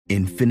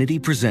Infinity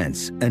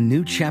presents a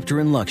new chapter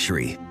in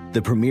luxury,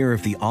 the premiere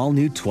of the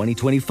all-new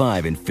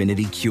 2025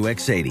 Infinity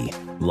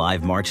QX80,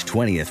 live March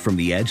 20th from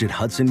the Edge at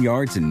Hudson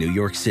Yards in New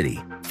York City,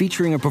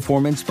 featuring a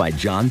performance by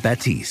John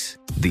Batiste.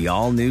 The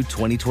all-new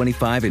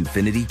 2025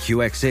 Infinity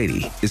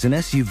QX80 is an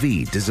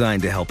SUV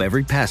designed to help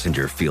every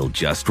passenger feel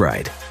just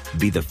right.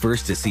 Be the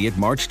first to see it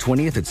March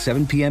 20th at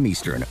 7 p.m.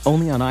 Eastern,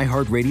 only on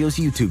iHeartRadio's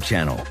YouTube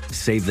channel.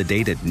 Save the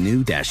date at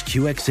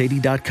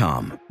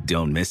new-QX80.com.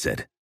 Don't miss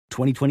it.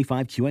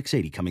 2025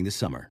 QX80 coming this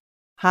summer.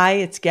 Hi,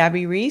 it's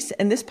Gabby Reese,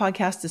 and this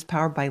podcast is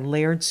powered by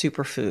Laird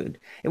Superfood.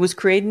 It was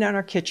created in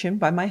our kitchen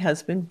by my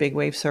husband, big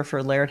wave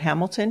surfer Laird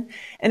Hamilton,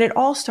 and it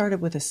all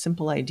started with a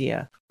simple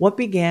idea. What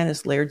began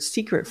as Laird's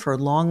secret for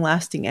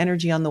long-lasting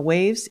energy on the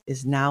waves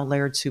is now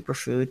Laird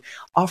Superfood,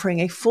 offering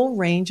a full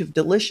range of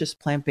delicious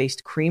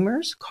plant-based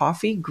creamers,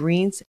 coffee,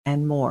 greens,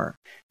 and more.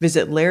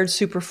 Visit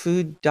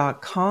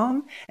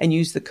lairdsuperfood.com and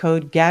use the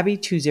code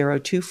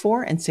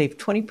GABBY2024 and save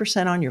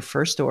 20% on your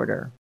first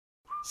order.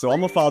 So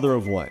I'm a father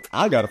of one.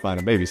 I gotta find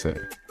a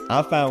babysitter.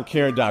 I found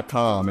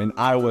care.com and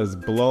I was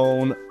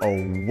blown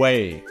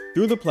away.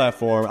 Through the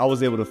platform, I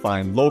was able to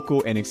find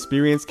local and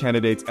experienced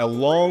candidates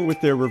along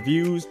with their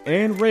reviews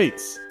and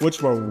rates,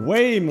 which were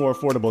way more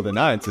affordable than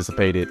I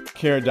anticipated.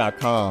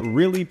 Care.com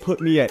really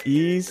put me at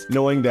ease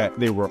knowing that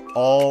they were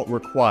all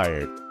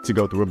required to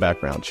go through a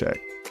background check.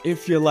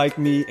 If you're like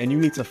me and you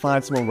need to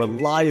find someone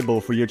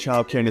reliable for your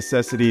childcare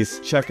necessities,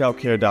 check out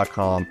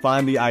care.com.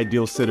 Find the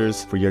ideal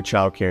sitters for your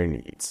childcare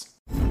needs.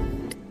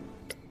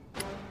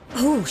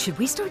 Oh, should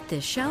we start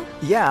this show?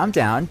 Yeah, I'm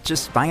down.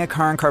 Just buying a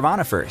car on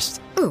Carvana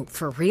first. Ooh,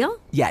 for real?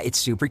 Yeah, it's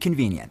super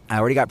convenient. I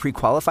already got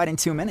pre-qualified in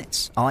 2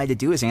 minutes. All I had to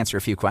do is answer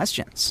a few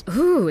questions.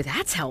 Ooh,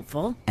 that's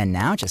helpful. And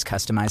now just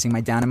customizing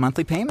my down and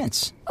monthly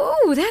payments.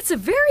 Ooh, that's a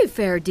very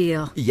fair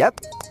deal.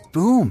 Yep.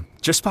 Boom.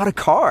 Just bought a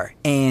car.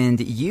 And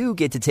you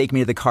get to take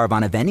me to the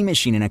Carvana vending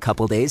machine in a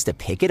couple days to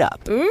pick it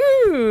up.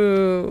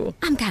 Ooh.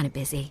 I'm kind of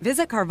busy.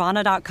 Visit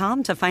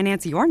Carvana.com to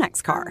finance your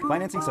next car.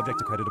 Financing subject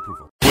to credit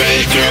approval.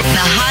 Wake up.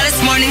 The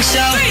hottest morning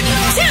show. 3,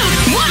 2,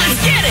 1, let's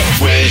get it.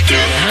 Wake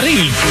up. How do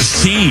you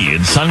see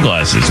in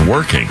sunglasses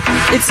working?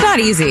 It's not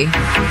easy.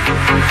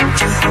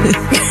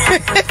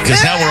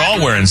 Because now we're all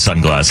wearing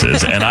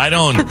sunglasses, and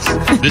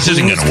this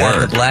isn't going to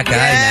work. Black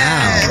eye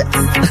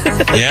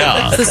now.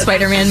 Yeah. It's the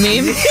Spider-Man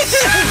meme.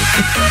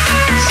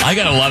 I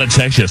got a lot of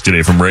texts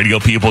yesterday from radio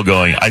people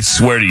going, I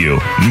swear to you,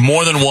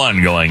 more than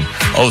one going,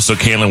 oh, so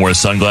Kaelin wears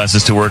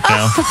sunglasses to work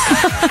now?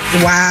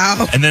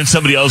 Wow. And then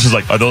somebody else was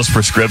like, are those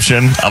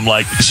prescription? I'm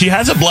like, she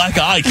has a black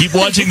eye. Keep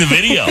watching the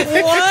video.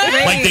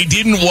 What? Like, they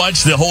didn't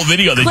watch the whole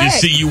video. They just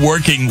see you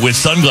working with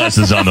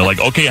sunglasses on. They're like,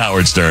 okay,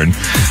 Howard Stern.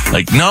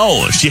 Like,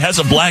 no, she has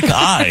a black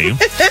eye.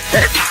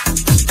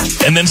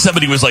 And then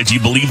somebody was like, do you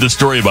believe the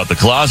story about the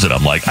closet?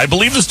 I'm like, I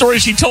believe the story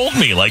she told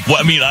me. Like, well,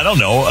 I mean, I don't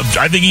know.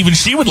 I think even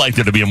she would like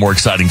there to be a more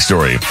exciting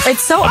story.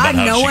 It's so odd.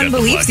 No one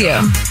believes you.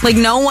 Like,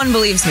 no one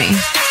believes me.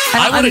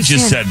 I would have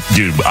just said,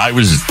 dude, I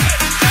was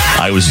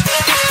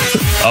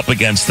up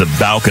against the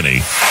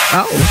balcony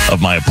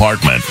of my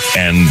apartment,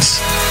 and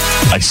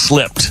I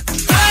slipped.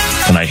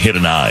 And I hit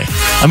an eye.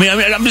 I mean,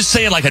 I'm just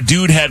saying, like, a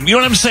dude had, you know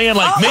what I'm saying?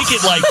 Like, make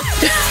it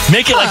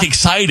like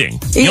exciting.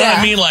 You know what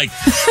I mean? Like,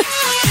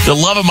 the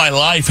love of my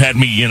life had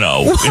me,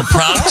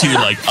 impromptu,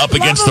 like, up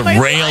against the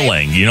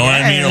railing. You know what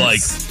I mean? Or like,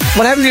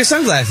 what happened to your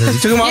sunglasses?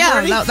 You took them off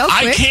already?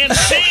 I can't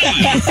see.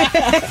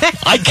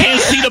 I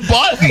can't see the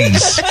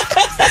buttons.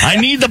 I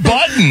need the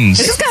buttons.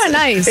 It's kind of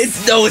nice.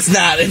 It's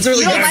not. It's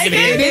really hard in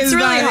here. It's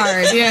really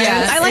hard.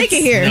 Yeah. I like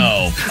it here.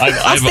 No.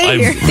 I'll stay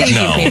here.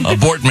 No.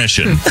 Abort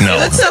mission. No.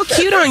 It looks so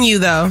cute on you,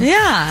 though.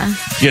 Yeah.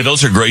 Yeah,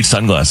 those are great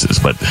sunglasses.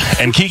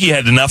 And Kiki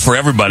had enough for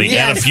everybody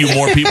and a few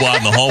more people out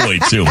in the hallway,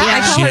 too.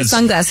 Yeah, I call it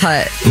Sunglass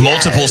Hut.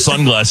 Multiple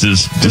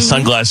sunglasses, just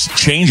sunglass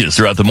changes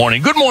throughout the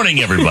morning. Good morning,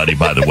 everybody,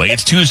 by the way.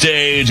 It's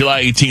Tuesday,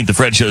 July 18th. The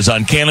Fred Show's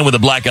on. Kaelin with a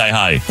black eye.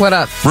 Hi. What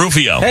up?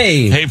 Rufio.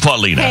 Hey. Hey,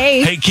 Paulina.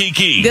 Hey. Hey,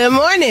 Kiki. Good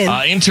morning.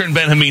 Intern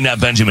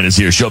Benjamin is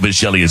here. Showbiz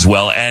Shelley as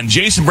well. And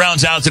Jason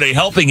Brown's out today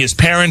helping his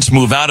parents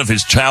move out of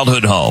his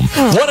childhood home.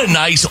 What a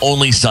nice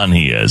only son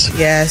he is.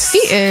 Yes. He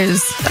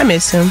is. I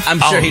miss him. I'm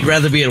sure he'd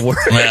rather be at work.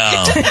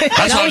 Well,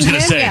 that's what I was going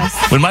to say.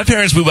 Yes. When my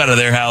parents move out of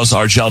their house,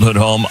 our childhood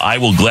home, I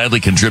will gladly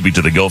contribute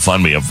to the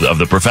GoFundMe of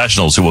the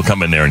professionals who will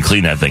come in there and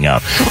clean that thing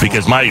out.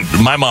 Because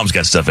my mom's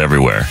got stuff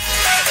everywhere.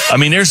 I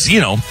mean, there's,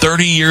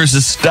 30 years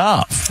of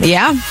stuff.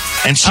 Yeah.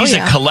 And she's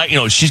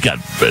she's got,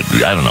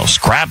 I don't know,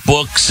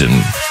 scrapbooks and,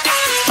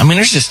 I mean,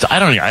 there's just, I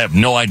have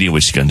no idea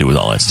what she's going to do with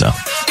all that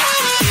stuff.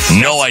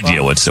 No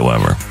idea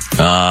whatsoever.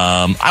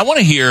 I want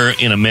to hear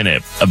in a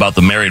minute about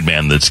the married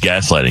man that's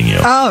gaslighting you.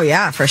 Oh,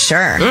 yeah, for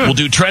sure. We'll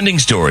do trending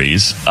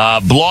stories,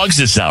 blogs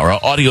this hour,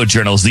 audio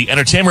journals, the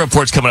entertainment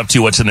report's coming up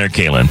too. What's in there,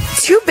 Kaelin?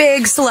 2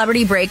 big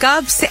celebrity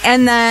breakups,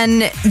 and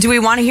then do we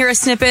want to hear a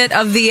snippet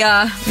of the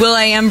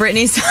will.i.am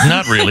Britney song?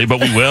 Not really,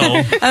 but we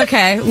will.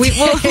 Okay,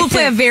 we'll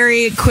play a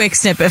very quick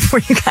snippet for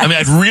you guys. I mean,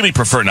 I'd really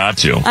prefer not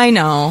to. I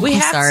know. We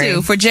have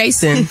to for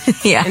Jason.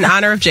 Yeah. In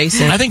honor of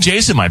Jason. I think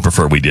Jason might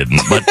prefer we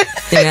didn't, but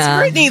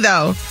yeah. It's Britney,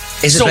 though.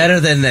 Is it better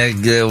than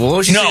the what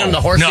was she saying on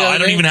the horse? No, I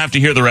don't even have to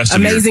hear the rest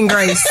of it. Amazing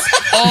Grace.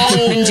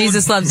 Oh,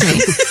 Jesus loves me.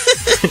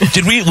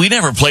 Did we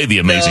never played the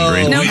Amazing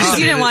Grace? No, because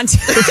you didn't want to.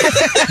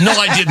 No,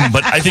 I didn't,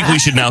 but I think we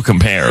should now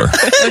compare.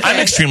 Okay. I'm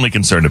extremely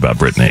concerned about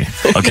Britney.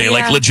 Okay,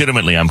 like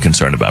legitimately, I'm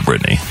concerned about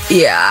Britney.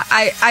 Yeah,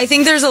 I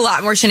think there's a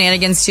lot more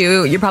shenanigans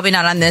too. You're probably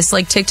not on this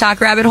like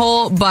TikTok rabbit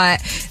hole,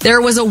 but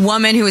there was a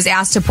woman who was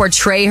asked to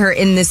portray her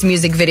in this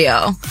music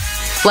video.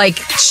 Like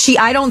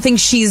I don't think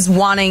she's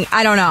wanting,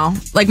 I don't know.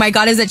 Like my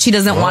gut is that she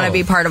doesn't want to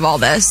be part of all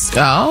this.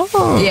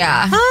 Oh.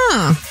 Yeah.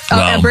 Huh.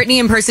 A Britney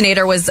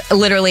impersonator was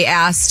literally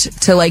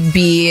asked to like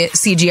be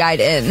CGI'd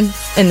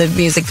in the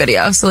music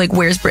video. So like,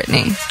 where's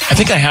Britney? I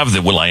think I have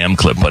the Will.i.am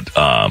clip, but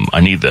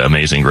I need the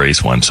Amazing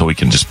Grace one so we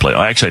can just play.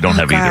 Actually, I don't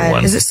have either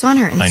one. Is it on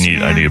her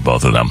Instagram? I need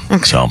both of them.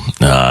 Okay. So, all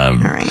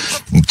right.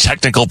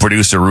 Technical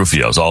producer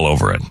Rufio's all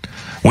over it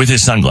with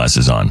his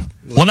sunglasses on.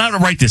 Well, not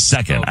right this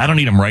second. I don't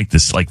need him right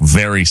this like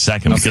very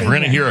second because we're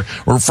going to hear.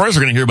 First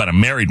we're going to hear about a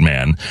married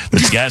man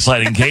that's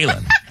gaslighting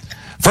Kaelin.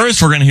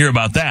 First, we're going to hear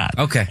about that.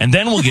 Okay. And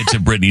then we'll get to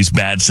Britney's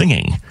bad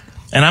singing.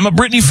 And I'm a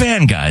Britney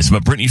fan, guys. I'm a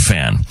Britney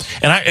fan.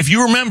 And if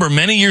you remember,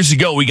 many years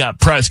ago, we got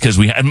pressed because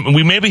we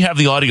maybe have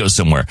the audio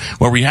somewhere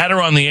where we had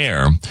her on the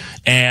air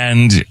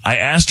and I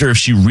asked her if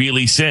she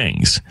really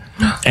sings.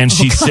 And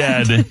she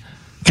said,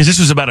 because this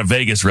was about a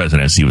Vegas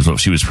residency, was what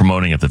she was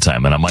promoting at the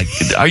time. And I'm like,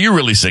 are you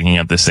really singing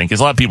at this thing? Because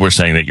a lot of people are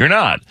saying that you're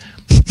not.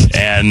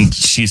 And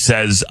she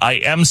says, I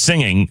am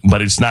singing,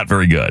 but it's not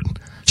very good.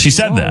 She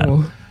said that.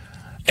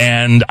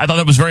 And I thought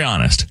that was very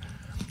honest.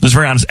 It was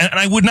very honest. And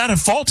I would not have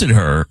faulted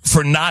her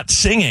for not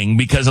singing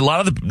because a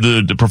lot of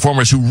the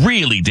performers who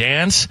really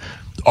dance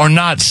are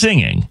not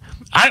singing.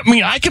 I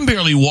mean, I can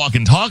barely walk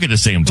and talk at the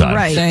same time.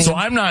 Right. So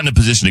I'm not in a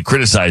position to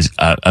criticize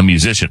a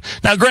musician.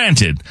 Now,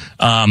 granted,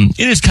 it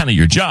is kind of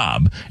your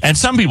job. And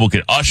some people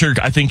can, Usher,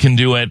 I think, can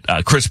do it.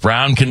 Chris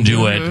Brown can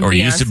do it. Or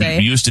used to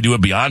do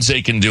it.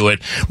 Beyonce can do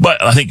it.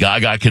 But I think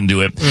Gaga can do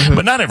it.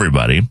 But not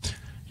everybody.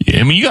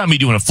 I mean, you got me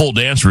doing a full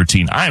dance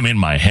routine. I am in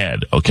my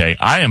head, okay?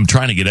 I am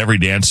trying to get every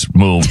dance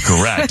move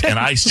correct, and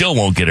I still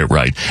won't get it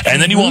right.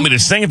 And then you want me to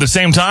sing at the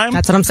same time?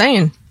 That's what I'm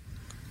saying.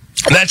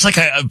 That's like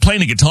playing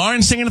the guitar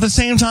and singing at the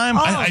same time?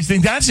 I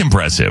think that's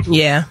impressive.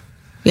 Yeah.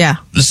 Yeah.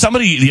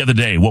 Somebody the other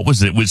day, what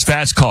was it? It was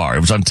Fast Car. It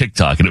was on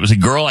TikTok, and it was a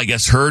girl, I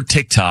guess her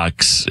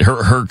TikToks,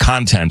 her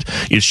content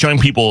is showing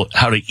people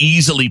how to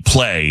easily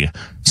play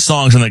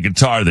songs on the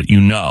guitar that you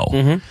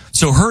know.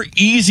 So her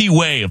easy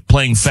way of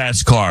playing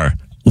Fast Car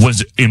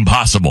was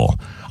impossible.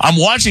 I'm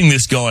watching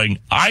this going,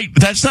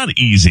 that's not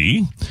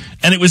easy.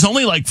 And it was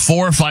only like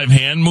 4 or 5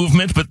 hand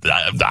movements, but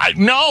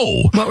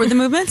no. What were the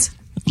movements?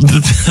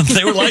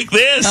 They were like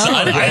this.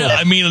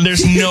 I mean,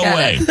 there's no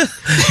way.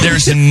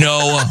 There's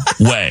no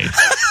way.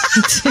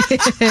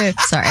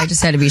 Sorry, I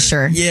just had to be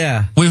sure.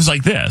 Yeah. It was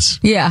like this.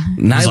 Yeah.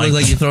 Now you look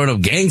like you're throwing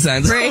up gang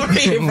signs. Right.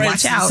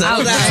 Watch out.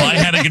 If I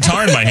had a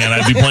guitar in my hand,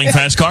 I'd be playing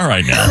Fast Car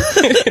right now.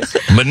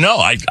 But no,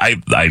 I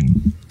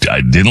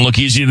didn't look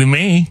easy to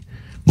me.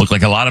 Looked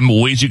like a lot of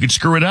ways you could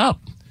screw it up.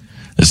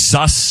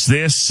 Sus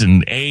this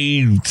and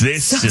A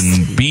this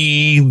and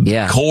B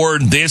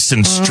chord this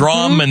and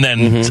strum and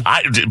then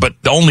but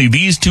only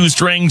these 2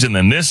 strings and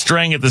then this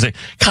string at the same.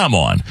 Come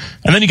on.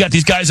 And then you got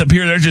these guys up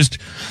here, they're just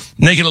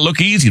making it look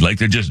easy, like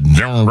they're just and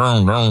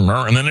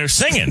then they're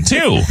singing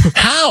too.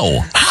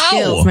 How?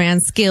 Skills,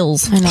 man,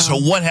 skills. I know. So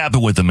what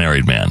happened with the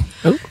married man?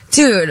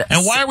 Dude.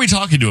 And why are we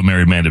talking to a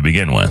married man to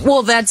begin with?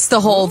 Well, that's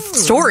the whole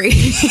story.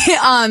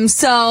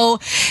 So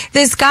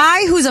this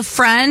guy who's a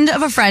friend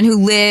of a friend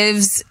who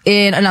lives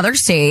in another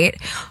state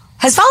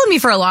has followed me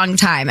for a long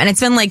time. And it's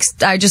been like,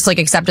 I just like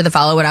accepted the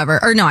follow,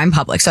 whatever. Or no, I'm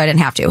public, so I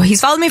didn't have to.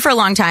 He's followed me for a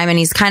long time and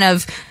he's kind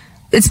of,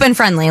 it's been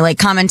friendly, like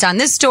comment on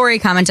this story,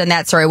 comment on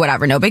that story,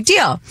 whatever, no big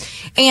deal.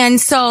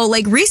 And so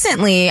like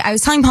recently I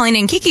was telling Paulina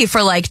and Kiki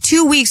for like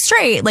 2 weeks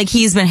straight, like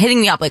he's been hitting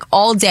me up like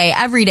all day,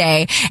 every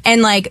day,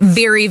 and like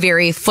very,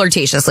 very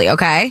flirtatiously,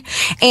 okay?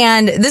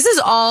 And this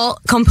is all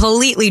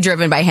completely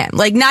driven by him,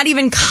 like not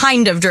even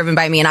kind of driven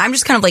by me. And I'm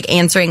just kind of like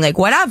answering like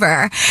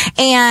whatever.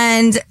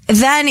 And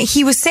then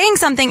he was saying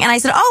something and I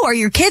said, oh, are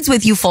your kids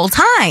with you full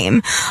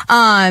time?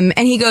 And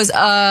he goes,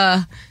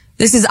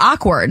 this is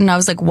awkward. And I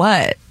was like,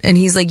 what? And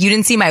he's like, you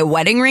didn't see my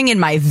wedding ring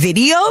in my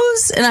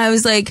videos? And I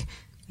was like,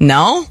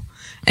 no.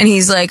 And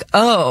he's like,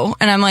 oh.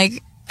 And I'm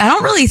like, I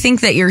don't really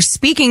think that you're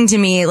speaking to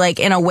me like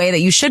in a way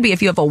that you should be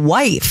if you have a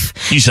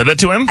wife. You said that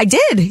to him? I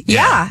did.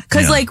 Yeah.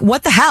 Cause like,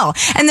 what the hell?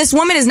 And this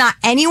woman is not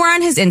anywhere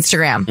on his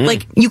Instagram.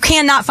 Like, you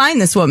cannot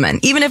find this woman,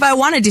 even if I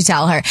wanted to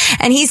tell her.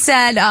 And he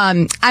said,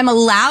 I'm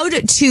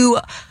allowed to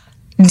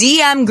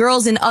DM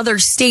girls in other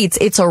states.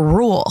 It's a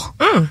rule.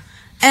 And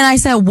I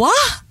said, what?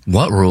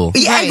 What rule?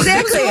 Yeah,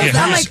 exactly. Yeah,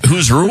 I'm like,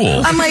 whose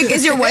rule? I'm like,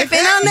 is your wife in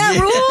on that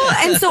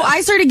rule? And so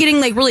I started getting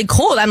like really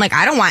cold. I'm like,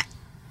 I don't want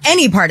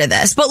any part of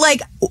this. But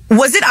like,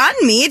 was it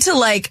on me to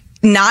like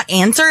not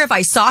answer if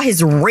I saw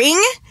his ring?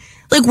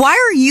 Like, why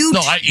are you?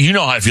 No, you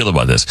know how I feel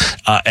about this.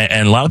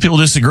 And a lot of people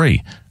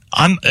disagree.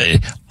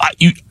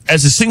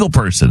 as a single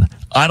person,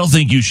 I don't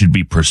think you should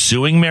be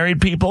pursuing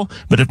married people.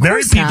 But if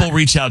married people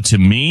reach out to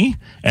me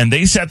and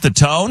they set the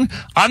tone,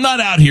 I'm not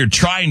out here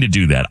trying to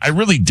do that. I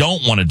really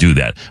don't want to do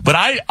that. But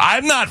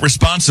I'm not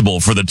responsible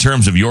for the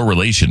terms of your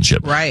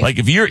relationship. Right. Like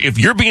if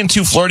you're being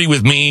too flirty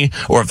with me,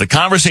 or if the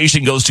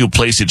conversation goes to a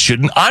place it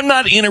shouldn't, I'm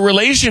not in a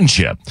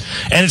relationship.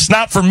 And it's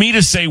not for me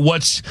to say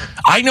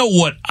I know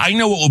what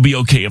will be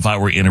okay if I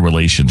were in a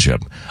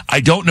relationship.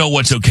 I don't know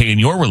what's okay in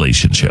your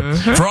relationship.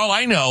 Mm-hmm. For all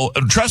I know,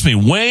 trust me,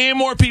 way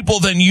more people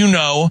than you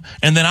know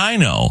and than I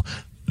know.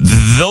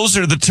 Those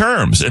are the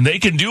terms, and they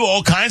can do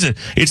all kinds of.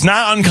 It's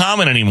not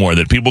uncommon anymore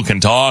that people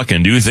can talk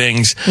and do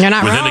things within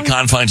the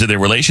confines of their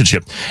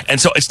relationship. And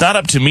so it's not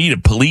up to me to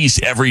be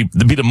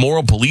the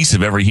moral police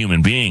of every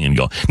human being and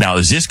go, now,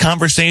 is this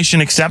conversation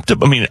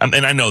acceptable? I mean,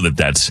 and I know that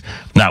that's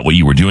not what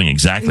you were doing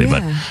exactly,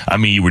 but I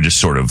mean, you were just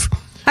sort of.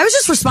 I was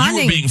just responding.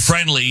 You were being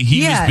friendly.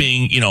 He was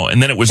being,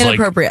 and then it was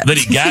inappropriate. That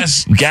he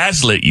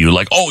gaslit you.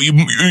 Like, oh, you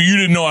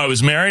didn't know I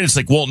was married? It's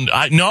like, well,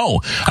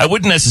 no, I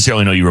wouldn't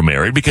necessarily know you were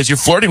married because you're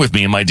flirting with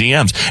me in my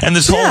DMs. And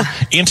this whole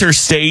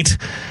interstate.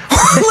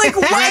 Like,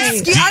 what? I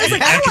was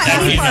like, I don't want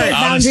any part.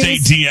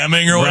 Out-of-state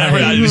DMing or whatever.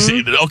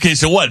 Mm-hmm. Okay,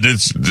 so what?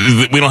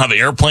 We don't have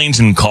airplanes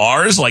and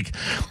cars? Like,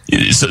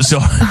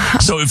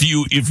 so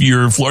if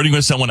you're flirting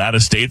with someone out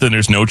of state, then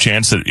there's no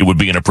chance that it would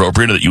be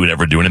inappropriate or that you would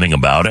ever do anything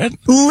about it?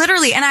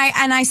 Literally.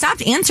 And I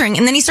stopped answering,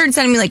 and then he started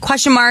sending me like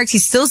question marks.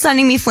 He's still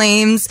sending me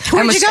flames.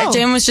 Where'd you go?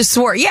 Jim was just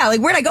swore. Yeah, like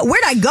where'd I go?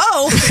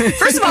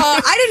 First of all,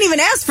 I didn't even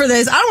ask for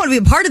this. I don't want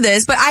to be a part of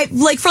this. But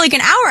for like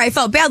an hour, I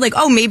felt bad. Like,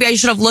 oh, maybe I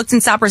should have looked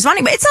and stopped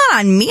responding. But it's not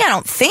on me, I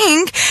don't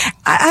think.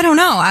 I don't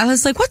know. I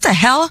was like, what the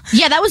hell?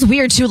 Yeah, that was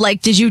weird too.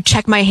 Like, did you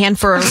check my hand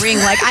for a ring?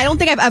 Like, I don't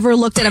think I've ever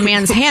looked at a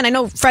man's hand. I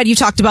know, Fred, you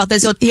talked about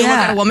this. You'll look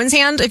at a woman's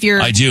hand if you're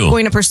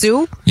going to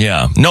pursue.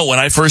 Yeah. No, when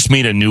I first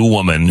meet a new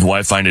woman who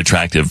I find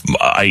attractive,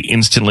 I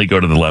instantly go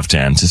to the left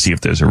hand to see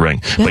if there's a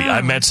ring. Yeah. But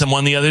I met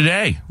someone the other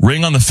day,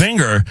 ring on the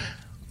finger,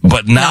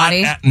 but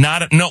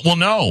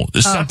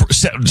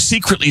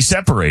secretly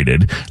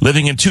separated,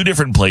 living in two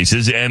different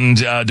places, and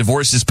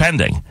divorce is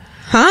pending.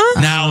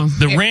 Huh? Now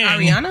the ring,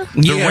 Ariana?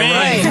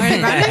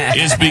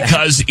 Is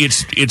because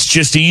it's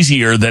just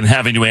easier than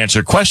having to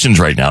answer questions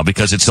right now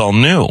because it's all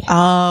new.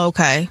 Oh,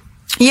 okay.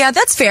 Yeah,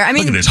 that's fair. I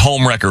mean, look at this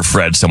homewrecker,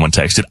 Fred. Someone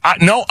texted.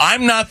 No,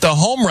 I'm not the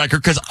homewrecker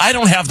because I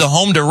don't have the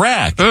home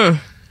direct.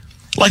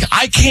 Like,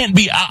 I can't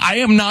be. I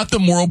am not the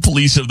moral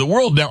police of the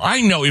world. Now,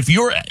 I know if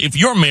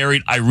you're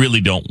married, I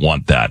really don't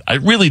want that. I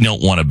really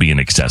don't want to be an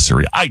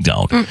accessory. I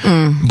don't.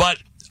 But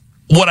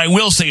what I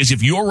will say is,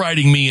 if you're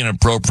writing me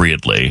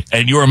inappropriately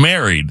and you're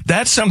married,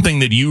 that's something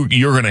that you're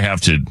going to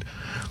have to,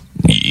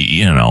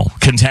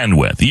 contend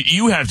with.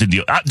 You have to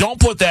deal. Don't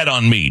put that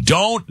on me.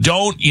 Don't.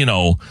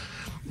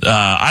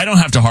 I don't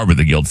have to harbor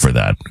the guilt for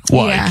that.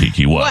 Why,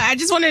 Kiki? What? Well, I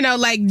just want to know,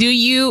 like,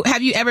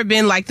 have you ever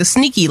been like the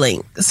sneaky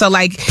link? So,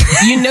 like,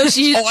 she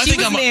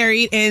was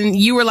married, and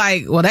you were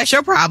like, well, that's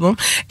your problem,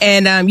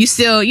 and you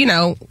still,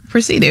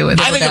 proceeded with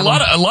it. I think a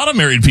lot of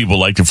married people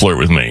like to flirt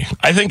with me.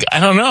 I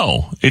don't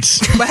know.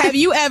 But have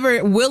you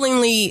ever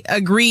willingly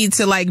agreed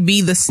to like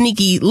be the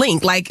sneaky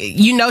link? Like,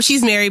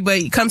 she's married,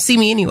 but come see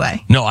me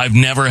anyway. No, I've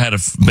never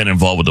been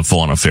involved with a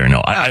full-on affair.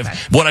 No,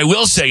 what I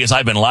will say is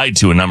I've been lied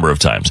to a number of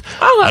times.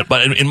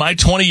 But in my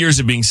 20 years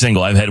of being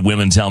single, I've had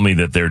women tell me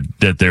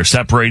that they're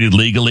separated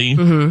legally,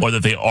 or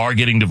that they are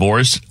getting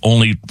divorced,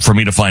 only for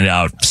me to find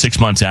out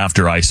 6 months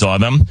after I saw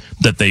them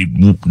that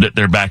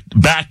they're back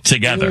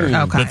together,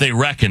 that they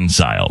reconciled.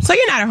 So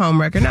you're not a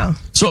homewrecker, no.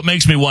 So it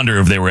makes me wonder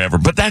if they were ever.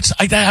 But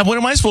what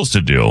am I supposed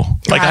to do?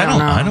 Like,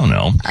 I don't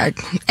know.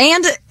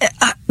 And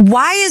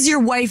why is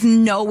your wife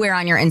nowhere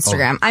on your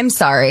Instagram? I'm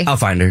sorry. I'll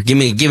find her. Give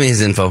me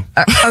his info. Okay,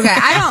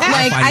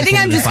 I think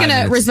I'm just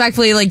gonna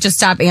respectfully just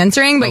stop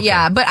answering. But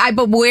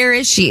but where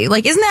is she?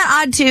 Like, isn't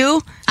that odd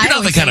too? You're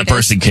not the kind of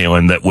person,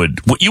 Kaelin, that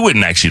you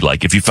wouldn't actually,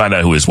 like, if you found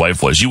out who his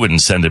wife was, you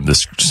wouldn't send her the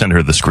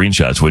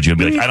screenshots, would you? And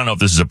be like, I don't know if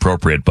this is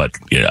appropriate, but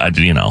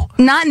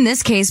Not in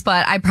this case,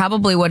 but I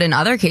probably would in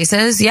other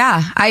cases.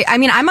 Yeah. I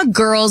mean, I'm a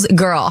girl's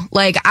girl.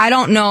 Like, I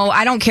don't know.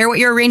 I don't care what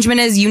your arrangement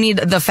is. You need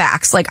the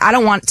facts. Like, I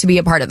don't want to be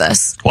a part of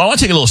this. Well, I want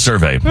to take a little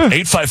survey.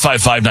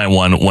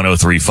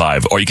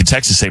 855-591-1035, or you can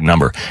text the same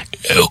number.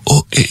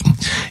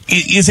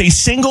 Is a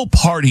single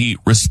party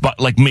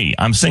like me?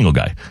 I'm a single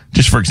guy.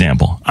 Just for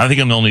example, I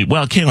think I'm the only.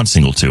 Well, Kaelin's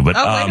single too, but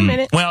wait a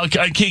minute. Well,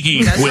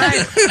 Kiki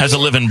has a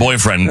live-in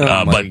boyfriend,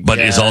 but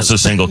is also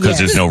single because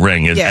there's no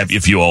ring.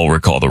 If you all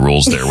recall the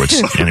rules there, which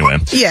anyway.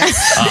 Yes.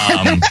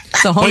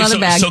 It's a whole nother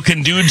bag. So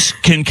can dudes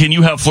can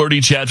you have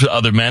flirty chats with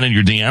other men in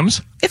your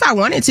DMs? If I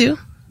wanted to.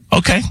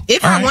 Okay.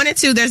 If I wanted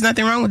to, there's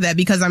nothing wrong with that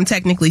because I'm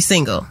technically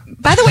single.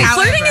 By the way,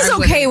 flirting is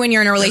okay when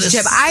you're in a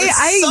relationship. I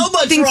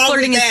think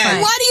flirting is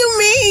fun. What do you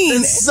mean?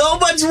 There's so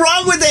much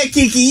wrong with that,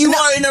 Kiki. You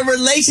are in a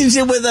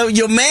relationship with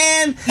your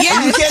man. Yeah.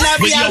 And you cannot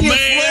be out here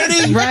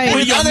flirting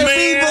with other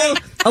people.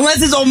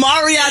 Unless it's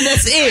Omarion,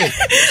 that's it.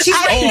 She's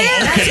right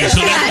there. Okay, so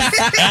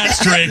that's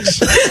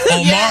asterisk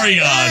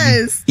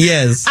Omarion.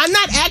 Yes. I'm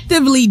not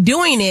actively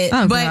doing it,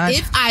 but God.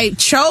 if I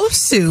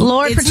chose to,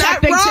 Lord, it's not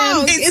protect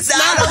wrong. Big Tim. It's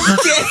not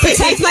okay.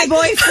 Protect my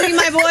boy, free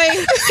my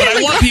boy. But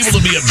I want people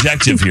to be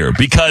objective here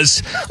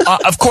because,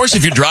 of course,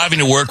 if you're driving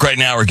to work right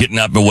now or getting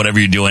up or whatever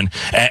you're doing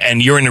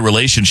and you're in a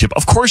relationship,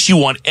 of course you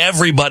want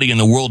everybody in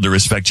the world to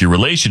respect your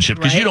relationship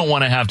because you don't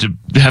want to have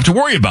to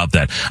worry about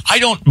that. I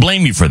don't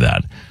blame you for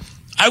that.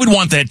 I would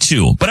want that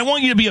too, but I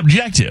want you to be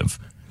objective.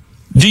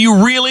 Do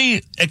you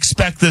really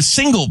expect the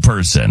single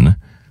person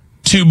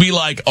to be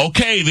like,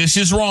 okay, this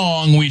is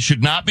wrong. We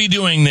should not be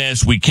doing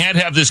this. We can't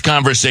have this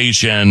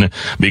conversation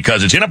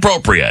because it's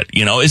inappropriate.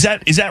 You know, is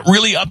that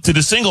really up to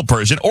the single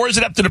person or is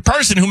it up to the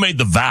person who made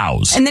the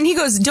vows? And then he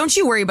goes, don't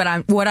you worry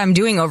about what I'm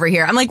doing over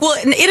here. I'm like, well,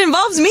 it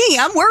involves me.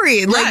 I'm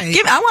worried. Like,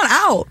 I want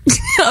out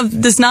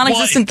of this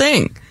non-existent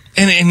thing.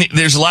 And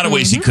there's a lot of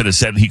ways he could have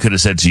said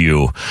to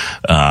you,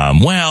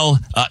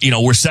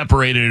 we're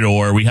separated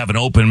or we have an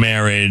open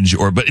marriage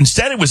but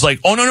instead it was like,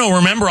 oh no,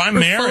 remember I'm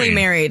married. Fully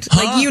married.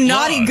 Huh? Like, you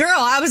naughty girl.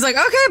 I was like,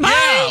 okay, bye.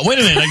 Yeah, wait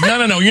a minute. Like,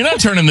 no, you're not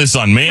turning this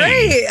on me.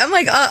 Right. I'm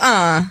like,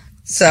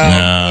 So,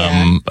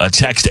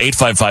 text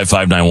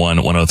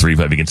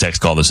 855-591-1035. You can text,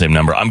 call the same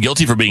number. I'm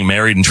guilty for being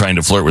married and trying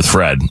to flirt with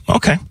Fred.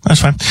 Okay,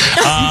 that's fine.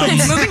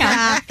 Moving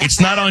on.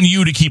 It's not on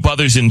you to keep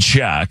others in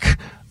check.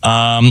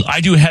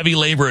 I do heavy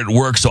labor at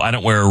work, so I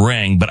don't wear a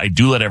ring, but I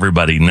do let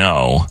everybody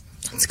know.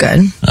 That's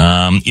good.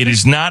 It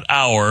is not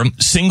our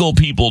single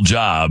people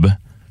job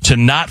to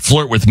not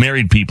flirt with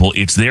married people.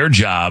 It's their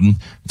job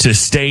to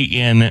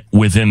stay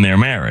within their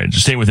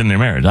marriage.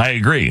 I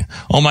agree.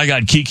 Oh my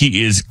God,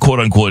 Kiki is quote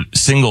unquote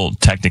single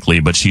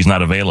technically, but she's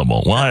not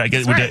available. Well, I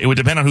guess it would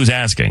depend on who's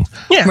asking.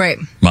 Yeah. Right.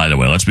 By the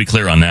way, let's be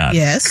clear on that.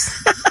 Yes.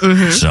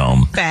 So.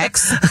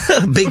 Facts.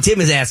 Big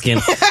Tim is asking.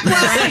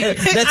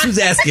 That's who's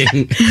asking.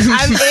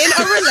 I'm in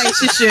a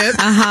relationship,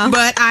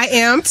 but I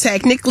am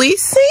technically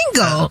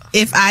single.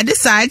 If I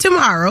decide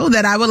tomorrow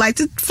that I would like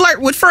to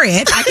flirt with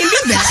Fred, I can do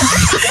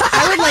that.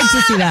 I would like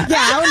to see that. Yeah,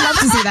 I would love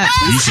to see that.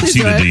 You should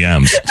see the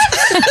DMs.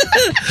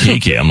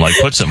 Kiki, I'm like,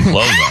 put some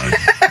clothes on.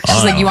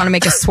 She's like, you want to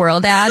make a swirl,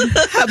 Dad?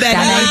 How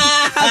bad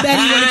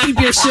you want to keep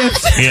your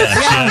shift? Yeah,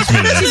 she asked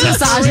me that. She's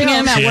massaging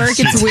him at work.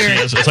 It's weird.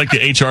 It's like the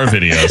HR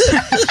videos.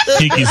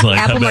 Kiki's like,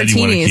 Apple how bad you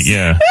want to martinis. keep?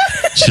 Yeah.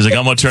 She's like,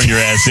 I'm going to turn your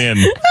ass in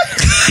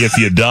if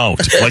you don't.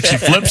 Like, she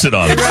flips it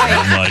on him. Right.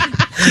 I'm like,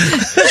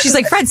 She's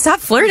like, Fred, stop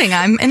flirting.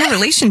 I'm in a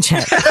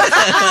relationship.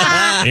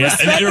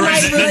 yeah.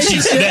 Right.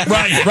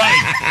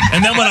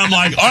 And then when I'm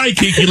like, all right,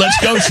 Kiki, let's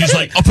go. She's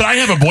like, oh, but I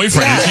have a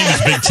boyfriend. His name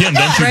is Big Tim.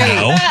 Don't you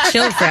know?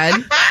 Chill, Fred.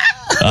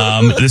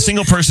 The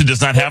single person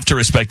does not have to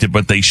respect it,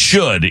 but they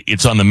should.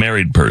 It's on the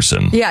married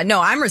person. Yeah,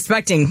 no, I'm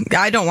respecting.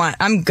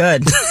 I'm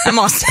good. I'm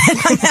all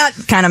set on that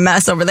kind of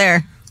mess over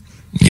there.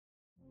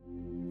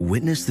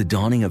 Witness the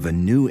dawning of a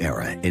new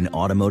era in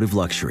automotive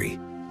luxury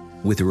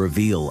with a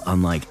reveal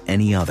unlike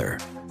any other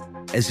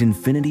as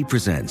Infiniti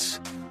presents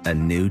a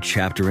new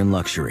chapter in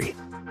luxury,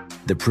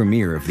 the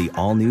premiere of the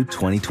all-new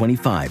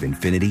 2025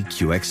 Infiniti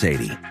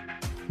QX80.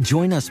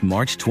 Join us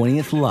March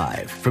 20th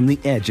live from the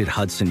Edge at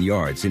Hudson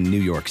Yards in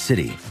New York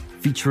City,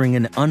 featuring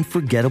an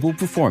unforgettable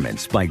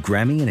performance by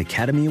Grammy and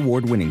Academy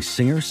Award-winning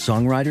singer,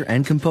 songwriter,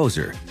 and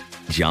composer,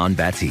 Jon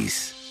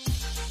Batiste.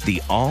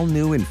 The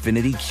all-new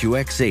Infiniti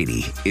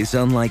QX80 is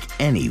unlike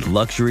any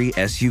luxury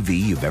SUV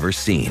you've ever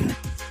seen.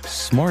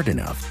 Smart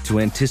enough to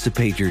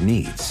anticipate your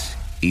needs,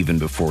 even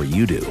before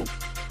you do.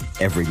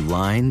 Every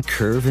line,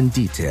 curve, and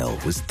detail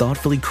was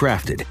thoughtfully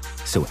crafted,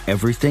 so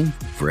everything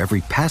for every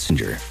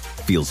passenger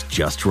feels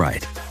just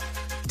right.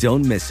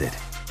 Don't miss it.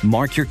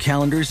 Mark your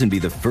calendars and be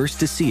the first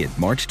to see it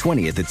March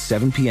 20th at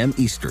 7 p.m.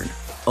 Eastern,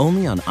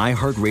 only on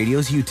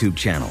iHeartRadio's YouTube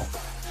channel.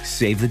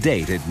 Save the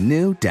date at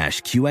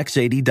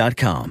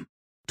new-QX80.com.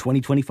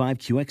 2025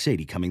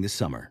 QX80 coming this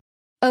summer.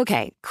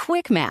 Okay,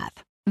 quick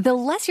math. The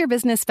less your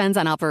business spends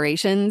on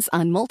operations,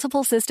 on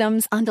multiple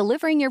systems, on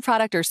delivering your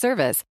product or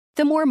service,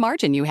 the more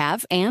margin you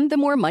have and the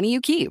more money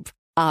you keep.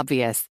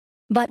 Obvious.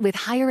 But with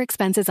higher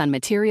expenses on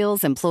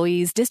materials,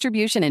 employees,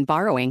 distribution, and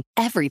borrowing,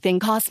 everything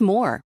costs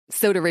more.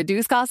 So to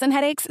reduce costs and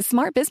headaches,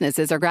 smart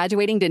businesses are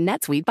graduating to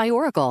NetSuite by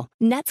Oracle.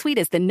 NetSuite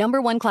is the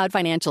 #1 cloud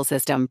financial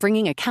system,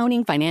 bringing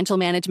accounting, financial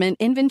management,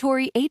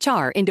 inventory,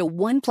 HR into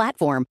one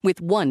platform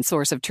with one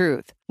source of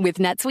truth. With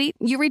NetSuite,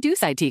 you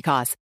reduce IT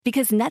costs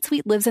because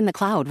NetSuite lives in the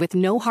cloud with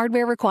no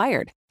hardware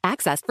required,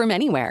 accessed from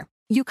anywhere.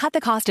 You cut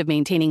the cost of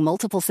maintaining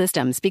multiple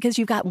systems because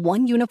you've got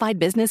one unified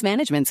business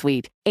management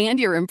suite. And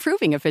you're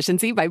improving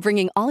efficiency by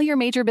bringing all your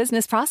major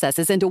business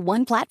processes into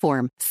one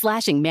platform,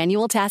 slashing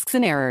manual tasks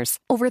and errors.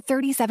 Over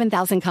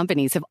 37,000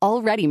 companies have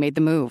already made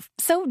the move.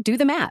 So do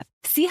the math.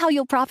 See how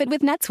you'll profit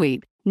with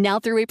NetSuite. Now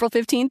through April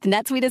 15th,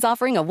 NetSuite is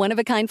offering a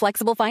one-of-a-kind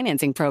flexible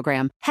financing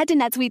program. Head to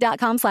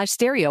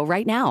netsuite.com/stereo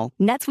right now.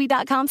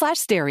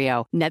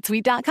 netsuite.com/stereo.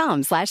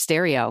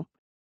 netsuite.com/stereo.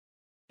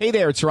 Hey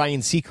there, it's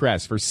Ryan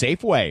Seacrest for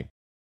Safeway.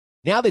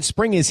 Now that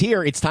spring is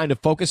here, it's time to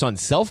focus on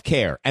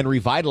self-care and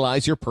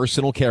revitalize your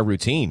personal care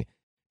routine.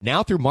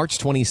 Now through March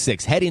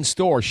 26, head in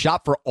store,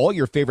 shop for all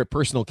your favorite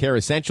personal care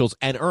essentials,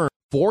 and earn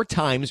 4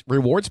 times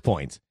rewards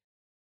points.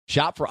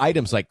 Shop for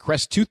items like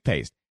Crest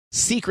toothpaste,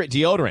 Secret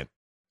deodorant,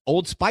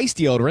 Old Spice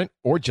deodorant,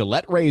 or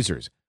Gillette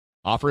razors.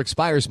 Offer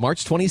expires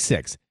March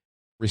 26.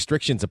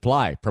 Restrictions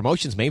apply.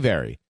 Promotions may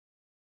vary.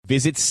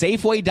 Visit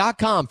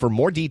Safeway.com for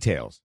more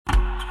details.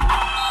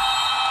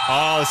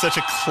 Oh, such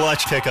a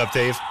clutch pickup,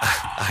 Dave.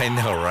 I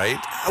know, right?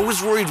 I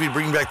was worried we'd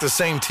bring back the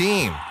same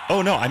team.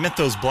 Oh, no, I meant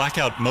those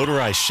blackout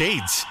motorized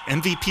shades.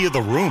 MVP of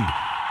the room.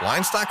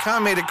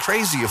 Blinds.com made it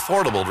crazy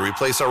affordable to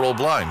replace our old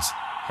blinds.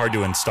 Hard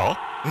to install?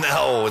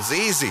 No, it's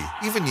easy.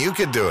 Even you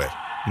could do it.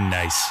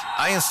 Nice.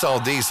 I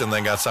installed these and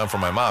then got some for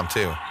my mom,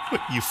 too.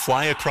 What, you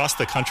fly across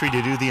the country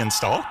to do the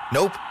install?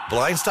 Nope.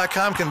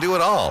 Blinds.com can do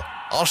it all.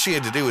 All she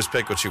had to do was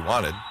pick what she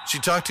wanted. She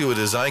talked to a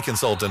design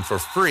consultant for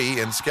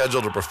free and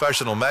scheduled a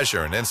professional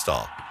measure and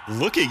install.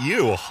 Look at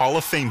you, Hall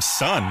of Fame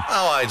son.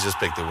 Oh, I just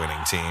picked the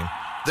winning team.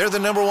 They're the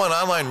 #1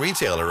 online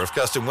retailer of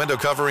custom window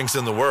coverings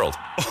in the world.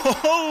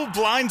 Oh,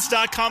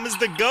 Blinds.com is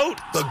the GOAT.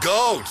 The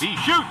GOAT. He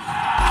shoots.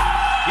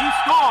 He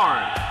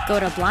scores. Go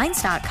to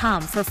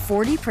Blinds.com for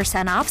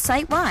 40% off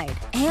site-wide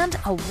and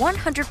a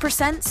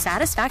 100%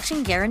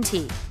 satisfaction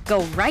guarantee.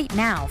 Go right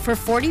now for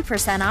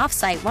 40% off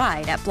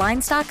site-wide at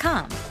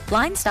Blinds.com.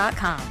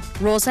 Blinds.com.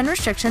 Rules and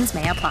restrictions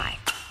may apply.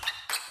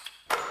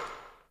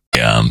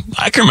 Yeah,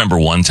 I can remember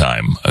one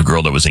time a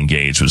girl that was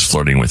engaged was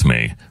flirting with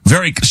me.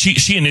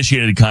 She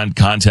initiated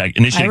contact.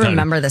 I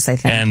remember this, I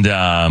think. And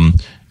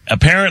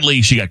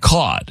apparently she got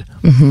caught.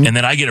 Mm-hmm. And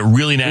then I get a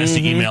really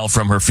nasty email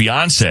from her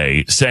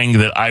fiance saying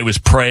that I was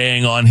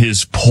preying on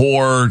his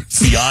poor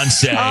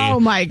fiance.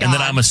 Oh my God. And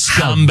that I'm a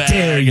scumbag. How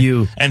dare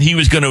you? And he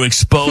was going to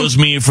expose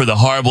me for the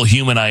horrible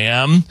human I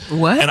am.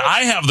 What? And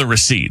I have the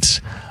receipts.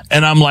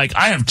 And I'm like,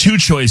 I have 2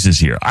 choices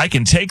here. I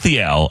can take the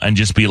L and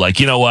just be like,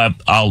 you know what?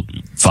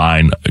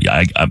 Fine.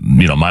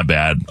 My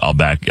bad.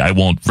 I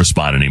won't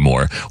respond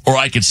anymore. Or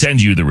I could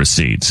send you the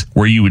receipts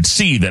where you would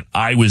see that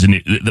I was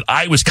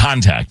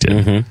contacted.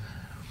 Mm-hmm.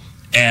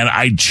 And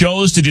I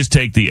chose to just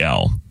take the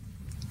L.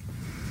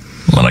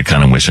 Well, I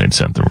kind of wish I'd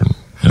sent the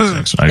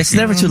It's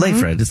never too late,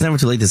 Fred. It's never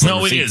too late to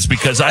send it is,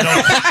 because I'm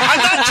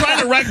not trying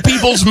to wreck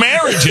people's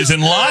marriages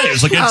and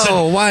lives.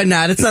 Why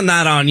not? It's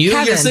not on you.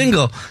 Kevin. You're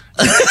single.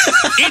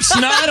 It's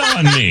not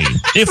on me.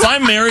 If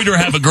I'm married or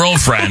have a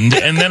girlfriend,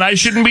 and then I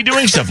shouldn't be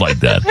doing stuff like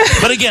that.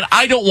 But again,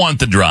 I don't want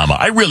the drama.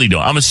 I really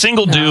don't. I'm a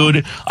single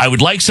dude. I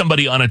would like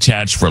somebody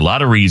unattached for a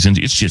lot of reasons.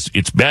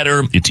 It's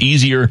better. It's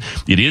easier.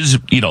 It is,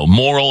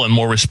 moral and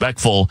more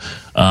respectful.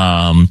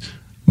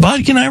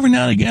 But, every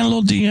now and again, a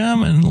little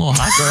DM and a little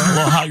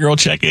hot girl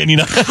check in,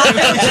 Yes.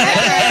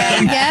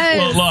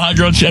 little hot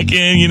girl check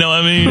in, you know what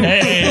I mean?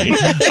 Hey,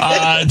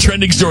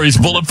 trending stories,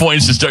 bullet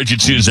points to start your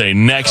Tuesday.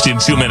 Next in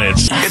 2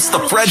 minutes. It's the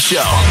Fred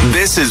Show.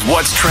 This is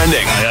what's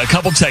trending. A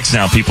couple texts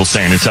now, people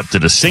saying it's up to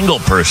the single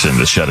person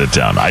to shut it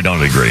down. I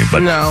don't agree,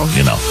 but,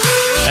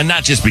 and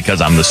not just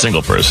because I'm the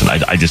single person.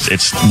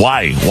 It's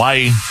why?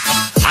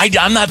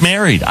 I'm not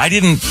married. I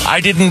didn't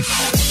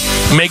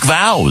make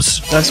vows.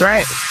 That's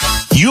right.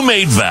 You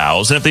made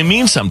vows, and if they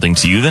mean something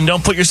to you, then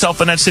don't put yourself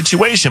in that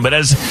situation. But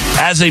as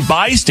a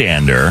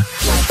bystander,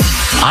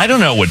 I don't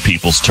know what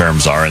people's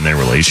terms are in their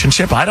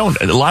relationship.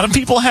 A lot of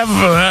people have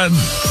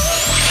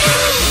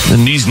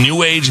these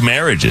new age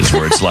marriages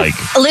where it's like...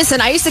 Listen,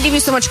 I used to give you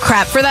so much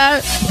crap for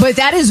that, but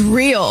that is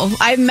real.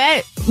 I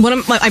met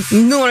I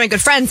knew one of my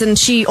good friends, and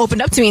she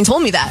opened up to me and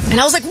told me that.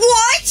 And I was like,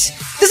 what?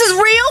 This is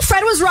real?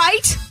 Fred was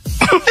right?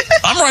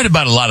 I'm right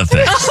about a lot of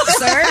things.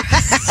 Sir?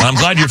 I'm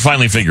glad you're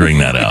finally figuring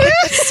that out.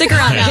 Stick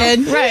around,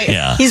 kid. Right.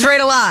 Yeah. He's right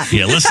a lot.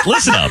 Yeah,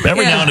 listen up.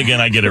 Every now and again,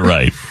 I get it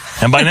right.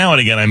 And by now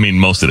and again, I mean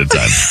most of the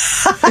time.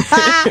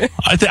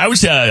 I would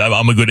say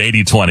I'm a good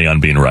 80-20 on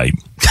being right,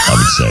 I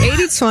would say.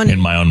 80-20. In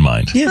my own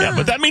mind. Yeah,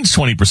 but that means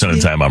 20% of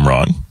the time I'm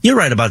wrong. You're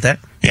right about that.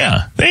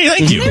 Yeah. Hey,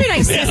 thank you. Maybe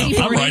nice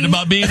I'm right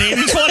about being 80-20. Oh,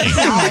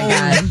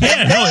 my God.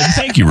 Yeah, no,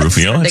 thank you,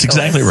 Rufio. That's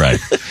exactly right.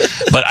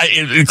 But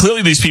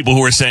clearly these people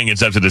who are saying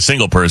it's up to the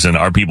single person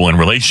are people in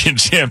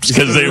relationships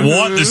because they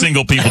want the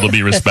single people to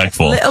be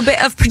respectful. A little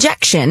bit of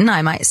projection,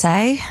 I might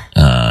say.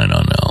 I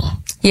don't know.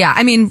 Yeah,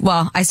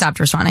 I stopped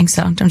responding,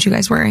 so don't you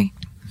guys worry.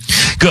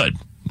 Good.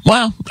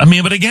 Well,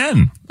 but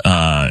again,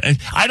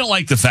 I don't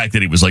like the fact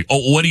that he was like,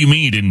 oh, what do you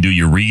mean you didn't do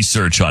your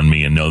research on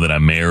me and know that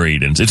I'm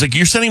married? And it's like,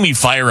 you're sending me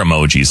fire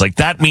emojis. Like,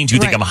 that means you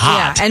think I'm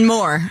hot. Yeah, and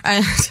more.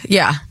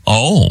 Yeah.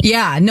 Oh.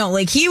 Yeah, no,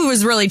 he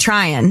was really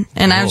trying.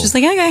 And I was just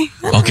like, okay.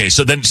 Okay,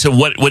 so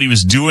what he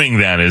was doing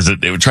then is that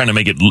they were trying to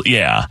make it,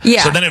 yeah.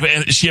 Yeah. So then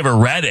if she ever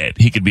read it,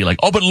 he could be like,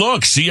 oh, but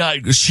look, see,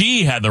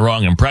 she had the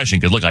wrong impression.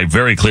 Because look, I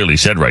very clearly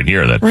said right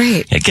here that,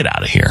 hey, get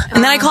out of here.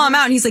 And then I call him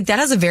out and he's like, that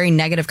has a very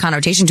negative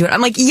connotation to it.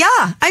 I'm like,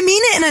 yeah, I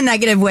mean it in a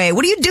negative way.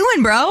 What are you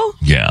doing, bro?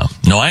 Yeah.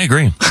 No, I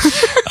agree.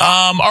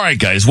 All right,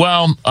 guys.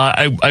 Well,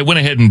 I went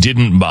ahead and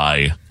didn't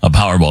buy a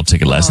Powerball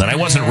ticket last night. I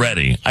wasn't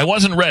ready. I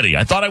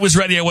thought I was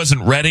ready. I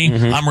wasn't ready.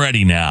 Mm-hmm. I'm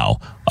ready now.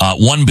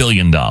 $1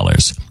 billion.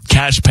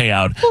 Cash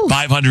payout,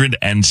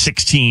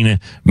 $516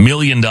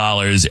 million.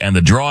 And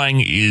the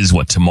drawing is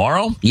what,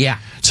 tomorrow? Yeah.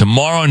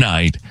 Tomorrow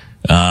night.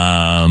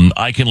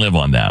 I can live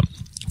on that.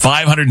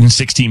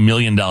 $560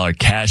 million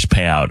cash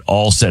payout,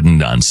 all said and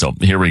done. So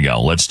here we go.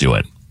 Let's do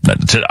it.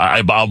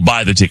 I'll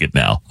buy the ticket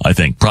now, I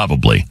think,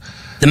 probably.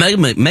 The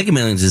Mega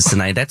Millions is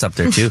tonight. That's up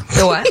there too.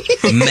 The what?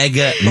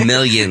 Mega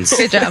Millions.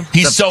 Good job.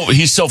 He's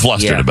so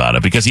flustered about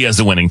it because he has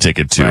the winning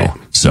ticket too. Right.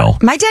 So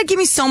my dad gave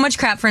me so much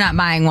crap for not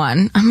buying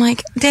one. I'm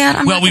like, Dad,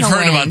 I'm not we've gonna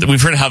heard win.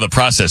 we've heard how the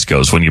process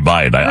goes when you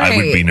buy it. I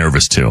would be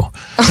nervous too.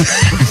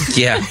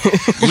 Yeah.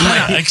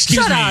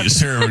 Excuse me,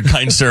 sir,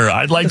 kind sir.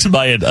 I'd like to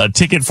buy a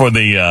ticket for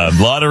the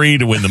lottery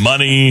to win the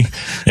money,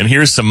 and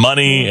here's some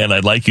money, and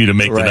I'd like you to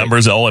make the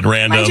numbers all at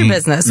random. Mind your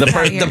business.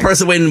 The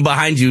person waiting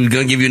behind you is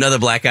going to give you another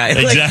black eye.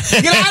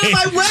 Exactly. Get out of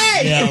my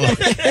way! Yeah,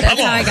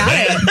 That's how I got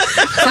it.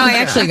 That's how I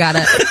actually got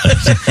it.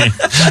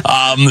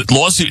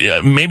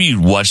 Lawsuit. Maybe you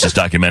watched this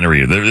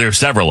documentary. There are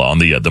several on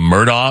the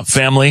Murdaugh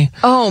family.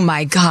 Oh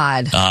my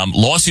God.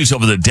 Lawsuits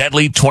over the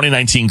deadly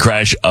 2019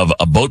 crash of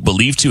a boat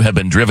believed to have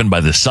been driven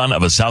by the son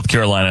of a South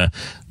Carolina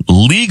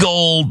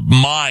legal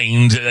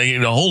mind,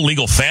 a whole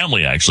legal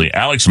family, actually.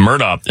 Alex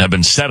Murdaugh have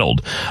been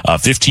settled.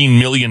 $15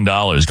 million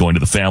going to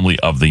the family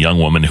of the young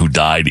woman who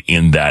died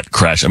in that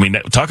crash. I mean,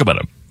 talk about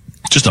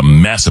just a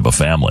mess of a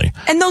family.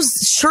 And those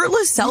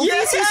shirtless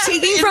selfies he's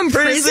taking from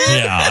prison?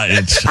 Yeah. They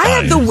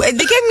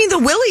gave me the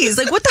willies.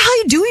 Like, what the hell are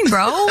you doing,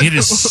 bro? It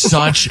is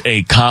such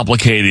a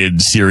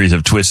complicated series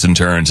of twists and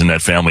turns in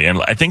that family.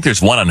 And I think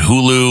there's one on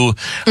Hulu.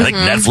 I think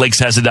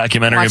Netflix has a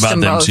documentary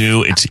about them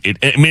too.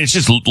 It's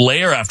just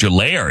layer after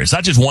layer. It's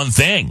not just one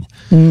thing.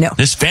 No.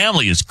 This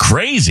family is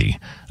crazy.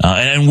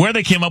 And where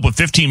they came up with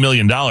 $15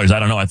 million, I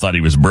don't know. I thought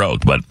he was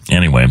broke. But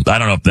anyway, I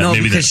don't know if that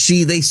because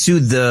they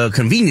sued the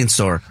convenience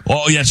store.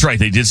 Oh, yeah, that's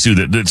right. They did sue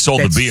that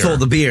sold the beer.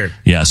 Sold the beer.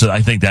 Yeah, so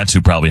I think that's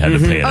who probably had to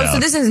pay it out. So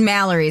this is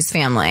Mallory's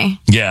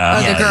family.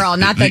 Yeah. The girl,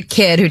 not the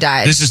kid who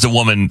died. This is the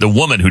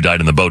woman who died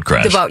in the boat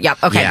crash. The boat,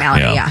 yep. Okay,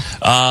 Mallory, yeah.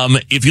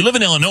 If you live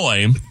in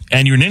Illinois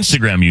and you're an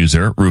Instagram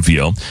user,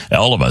 Rufio,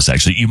 all of us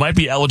actually, you might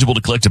be eligible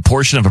to collect a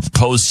portion of a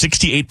proposed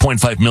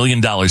 $68.5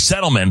 million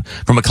settlement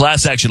from a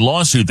class action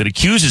lawsuit that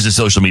accuses the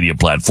social media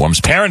platform's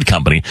parent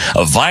company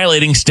of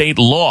violating state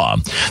law.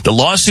 The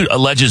lawsuit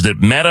alleges that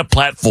Meta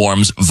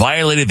Platforms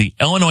violated the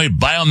Illinois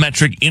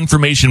Biometric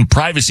Information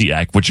Privacy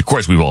Act, which of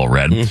course we've all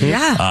read.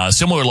 Yeah.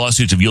 Similar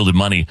lawsuits have yielded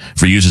money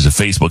for users of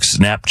Facebook,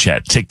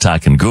 Snapchat,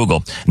 TikTok, and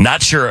Google.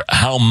 Not sure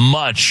how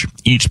much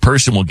each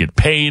person will get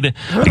paid.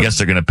 I guess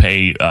they're going to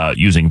pay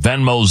using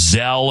Venmo,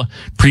 Zelle,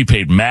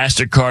 prepaid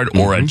MasterCard,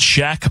 or a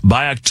check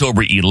by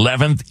October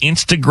 11th.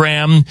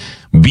 Instagram,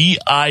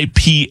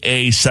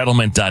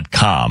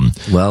 BIPAsettlement.com.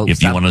 Well,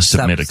 if you want to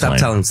submit a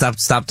claim.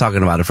 Stop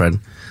talking about it, Fred.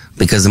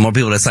 Because the more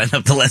people that sign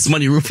up, the less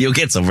money Rufio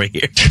gets over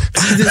here.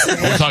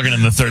 We're talking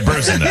in the third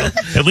person now.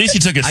 At least he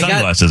took his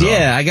sunglasses off.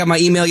 Yeah, I got my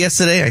email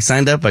yesterday. I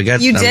signed up. I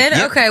got. You did?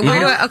 Yep. Okay. Where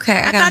do I?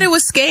 Okay. I thought it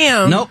was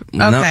scam. Nope.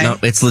 Okay. No,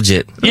 it's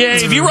legit. Yeah,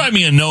 if you write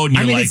me a note and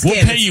you're like,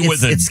 we'll pay you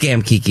with it's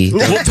scam, Kiki.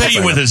 We'll pay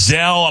you with a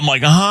Zelle. I'm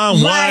like,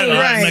 what?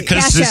 Right.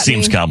 Because this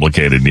seems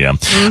complicated, yeah.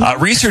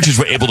 Researchers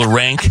were able to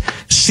rank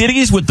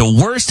cities with the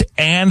worst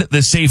and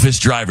the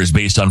safest drivers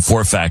based on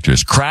 4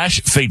 factors.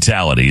 Crash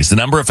fatalities, the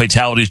number of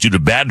fatalities due to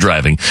bad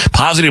driving,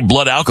 positive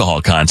blood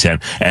alcohol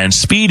content, and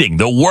speeding.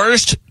 The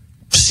worst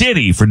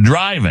city for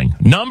driving.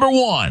 Number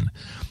 1.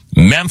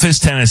 Memphis,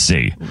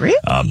 Tennessee. Really?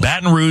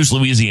 Baton Rouge,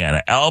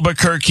 Louisiana.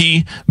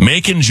 Albuquerque,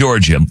 Macon,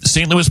 Georgia.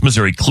 St. Louis,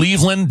 Missouri.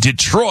 Cleveland,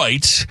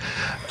 Detroit.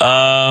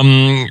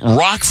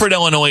 Rockford,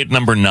 Illinois at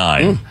number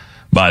 9.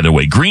 By the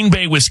way, Green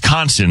Bay,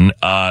 Wisconsin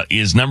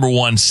is number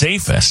 1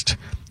 safest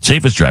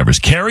drivers.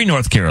 Cary,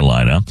 North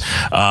Carolina,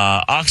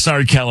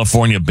 Oxnard,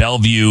 California,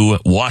 Bellevue,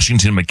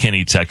 Washington,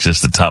 McKinney,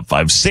 Texas, the top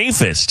 5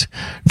 safest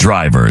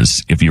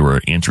drivers, if you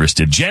were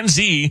interested. Gen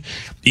Z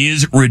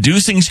is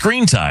reducing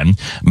screen time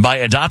by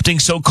adopting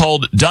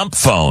so-called dump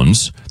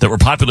phones that were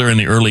popular in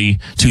the early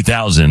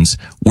 2000s,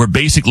 were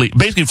basically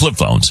flip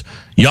phones.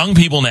 Young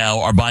people now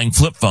are buying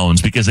flip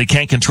phones because they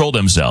can't control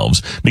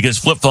themselves, because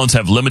flip phones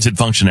have limited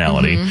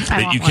functionality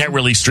that you can't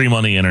really stream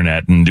on the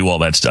internet and do all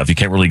that stuff. You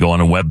can't really go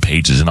on web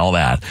pages and all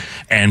that.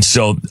 And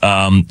so,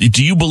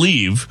 do you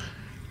believe,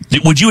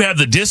 would you have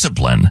the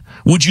discipline?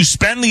 Would you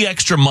spend the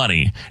extra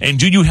money? And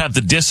do you have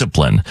the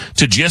discipline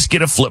to just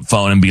get a flip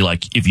phone and be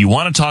like, if you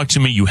want to talk to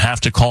me, you have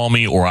to call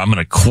me, or I'm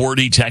going to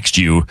QWERTY text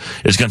you.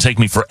 It's going to take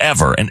me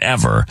forever and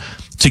ever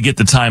to get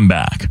the time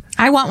back.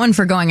 I want one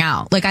for going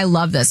out. Like, I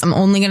love this. I'm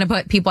only going to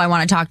put people I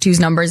want to talk to's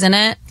numbers in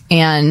it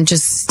and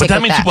just stick with that. But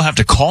that means people have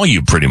to call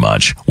you pretty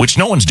much, which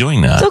no one's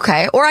doing that. It's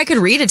okay. Or I could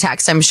read a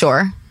text, I'm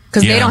sure,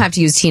 because they don't have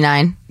to use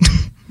T9.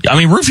 I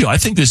mean, Rufio, I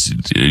think this,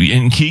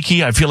 and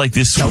Kiki, I feel like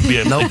this would be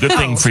a good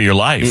thing for your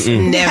life.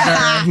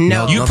 Never.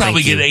 No. You'd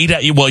probably get 8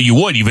 hours. Well, you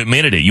would. You've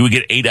admitted it. You would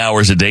get 8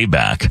 hours a day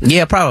back.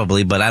 Yeah,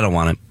 probably, but I don't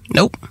want it.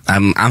 Nope.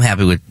 I'm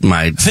happy with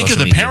my. Think of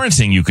the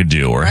parenting you could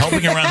do, or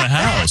helping around the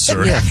house, or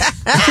with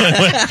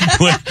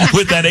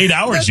that 8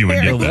 hours you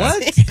would do.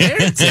 What?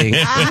 Parenting?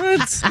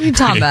 What are you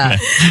talking about?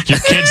 Your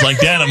kid's like,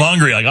 Dad, I'm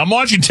hungry. Like, I'm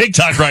watching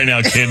TikTok right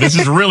now, kid. This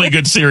is a really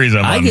good series.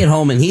 I get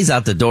home and he's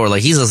out the door.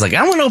 Like, he's just like,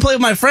 I want to go play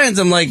with my friends.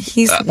 I'm like,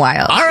 he's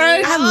wild. All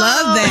right. I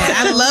love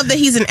that. I love that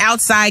he's an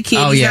outside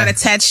kid. He's not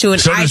attached to an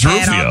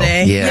iPad all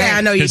day. Yeah,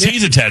 I know you do. Because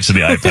he's attached to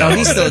the iPad. No,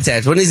 he's still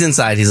attached. When he's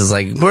inside, he's just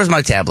like, where's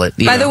my tablet?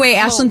 By the way,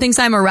 Ashlyn thinks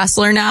I'm a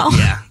wrestler now.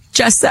 Yeah.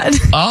 Jess said.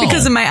 Oh.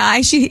 Because of my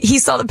eye. He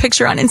saw the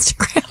picture on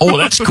Instagram. Oh,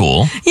 that's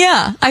cool.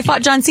 Yeah. I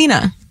fought John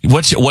Cena.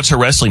 What's her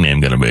wrestling name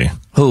going to be?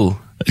 Who?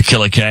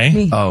 Killer K?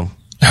 Me. Oh.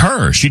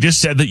 Her. She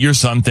just said that your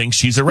son thinks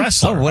she's a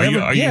wrestler. Oh,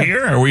 are you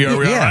here? Are we all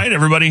right?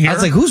 Everybody here? I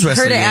was like, who's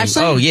wrestling? Heard it,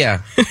 Ashley? Oh,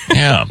 yeah.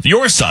 Yeah.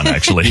 Your son,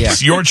 actually. Yeah.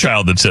 It's your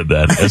child that said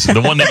that. It's the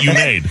one that you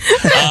made.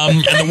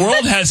 And the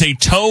world has a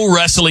toe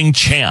wrestling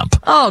champ.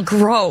 Oh,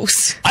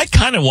 gross. I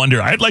kind of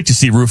wonder. I'd like to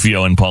see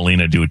Rufio and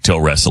Paulina do toe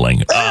wrestling.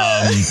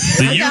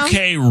 The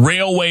UK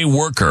railway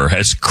worker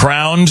was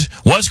crowned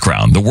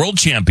the world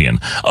champion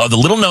of the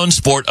little-known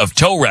sport of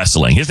toe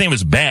wrestling. His name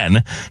is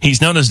Ben. He's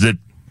known as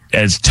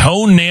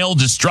Toenail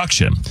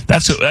Destruction.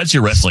 That's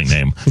your wrestling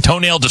name.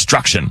 Toenail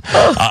Destruction.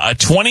 A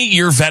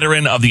 20-year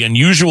veteran of the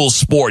unusual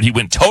sport. He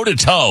went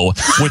toe-to-toe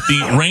with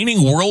the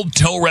reigning world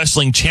toe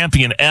wrestling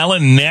champion,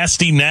 Alan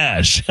Nasty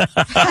Nash.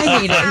 I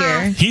hate it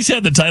here. He's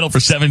had the title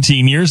for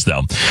 17 years,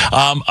 though.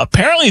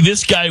 Apparently,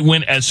 this guy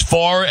went as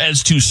far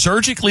as to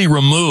surgically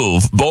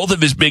remove both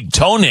of his big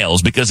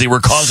toenails because they were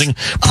causing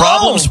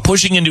problems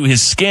pushing into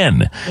his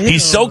skin. Ew.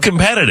 He's so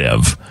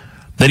competitive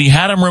that he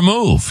had them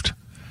removed.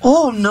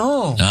 Oh,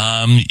 no.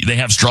 They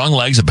have strong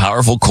legs, a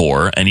powerful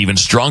core, and even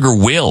stronger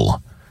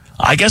will.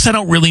 I guess I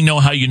don't really know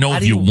how you know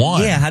if you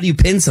won. Yeah, how do you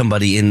pin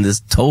somebody in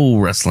this toe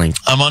wrestling?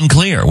 I'm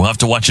unclear. We'll have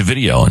to watch a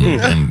video.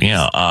 And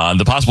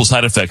the possible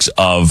side effects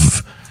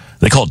of,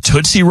 they call it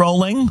Tootsie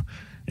Rolling,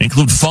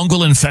 include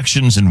fungal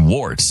infections and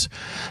warts.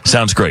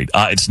 Sounds great.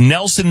 It's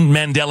Nelson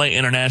Mandela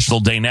International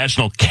Day,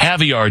 National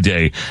Caviar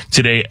Day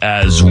today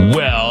as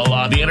well.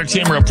 The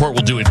Entertainment Report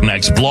will do it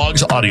next.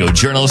 Blogs, audio,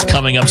 journalists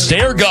coming up.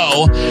 Stay or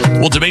go.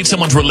 We'll debate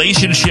someone's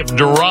relationship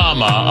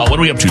drama. What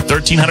are we up to?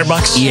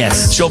 $1,300?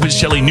 Yes. Showbiz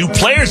Shelly, new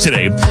players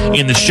today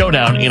in the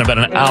showdown. In about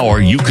an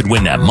hour, you could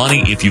win that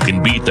money if you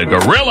can beat the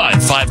gorilla in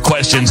 5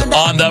 questions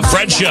on The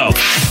Fred Show.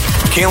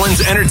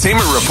 Kaelin's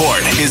Entertainment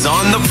Report is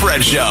on The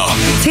Fred Show.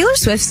 Taylor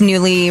Swift's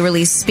newly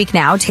released Speak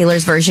Now,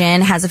 Taylor's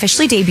version, has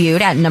officially debuted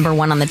at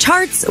 #1 on the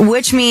charts,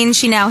 which means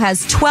she now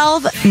has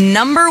 12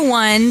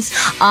 #1s,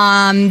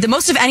 the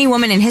most of any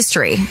woman in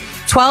history.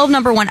 12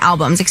 #1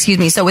 albums,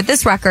 So with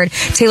this record,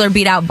 Taylor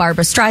beat out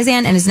Barbra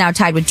Streisand and is now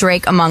tied with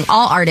Drake among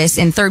all artists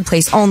in 3rd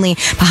place only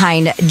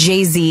behind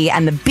Jay-Z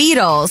and the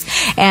Beatles.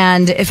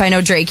 And if I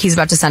know Drake, he's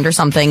about to send her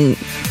something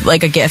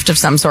like a gift of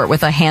some sort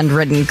with a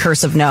handwritten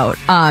cursive note.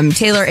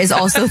 Taylor is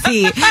also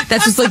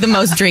that's just like the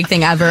most Drake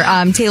thing ever.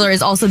 Taylor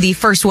is also the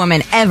first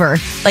woman ever,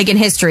 like in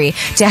history,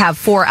 to have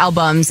 4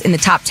 albums in the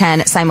top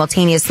 10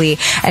 simultaneously.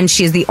 And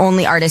she is the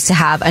only artist to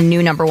have a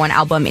new #1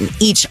 album in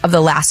each of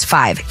the last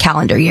 5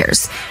 calendar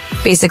years.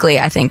 Basically,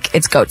 I think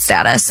it's GOAT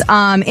status.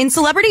 In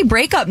celebrity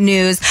breakup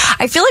news,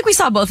 I feel like we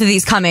saw both of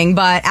these coming,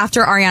 but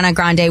after Ariana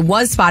Grande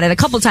was spotted a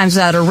couple times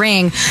without a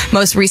ring,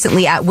 most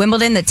recently at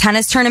Wimbledon, the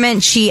tennis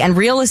tournament, she and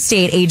real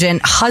estate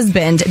agent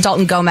husband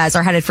Dalton Gomez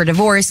are headed for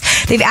divorce.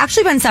 They've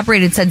actually been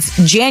separated since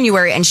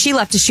January, and she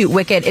left to shoot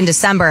Wicked in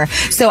December.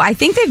 So I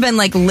think they've been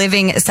like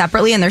living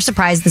separately, and they're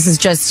surprised this is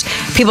just,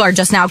 people are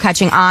just now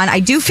catching on. I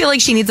do feel like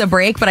she needs a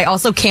break, but I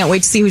also can't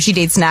wait to see who she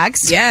dates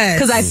next. Yes.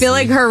 Because I feel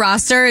like her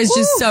roster is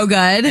just so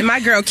good. And my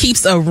girl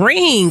keeps a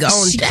ring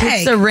on She deck.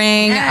 keeps a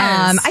ring.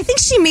 Yes. I think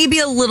she may be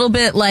a little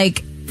bit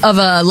like of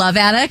a love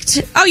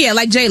addict. Oh yeah,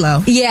 like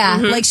J-Lo. Yeah,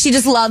 like she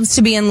just loves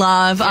to be in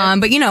love. Yeah.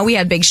 But we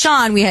had Big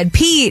Sean, we had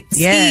Pete,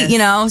 yes.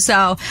 Skeet,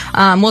 so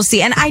we'll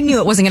see. And I knew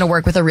it wasn't going to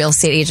work with a real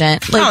estate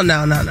agent. Like, oh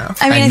no.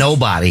 I mean,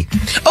 nobody.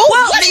 Oh,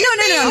 well, no.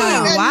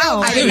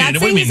 Wow. I did not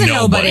say he's a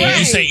nobody.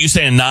 nobody. You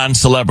say a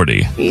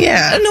non-celebrity.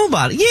 Yeah, a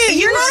nobody. Yeah,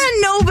 you're not a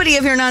nobody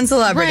if you're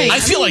non-celebrity. Right. I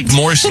feel like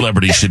more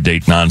celebrities should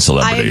date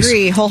non-celebrities. I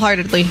agree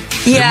wholeheartedly.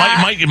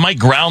 Yeah, it might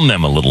ground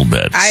them a little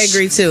bit. I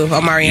agree too,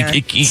 Marianne.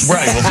 Right.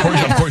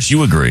 Well, of course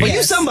you agree. Well,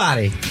 you're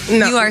somebody.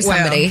 No, you are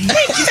somebody.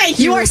 Thank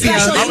you. You are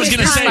special. I was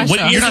going to say,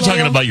 you're not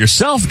talking about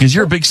yourself because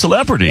you're a big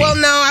celebrity. Well,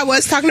 no, I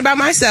was talking about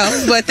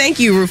myself, but thank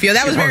you, Rufio.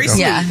 That was very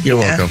sweet. Yeah. You're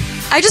welcome.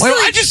 I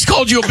just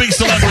called you a big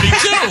celebrity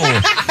too.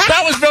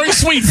 That was very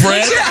sweet,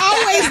 Fred. But you're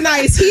always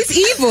nice. He's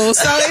evil,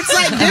 so it's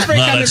like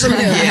different coming from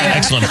him. Yeah,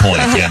 excellent point.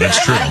 Yeah, that's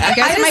true. You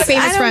guys are my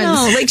famous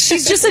friends. Like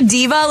she's just a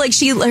diva. Like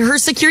her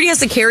security has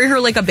to carry her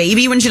like a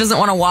baby when she doesn't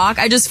want to walk.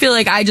 I just feel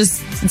like I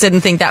just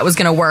didn't think that was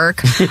going to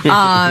work.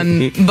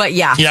 But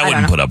yeah. Yeah, I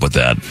wouldn't put up with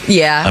that.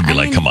 Yeah. I'd be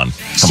like, come on.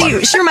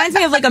 She reminds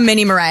me of like a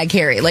mini Mariah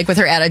Carey, like with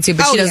her attitude,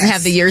 but she doesn't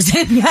have the years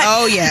in yet.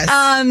 Oh, yes.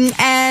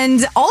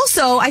 And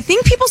also, I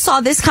think people saw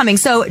this coming.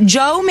 So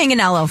Joe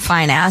Manganiello,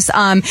 fine ass,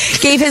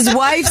 gave his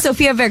wife,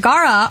 Sofia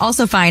Vergara,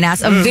 also fine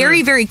ass, a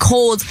very, very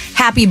cold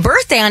happy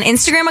birthday on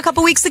Instagram a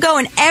couple weeks ago,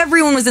 and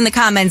everyone was in the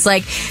comments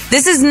like,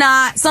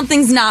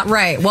 something's not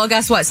right. Well,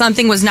 guess what?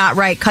 Something was not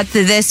right. Cut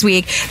to this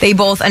week. They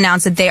both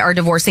announced that they are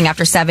divorcing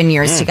after 7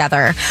 years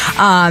together.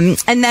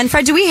 And then,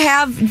 Fred, do we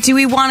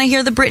want to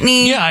hear the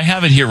Britney? Yeah, I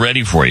have it here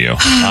ready for you.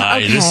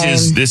 Okay.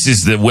 This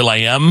is the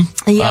Will.i.am.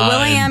 Yeah,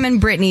 Will.i.am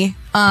and Britney.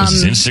 This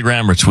is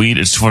Instagram or tweet.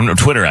 It's from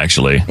Twitter,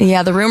 actually.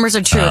 Yeah, the rumors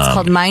are true. It's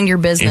called Mind Your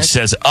Business. It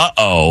says,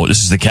 uh-oh,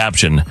 this is the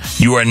caption.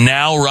 You are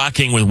now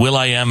rocking with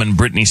Will.i.am and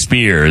Britney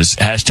Spears.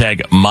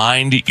 Hashtag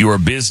mind your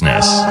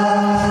business.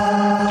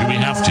 Do we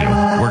have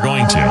to? We're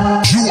going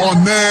to. You are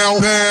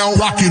now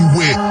rocking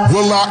with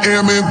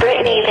Will.i.am and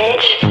Britney,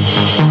 bitch.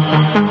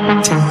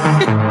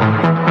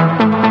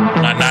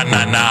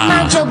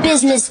 Mind your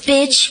business,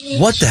 bitch.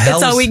 What the hell?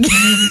 That's all we get.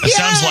 It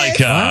sounds like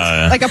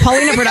a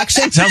Paulina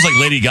production. It sounds like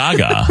Lady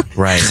Gaga.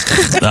 Right.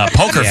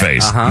 Poker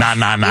face.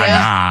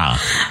 Nah.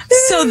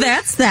 So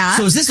that's that.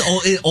 So is this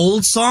an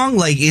old song?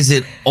 Like, is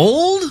it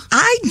old?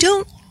 I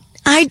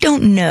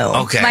don't know.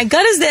 Okay. My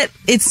gut is that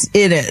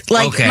it is.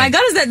 Like, Okay. my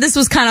gut is that this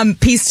was kind of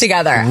pieced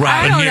together.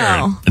 Right. I don't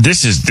know.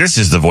 This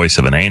is the voice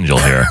of an angel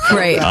here.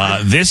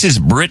 Right. This is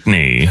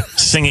Britney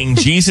singing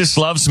Jesus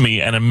Loves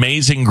Me and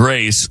Amazing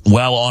Grace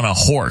while on a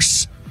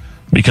horse.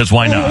 Because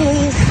why not?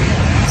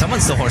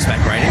 Someone's still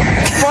horseback riding.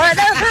 For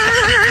the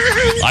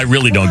I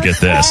really don't get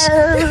this.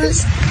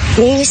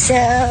 we so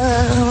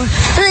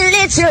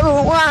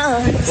little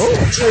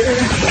ones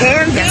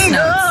can be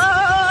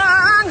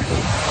long.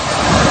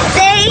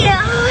 They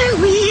are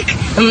weak,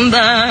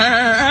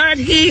 but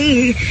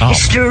he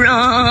is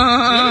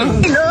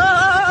strong.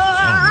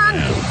 Long.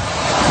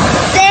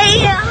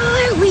 They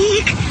are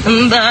weak,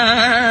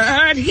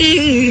 but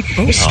he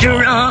is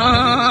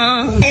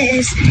strong.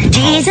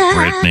 Jesus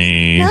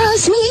Britney.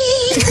 loves me.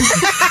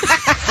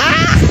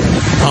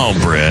 Oh,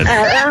 Britt.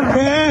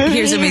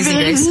 Here's Amazing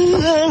Grace.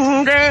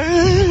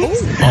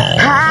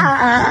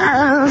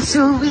 How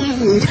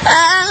sweet a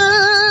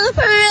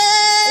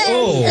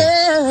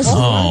praise.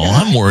 Oh,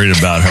 I'm worried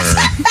about her.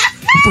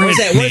 Where's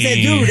that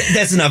dude?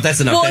 That's enough.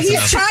 Well,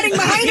 he's trotting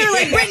behind her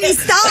like, Britney,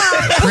 stop.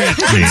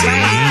 Britney.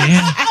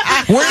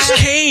 Where's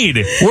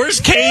Cade?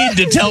 Where's Cade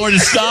to tell her to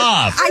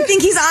stop? I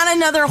think he's on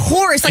another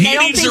horse. Like, He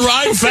needs to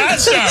ride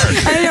faster.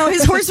 I know,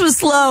 his horse was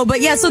slow,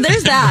 but yeah, so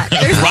there's that.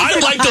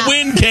 Ride like the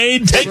wind,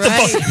 Cade. Take the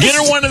phone. Get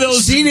her one of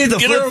those. She needs a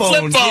Get her a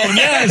flip phone.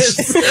 Yes.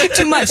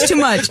 Too much.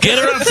 Get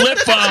her a flip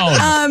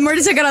phone. Where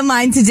to check it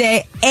online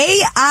today.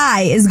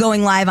 AI is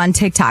going live on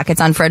TikTok.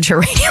 It's on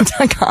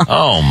FredShowRadio.com.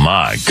 Oh,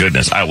 my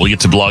goodness. All right, we'll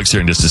get to blogs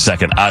here in just a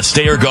second.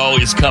 Stay or Go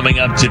is coming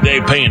up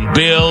today. Paying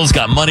bills.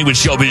 Got money with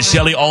Showbiz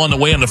Shelley. All on the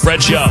way on the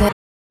Fred Show.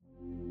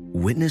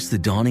 Witness the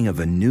dawning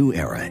of a new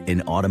era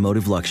in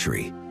automotive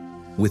luxury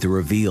with a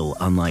reveal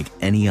unlike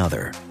any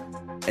other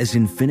as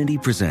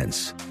Infiniti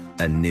presents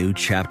a new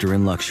chapter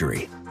in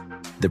luxury,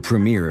 the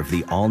premiere of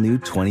the all-new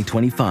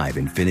 2025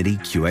 Infiniti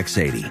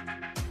QX80.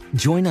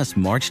 Join us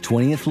March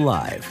 20th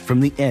live from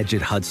the Edge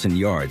at Hudson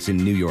Yards in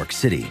New York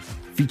City,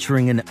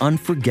 featuring an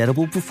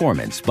unforgettable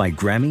performance by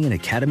Grammy and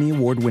Academy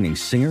Award-winning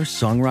singer,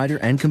 songwriter,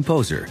 and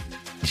composer,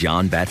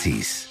 Jon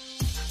Batiste.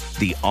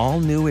 The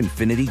all-new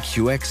Infiniti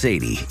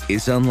QX80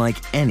 is unlike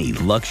any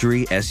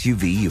luxury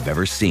SUV you've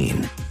ever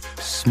seen.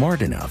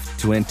 Smart enough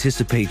to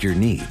anticipate your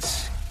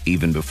needs,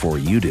 even before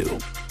you do.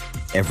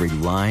 Every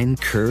line,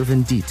 curve,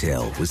 and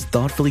detail was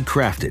thoughtfully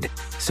crafted,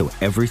 so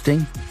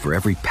everything for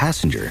every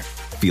passenger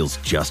feels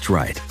just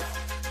right.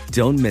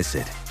 Don't miss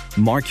it.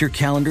 Mark your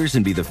calendars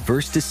and be the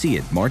first to see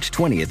it March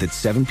 20th at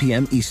 7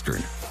 p.m.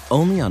 Eastern,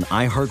 only on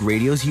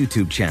iHeartRadio's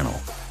YouTube channel.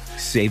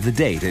 Save the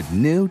date at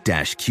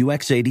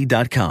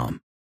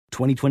new-QX80.com.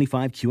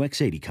 2025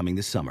 QX80 coming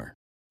this summer.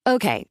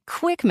 Okay,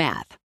 quick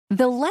math.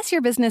 The less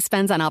your business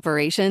spends on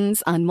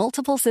operations, on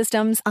multiple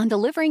systems, on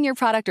delivering your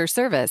product or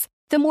service,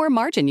 the more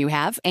margin you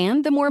have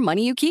and the more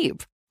money you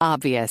keep.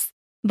 Obvious.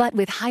 But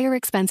with higher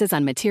expenses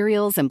on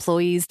materials,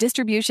 employees,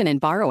 distribution, and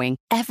borrowing,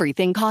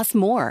 everything costs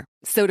more.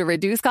 So to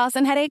reduce costs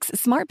and headaches,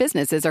 smart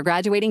businesses are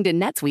graduating to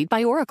NetSuite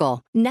by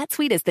Oracle.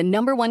 NetSuite is the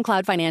 #1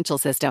 cloud financial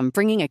system,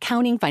 bringing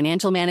accounting,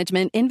 financial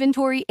management,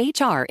 inventory,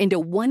 HR into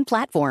one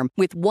platform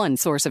with one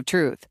source of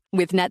truth.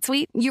 With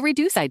NetSuite, you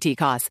reduce IT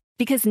costs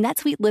because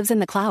NetSuite lives in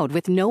the cloud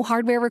with no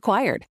hardware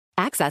required,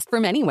 accessed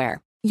from anywhere.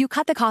 You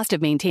cut the cost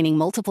of maintaining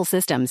multiple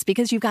systems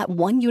because you've got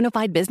one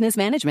unified business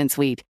management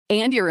suite.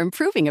 And you're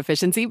improving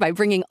efficiency by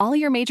bringing all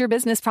your major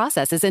business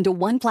processes into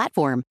one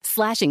platform,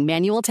 slashing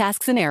manual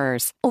tasks and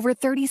errors. Over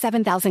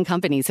 37,000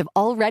 companies have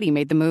already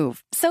made the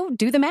move. So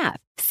do the math.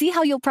 See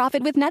how you'll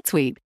profit with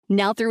NetSuite.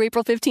 Now through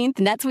April 15th,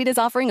 NetSuite is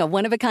offering a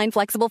one-of-a-kind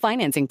flexible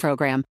financing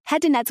program.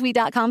 Head to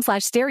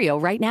netsuite.com/stereo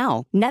right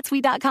now.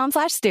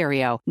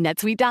 netsuite.com/stereo.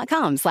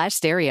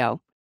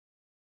 netsuite.com/stereo.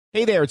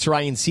 Hey there, it's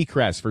Ryan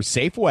Seacrest for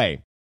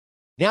Safeway.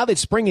 Now that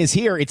spring is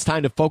here, it's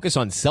time to focus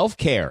on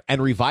self-care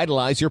and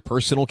revitalize your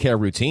personal care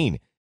routine.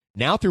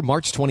 Now through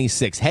March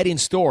 26, head in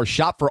store,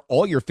 shop for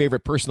all your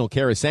favorite personal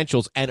care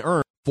essentials, and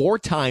earn 4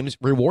 times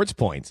rewards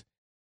points.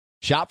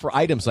 Shop for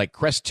items like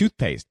Crest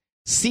toothpaste,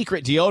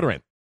 Secret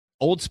Deodorant,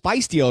 Old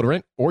Spice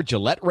Deodorant, or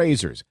Gillette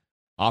Razors.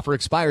 Offer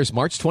expires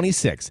March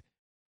 26.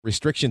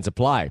 Restrictions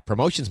apply.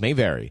 Promotions may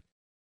vary.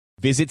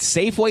 Visit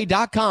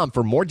Safeway.com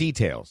for more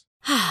details.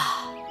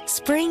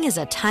 Spring is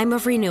a time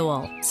of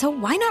renewal, so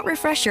why not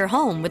refresh your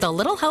home with a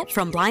little help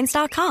from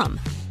Blinds.com?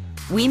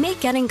 We make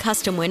getting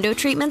custom window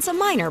treatments a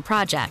minor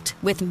project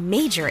with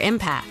major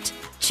impact.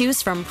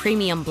 Choose from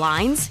premium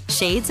blinds,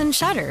 shades, and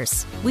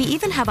shutters. We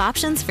even have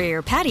options for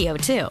your patio,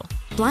 too.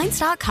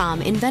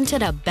 Blinds.com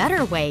invented a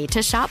better way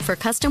to shop for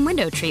custom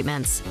window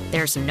treatments.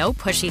 There's no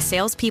pushy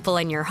salespeople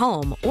in your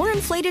home or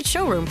inflated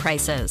showroom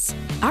prices.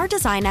 Our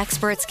design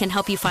experts can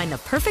help you find the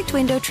perfect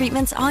window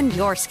treatments on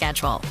your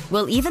schedule.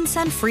 We'll even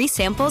send free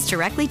samples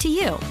directly to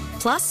you.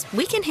 Plus,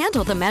 we can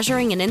handle the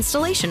measuring and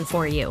installation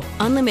for you.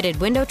 Unlimited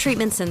window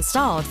treatments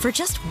installed for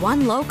just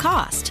one low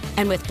cost.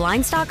 And with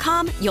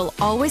Blinds.com, you'll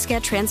always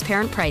get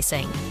transparent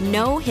pricing.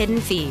 No hidden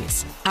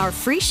fees. Our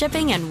free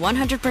shipping and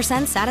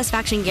 100%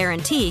 satisfaction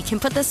guarantee can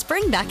put the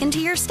spring back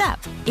into your step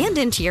and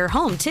into your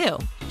home, too.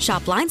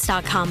 Shop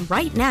Blinds.com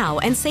right now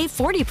and save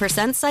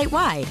 40%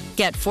 site-wide.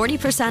 Get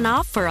 40%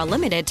 off for a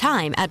limited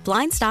time at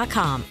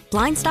Blinds.com.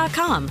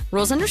 Blinds.com.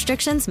 Rules and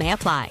restrictions may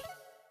apply.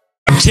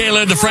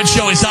 Kaelin, the Fred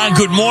Show is on.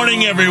 Good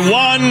morning,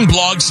 everyone.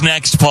 Blogs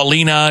next.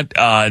 Paulina,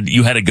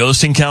 you had a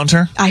ghost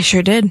encounter? I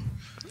sure did.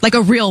 Like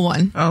a real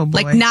one. Oh,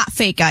 boy. Like not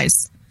fake,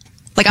 guys.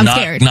 Like I'm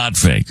scared. Not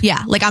fake.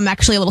 Yeah, like I'm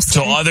actually a little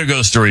scared. So other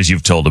ghost stories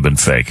you've told have been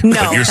fake. No.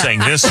 But you're saying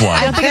this one.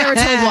 I don't think I ever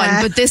told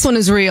one, but this one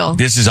is real.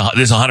 This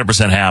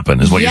 100%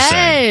 happened, is what you're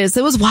saying. Yes,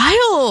 it was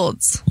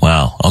wild.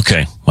 Wow.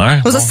 Okay. All right.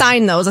 It was a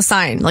sign, though. It was a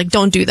sign. Like,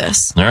 don't do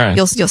this. All right.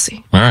 You'll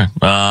see. All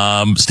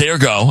right. Stay or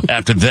go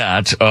after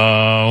that.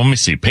 Let me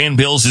see. Paying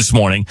bills this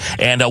morning.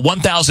 And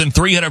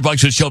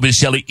 $1,300 with Showbiz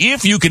Shelly.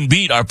 If you can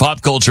beat our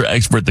pop culture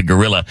expert, the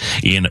gorilla,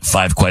 in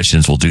 5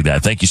 questions, we'll do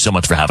that. Thank you so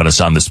much for having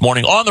us on this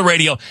morning on the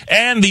radio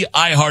and the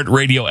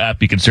iHeartRadio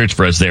app. You can search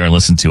for us there and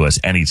listen to us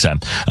anytime.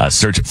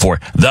 Search for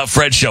The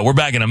Fred Show. We're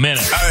back in a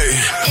minute.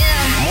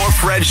 Hey, more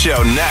Fred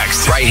Show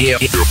next. Right here.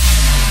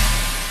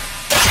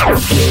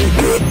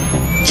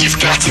 You've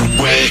got to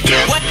wake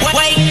up.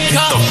 Wake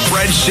up. The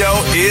Fred Show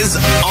is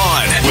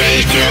on.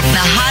 Wake up.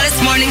 The hottest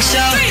morning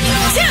show. 3,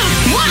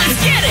 2, 1, let's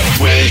get it.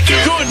 Wake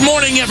up. Good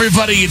morning,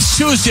 everybody. It's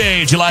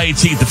Tuesday, July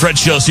 18th. The Fred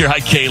Show's here. Hi,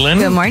 Kaelin.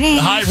 Good morning.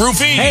 Hi,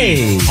 Rufy.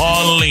 Hey.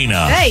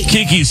 Paulina. Hey.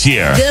 Kiki's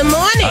here. Good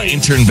morning.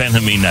 Intern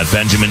Benjamin, not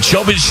Benjamin.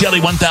 Showbiz Shelly,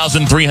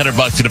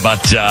 $1,300 in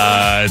about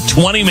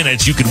 20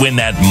 minutes. You could win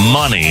that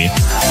money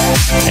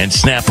and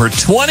snap her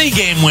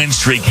 20-game win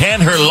streak.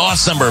 Hand her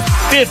loss number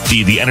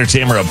 50. The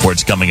entertainment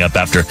report's coming up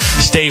after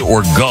Stay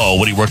or Go.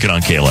 What are you working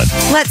on, Kaelin?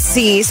 Let's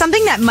see.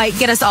 Something that might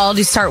get us all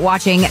to start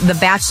watching The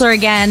Bachelor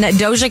again.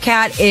 Doja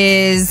Cat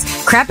is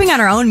crapping on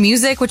her own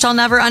music, which I'll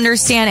never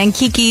understand. And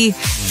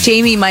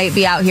Jamie might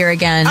be out here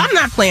again. I'm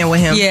not playing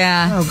with him.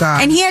 Yeah. Oh,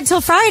 God. And he had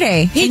till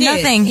Friday. He did.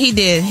 Nothing. He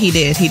did.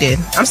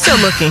 I'm still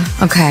looking.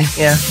 Okay.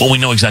 Yeah. Well, we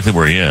know exactly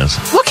where he is.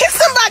 Well, can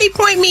somebody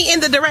point me in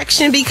the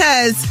direction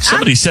because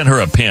Somebody sent her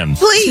a pin.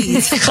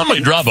 please.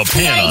 Somebody drop a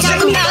pin on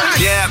her.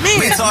 Yeah,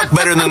 we talk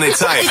better than they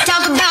type.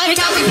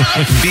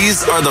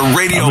 These are the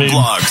radio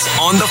blogs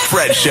on The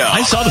Fred Show.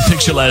 I saw the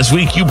picture last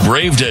week. You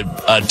braved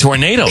a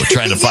tornado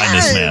trying to find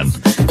this man.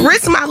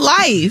 Risk my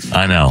life.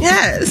 I know.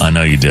 Yes. I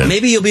know you did.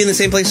 Maybe you'll be in the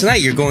same place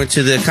tonight. You're going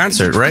to the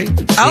concert, right?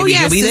 Oh, Maybe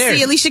yes, you'll be to there.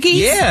 see Alicia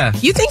Keys? Yeah.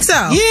 You think so?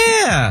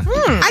 Yeah.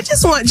 I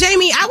just want,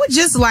 Jamie, I would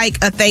just like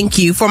a thank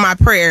you for my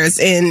prayers.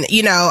 And,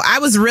 I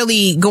was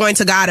really going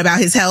to God about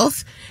his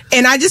health.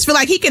 And I just feel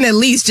like he can at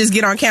least just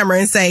get on camera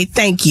and say,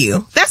 thank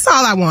you. That's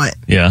all I want.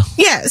 Yeah.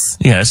 Yes.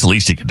 Yeah, that's the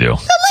least you could do. At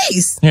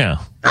least. Yeah.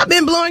 I've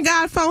been blowing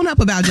God's phone up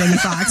about Jamie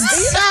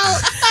Foxx.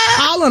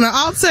 All on an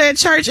altar at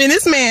church, and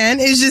this man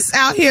is just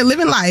out here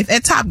living life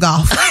at Top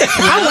Golf.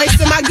 I'm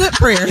wasting my good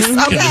prayers. I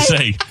was Okay. gonna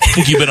say, I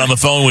think you've been on the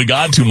phone with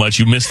God too much.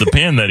 You missed the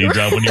pin that he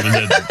dropped when he was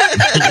at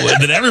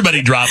that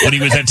everybody dropped when he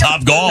was at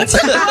Top Golf.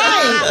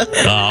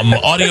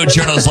 Audio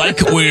journals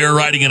like we're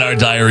writing in our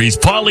diaries.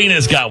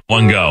 Paulina's got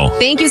one go.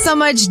 Thank you so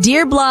much,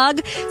 dear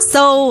blog.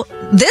 So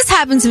this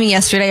happened to me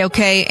yesterday,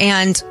 okay?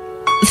 And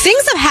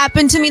things have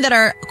happened to me that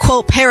are,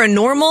 quote,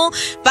 paranormal,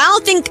 but I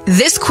don't think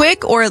this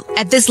quick or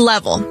at this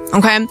level,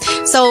 okay?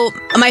 So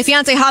my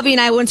fiance, Javi, and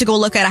I went to go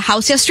look at a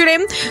house yesterday.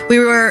 We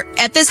were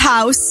at this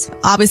house,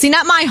 obviously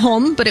not my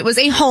home, but it was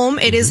a home.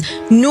 It is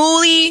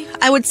newly,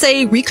 I would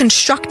say,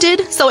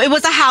 reconstructed. So it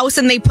was a house,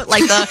 and they put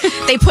like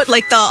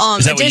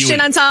the addition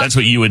on top. That's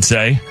what you would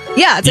say?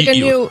 Yeah, it's like a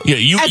new, as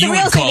a you real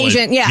would estate call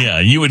agent, it, yeah. Yeah,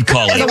 you would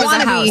call As it. a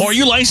wannabe. Oh, are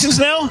you licensed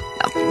now?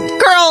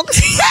 Girl.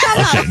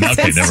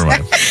 Okay, never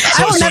mind.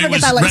 I will So never it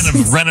was get that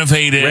license.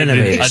 renovated,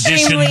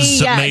 Extremely,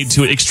 additions yes. made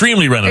to it,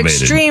 extremely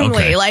renovated.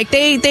 Extremely. Okay.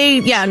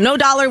 Like no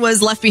dollar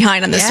was left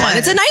behind on this one.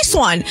 It's a nice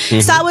one.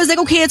 So I was like,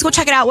 okay, let's go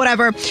check it out,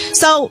 whatever.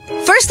 So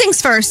first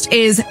things first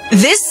is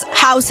this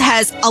house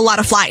has a lot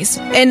of flies.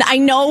 And I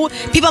know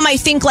people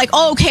might think like,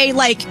 oh, okay,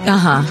 like,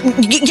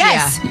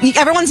 yes,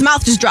 everyone's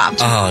mouth just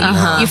dropped.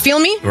 No. You feel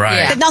me? Right.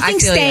 Yeah, But nothing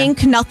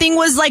stank. Nothing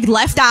was like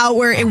left out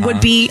where it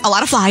would be a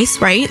lot of flies,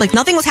 right? Like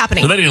nothing was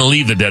happening. So they didn't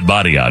leave the dead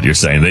body out. You're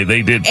saying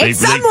they did. It's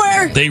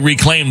somewhere. They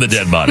reclaimed the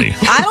dead body.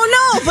 I don't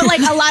know, but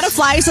like a lot of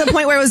flies to the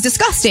point where it was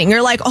disgusting.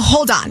 You're like, oh,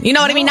 hold on. You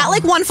know what I mean? Not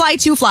like one fly,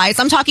 two flies.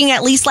 I'm talking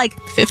at least like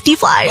 50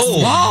 flies.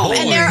 Oh,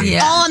 and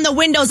they're all on the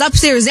windows,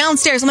 upstairs,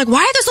 downstairs. I'm like,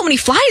 why are there so many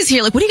flies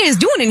here? Like, what are you guys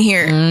doing in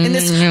here in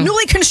this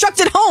newly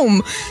constructed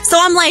home? So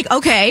I'm like,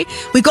 okay,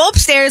 we go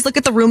upstairs, look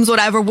at the rooms,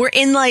 whatever. We're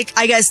in like,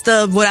 I guess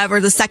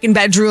the second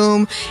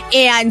bedroom,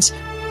 and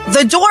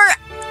the door,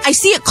 I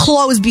see it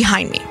close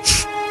behind me.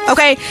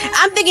 Okay,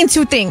 I'm thinking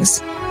two things.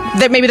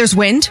 That maybe there's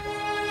wind,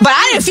 but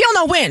I didn't feel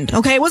no wind.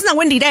 Okay, it wasn't a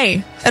windy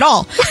day at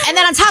all. And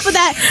then on top of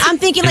that, I'm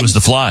thinking it was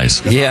the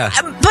flies. Yeah,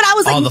 but I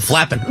was like, all the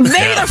flapping. Maybe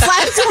they're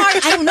flapping too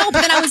hard. I don't know.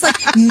 But then I was like,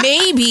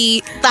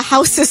 maybe the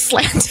house is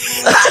slanted.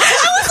 I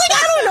was like,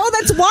 I don't know.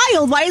 That's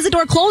wild. Why is the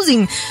door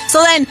closing?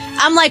 So then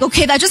I'm like,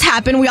 okay, that just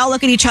happened. We all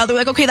look at each other. We're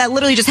like, okay, that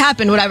literally just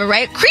happened. Whatever,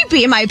 right?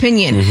 Creepy, in my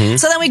opinion.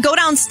 So then we go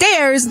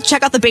downstairs,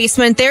 check out the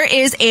basement. There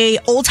is a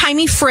old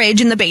timey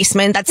fridge in the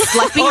basement that's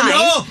left behind.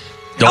 Oh, no.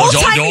 Don't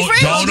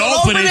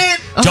open it.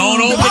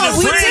 Don't open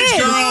the fridge,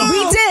 girl.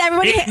 We did.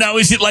 Everybody. Now,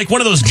 is it like one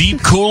of those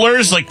deep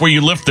coolers, like where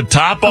you lift the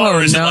top on,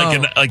 or is it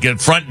like a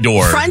front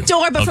door? Front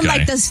door, but from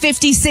like the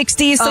 50s,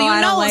 60s. So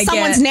you know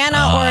someone's nana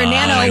or a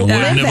nana I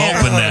wouldn't have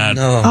opened that.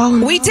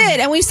 No. We did,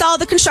 and we saw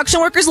the construction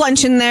workers'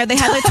 lunch in there. They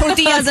had the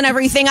tortillas and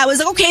everything. I was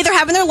like, okay, they're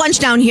having their lunch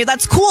down here.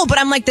 That's cool. But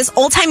I'm like, this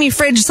old-timey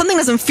fridge, something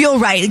doesn't feel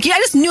right. I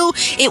just knew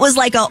it was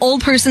like an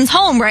old person's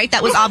home, right?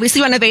 That was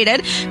obviously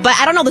renovated. But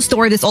I don't know the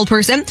story of this old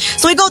person.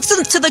 So we go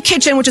to the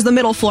kitchen, which is the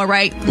middle floor,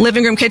 right?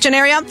 Living room, kitchen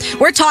area.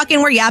 We're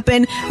talking, we're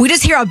yapping. We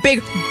just hear a big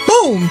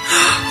boom.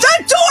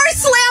 The door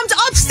slammed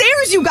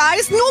upstairs, you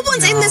guys. No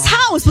one's in this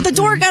house, but the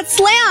door got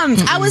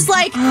slammed. I was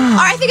like, all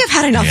right, I think I've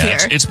had enough here.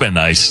 It's been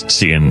nice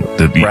seeing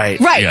the right.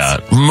 Yeah,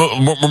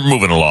 we're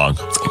moving along.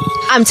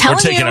 I'm telling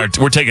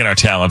we're taking our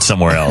talent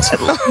somewhere else.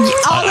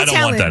 I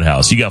don't want that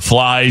house. You got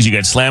flies. You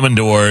got slamming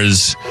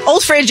doors.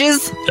 Old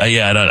fridges.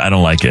 I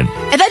don't like it.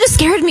 And that just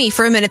scared me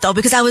for a minute though,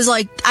 because I was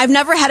like, I've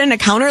never had an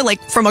encounter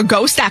like from a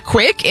ghost that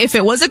quick. If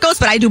it was a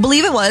ghost, but I do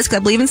believe it was because I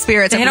believe in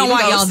spirits. They don't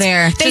want y'all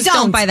there. They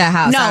don't buy that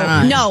house.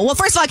 No. Well,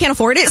 first of all, I can't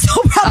afford it,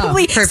 so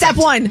probably step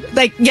one.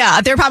 Like,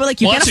 yeah, they're probably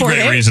like, you can't afford it.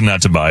 That's a great reason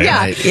not to buy it.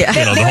 Yeah,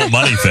 You know, the whole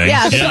money thing.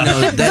 Yeah.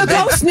 The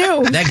ghost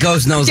knew. That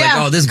ghost knows, like,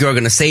 oh, this girl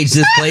gonna sage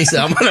this place.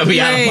 I'm gonna be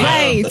out of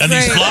my And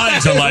these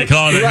flies are like,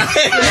 oh, she's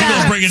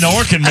gonna bring in the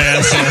Orkin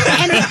man. So.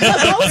 And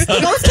the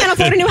ghost can't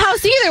afford a new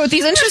house either with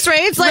these interest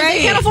rates. Like,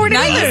 they can't afford it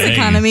either. This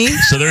economy.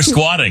 So they're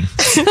squatting.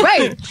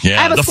 Right.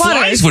 Yeah, the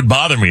flies would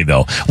bother me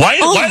though. Why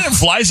are there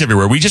flies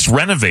everywhere? We just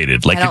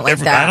renovated. Like,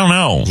 I don't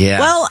know. Yeah.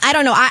 Well, I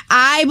don't know.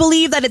 I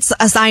believe that it's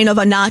a sign of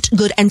a not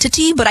good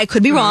entity, but I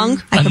could be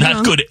wrong. A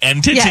not good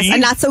entity? Yes, a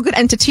not so good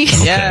entity.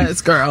 Okay.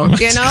 Yes, girl.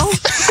 You know?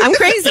 I'm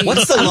crazy.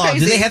 What's the law?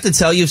 Do they have to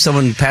tell you if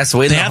someone passed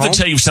away in They the have home? to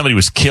tell you if somebody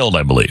was killed,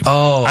 I believe.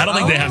 Oh. I don't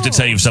think they have to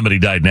tell you if somebody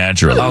died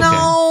naturally. Okay.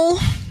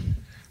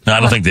 No, I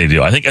don't think they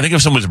do. I think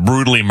if someone's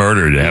brutally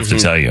murdered, they have to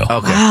tell you. Okay.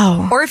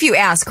 Wow. Or if you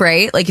ask,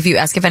 right? Like if you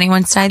ask if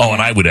anyone's died. Oh,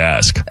 and I would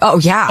ask. Oh,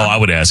 yeah. Oh, I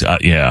would ask.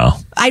 Yeah.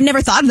 I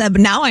never thought of that,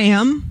 but now I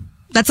am.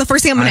 That's the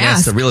first thing I'm going to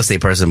ask. That's the real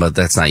estate person, but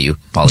that's not you,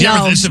 Paul.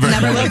 No, this is a very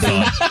never will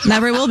be.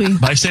 Never will be.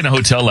 I stayed in a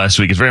hotel last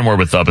week. It's very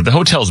morbid thought, but the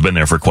hotel's been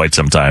there for quite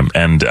some time,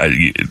 and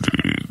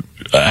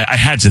I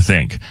had to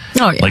think,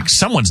 like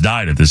someone's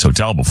died at this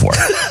hotel before.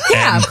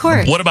 Yeah, and of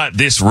course. What about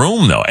this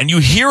room though? And you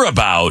hear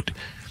about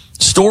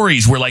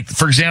stories where, like,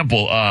 for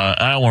example,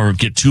 I don't want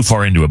to get too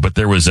far into it, but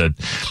there was a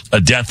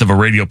death of a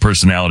radio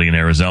personality in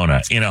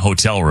Arizona in a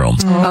hotel room.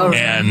 Oh,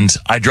 and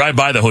I drive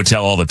by the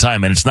hotel all the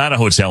time, and it's not a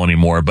hotel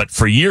anymore, but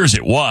for years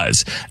it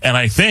was. And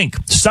I think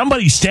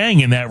somebody's staying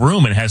in that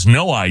room and has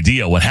no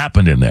idea what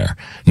happened in there.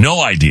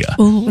 No idea.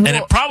 And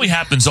it probably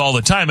happens all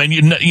the time. And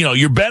you know,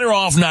 you're better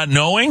off not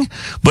knowing,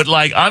 but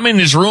like, I'm in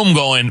this room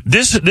going,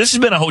 this has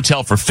been a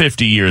hotel for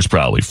 50 years,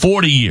 probably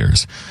 40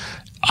 years.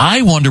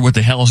 I wonder what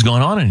the hell is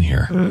going on in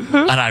here.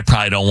 And I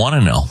probably don't want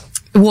to know.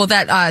 Well,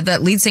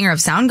 that lead singer of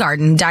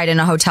Soundgarden died in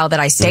a hotel that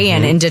I stay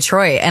in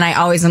Detroit, and I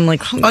always am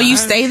like, oh, you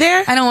stay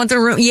there? I don't want the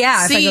room.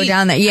 Yeah, if I go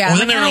down there. Yeah. Well,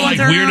 then there are like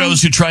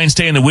weirdos who try and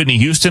stay in the Whitney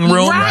Houston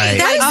room. Right.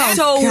 That is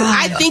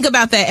I think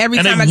about that every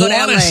time I go to LA.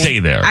 And they want to stay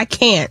there. I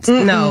can't.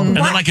 No. And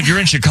then, like, if you're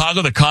in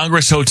Chicago, the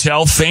Congress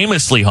Hotel,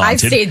 famously haunted. I've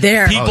stayed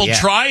there. People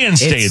try and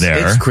stay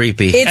there. It's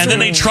creepy. And then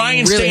they try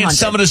and stay in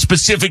some of the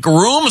specific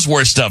rooms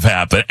where stuff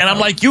happened. And I'm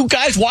like, you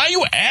guys, why are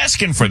you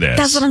asking for this?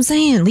 That's what I'm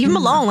saying. Leave them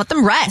alone. Let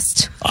them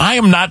rest. I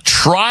am not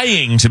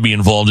trying to be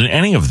involved in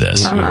any of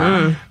this.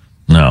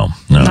 No.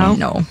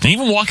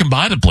 Even walking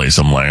by the place,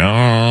 I'm like,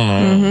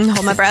 oh.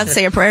 Hold my breath,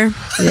 say a prayer.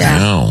 Yeah.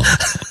 No.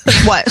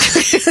 What?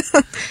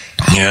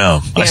 Yeah.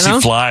 I see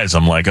flies.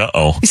 I'm like,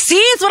 uh-oh. See,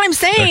 it's what I'm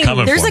saying.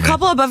 There's a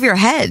couple above your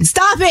head.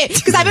 Stop it,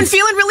 because I've been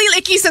feeling really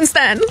icky since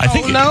then. I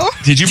think.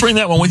 Did you bring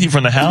that one with you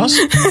from the house?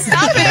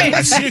 Stop it.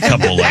 I see a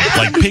couple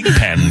like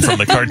Pigpen from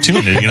the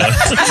cartoon. You know,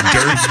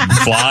 dirt,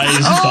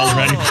 flies, all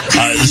around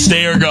you.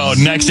 Stay or go.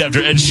 Next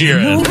after Ed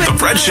Sheeran. The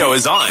Brett Show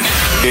is on.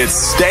 It's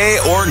Stay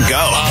or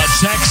Go.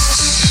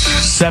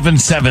 Text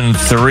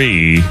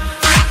 773.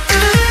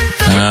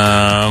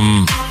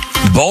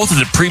 both of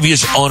the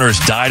previous owners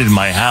died in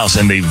my house,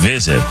 and they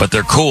visit, but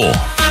they're cool.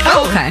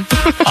 Oh, okay.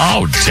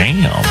 Oh,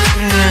 damn.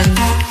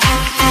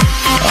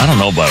 I don't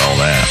know about all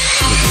that.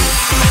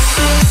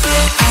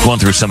 Going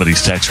through some of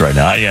these texts right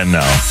now. Yeah, no,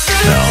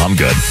 I'm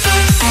good.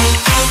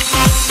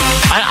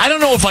 I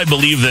don't know if I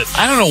believe that.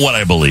 I don't know what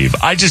I believe.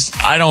 I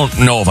don't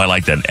know if I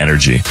like that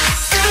energy.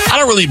 I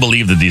don't really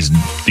believe that these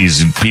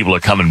people are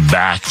coming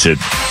back to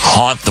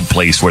haunt the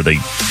place where they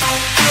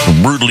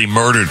brutally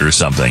murdered or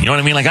something. You know what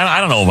I mean? Like, I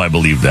don't know if I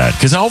believe that.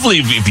 Because hopefully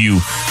if you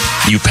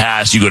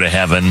pass, you go to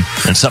heaven,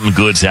 and something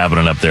good's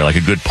happening up there, like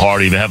a good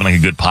party, they're having like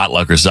a good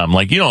potluck or something.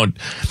 Like, you're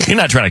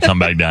not trying to come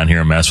back down here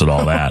and mess with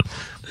all that.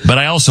 But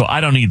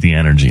I don't need the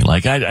energy.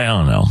 Like, I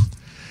don't know.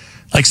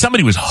 Like,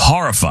 somebody was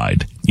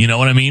horrified. You know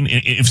what I mean?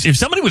 If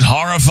somebody was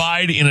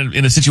horrified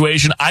in a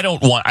situation, I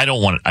don't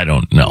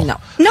know.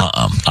 No.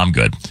 I'm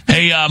good.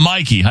 Hey,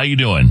 Mikey, how you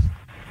doing?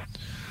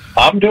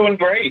 I'm doing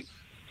great.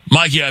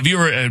 Mikey, have you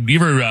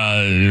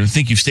ever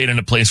think you've stayed in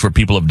a place where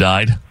people have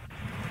died?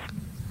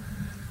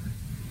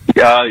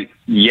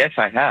 Yes,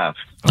 I have.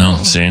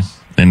 Oh, see,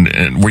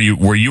 and were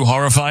you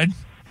horrified?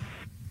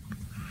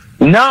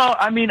 No,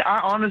 I mean,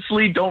 I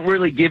honestly don't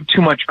really give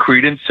too much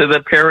credence to the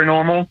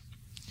paranormal.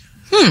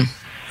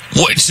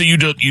 What? So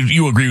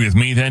you agree with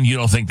me then? You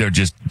don't think they're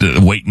just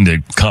waiting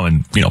to come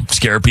and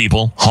scare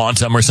people, haunt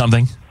them or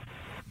something?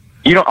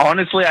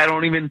 Honestly, I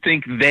don't even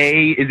think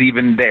they is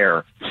even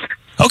there.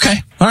 Okay.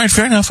 All right.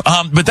 Fair enough.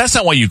 But that's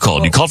not why you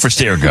called. You called for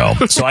stay or go.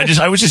 So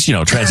I was just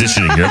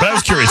transitioning here, but I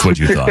was curious what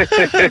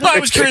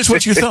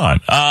you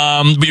thought.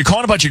 But you're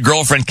calling about your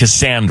girlfriend,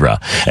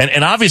 Cassandra.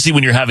 And obviously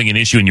when you're having an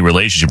issue in your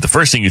relationship, the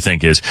first thing you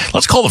think is,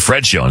 let's call the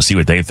Fred Show and see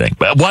what they think.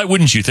 But why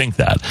wouldn't you think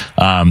that?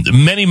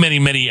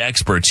 Many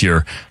experts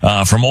here,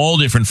 from all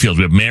different fields.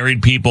 We have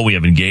married people. We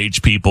have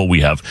engaged people.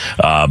 We have,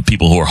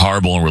 people who are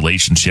horrible in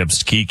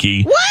relationships.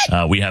 Kiki.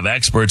 What? We have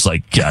experts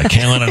like,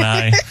 Kaelin and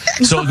I.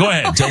 So go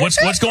ahead. So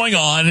what's going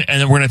on? And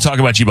then we're going to talk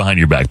about you behind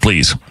your back,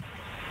 please.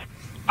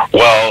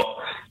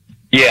 Well,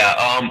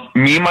 yeah,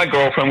 me and my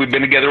girlfriend, we've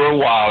been together a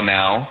while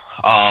now,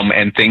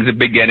 and things have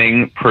been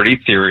getting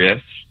pretty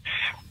serious.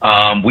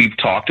 We've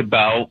talked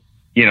about,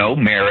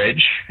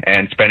 marriage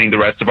and spending the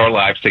rest of our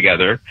lives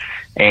together.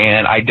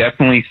 And I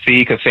definitely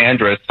see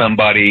Cassandra as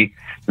somebody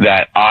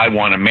that I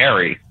want to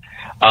marry.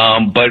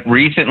 But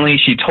recently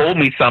she told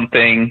me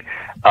something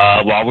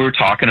while we were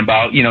talking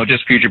about,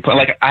 just future plans.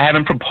 Like, I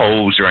haven't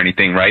proposed or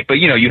anything, right? But,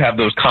 you have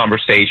those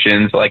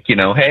conversations like,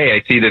 hey,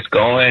 I see this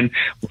going.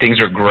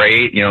 Things are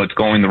great. It's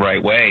going the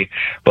right way.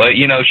 But,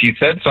 she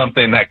said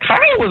something that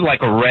kind of was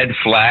like a red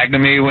flag to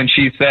me when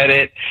she said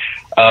it.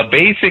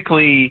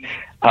 Basically,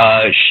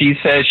 she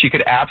says she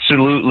could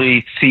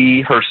absolutely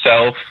see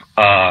herself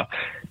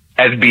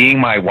as being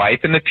my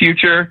wife in the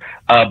future,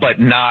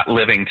 but not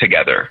living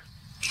together.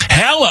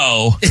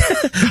 Hello.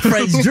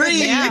 Fred's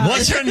dream. Yeah.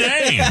 What's her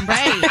name?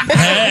 Right.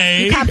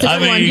 Hey.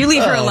 You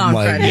leave her alone,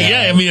 Fred.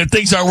 Yeah, if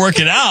things aren't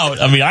working out,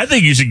 I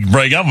think you should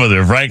break up with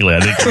her, frankly.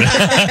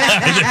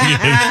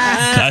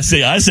 I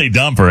say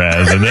dump her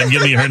ass and then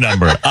give me her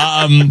number.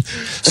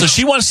 So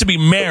she wants to be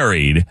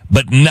married,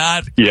 but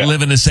not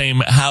live in the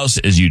same house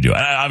as you do.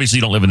 Obviously,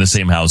 you don't live in the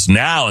same house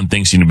now, and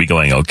things seem to be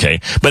going okay.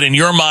 But in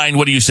your mind,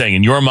 what are you saying?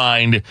 In your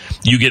mind,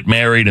 you get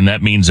married, and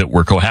that means that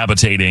we're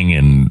cohabitating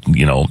and,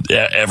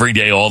 every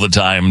day, all the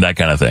time, that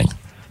kind of thing.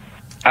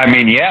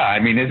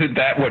 Isn't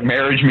that what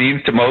marriage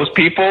means to most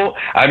people?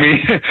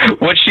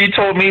 What she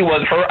told me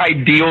was her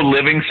ideal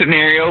living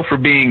scenario for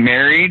being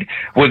married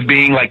was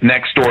being like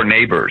next door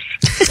neighbors.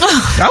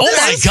 Oh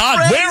my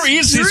God, where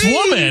is this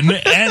woman?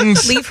 And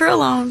leave her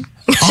alone.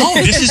 Oh,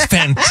 this is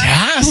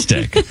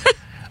fantastic.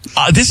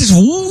 This is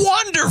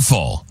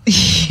wonderful.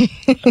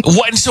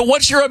 So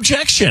what's your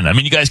objection?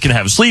 You guys can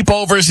have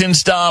sleepovers and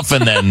stuff,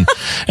 and then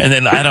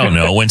I don't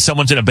know, when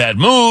someone's in a bad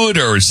mood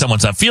or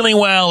someone's not feeling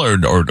well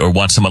or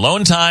wants some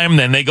alone time,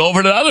 then they go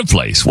over to the other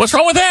place. What's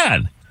wrong with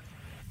that?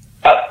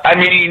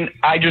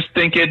 I just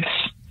think it's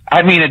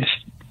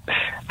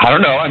I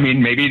don't know.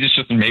 Maybe it's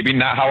just maybe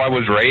not how I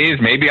was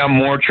raised. Maybe I'm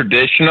more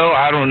traditional.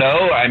 I don't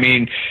know.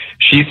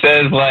 She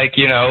says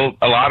a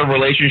lot of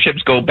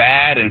relationships go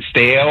bad and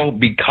stale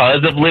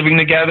because of living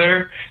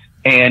together.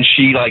 And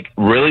she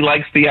really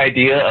likes the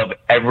idea of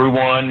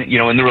everyone,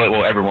 in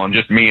the everyone,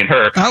 just me and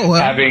her,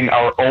 having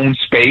our own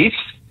space.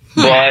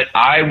 But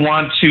I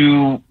want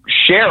to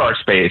share our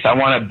space. I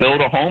want to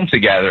build a home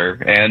together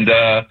and,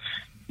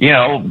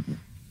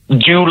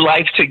 do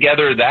life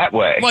together that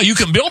way. Well, you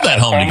can build that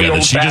home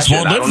together. She just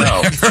won't live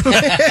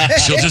there.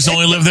 She'll just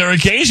only live there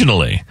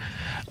occasionally.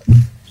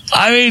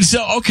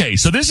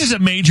 So this is a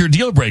major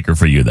deal breaker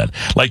for you then.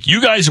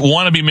 You guys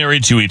want to be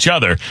married to each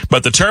other,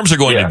 but the terms are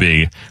going to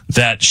be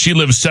that she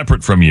lives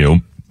separate from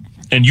you,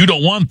 and you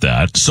don't want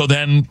that. So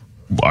then,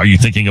 are you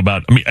thinking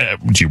about? Do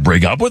you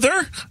break up with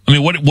her?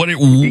 What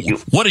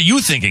are you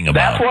thinking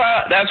about?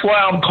 That's why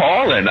I'm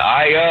calling.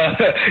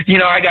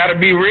 I got to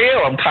be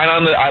real. I'm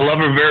kind of I love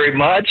her very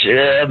much.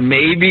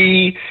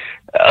 Maybe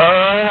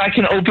I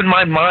can open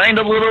my mind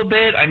a little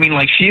bit.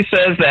 She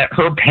says that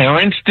her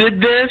parents did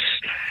this.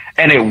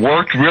 and it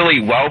worked really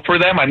well for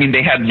them. I mean,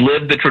 they had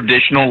lived the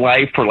traditional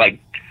life for like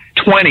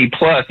 20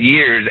 plus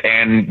years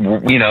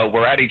and, you know,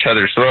 were at each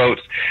other's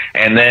throats.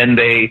 And then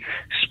they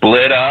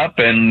split up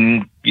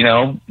and, you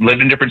know,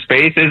 lived in different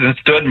spaces and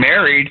stood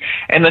married.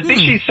 And the thing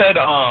she said,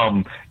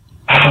 Gwyneth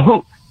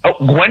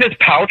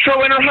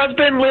Paltrow and her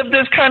husband lived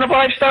this kind of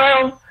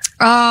lifestyle.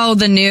 Oh,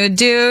 the nude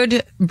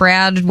dude,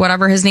 Brad,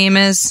 whatever his name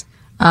is.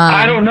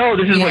 I don't know.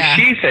 This is what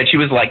she said. She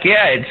was like,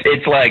 yeah,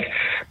 it's like,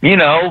 you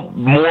know,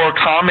 more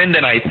common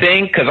than I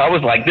think. Cause I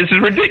was like, this is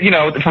ridiculous. You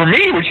know, for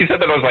me, when she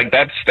said that, I was like,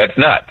 that's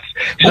nuts.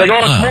 She's like,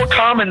 oh, it's more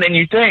common than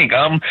you think.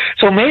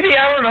 So maybe,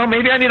 I don't know,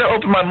 maybe I need to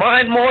open my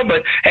mind more,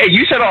 but hey,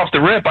 you said off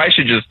the rip, I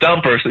should just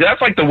dump her. So that's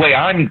like the way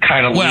I'm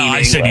kind of leaning.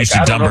 I said you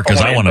should dump her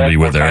because I want to be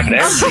with her.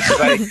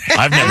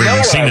 I've never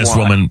even seen this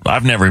woman.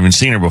 I've never even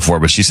seen her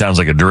before, but she sounds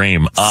like a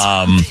dream.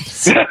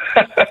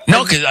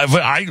 No, cause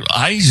I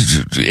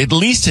at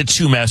least a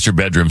 2-master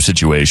bedroom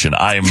situation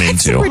I am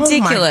into.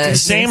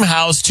 Ridiculous. Same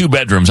house, 2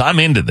 bedrooms. I'm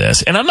into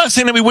this. And I'm not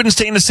saying that we wouldn't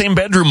stay in the same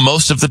bedroom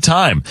most of the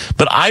time,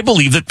 but I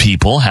believe that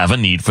people have a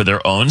need for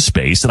their own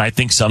space. And I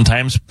think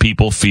sometimes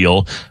people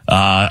feel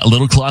a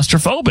little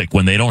claustrophobic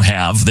when they don't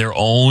have their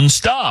own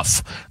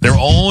stuff, their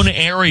own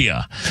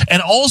area.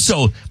 And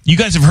also, you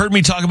guys have heard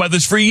me talk about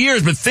this for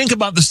years, but think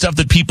about the stuff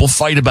that people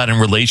fight about in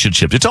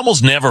relationships. It's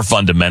almost never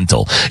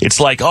fundamental. It's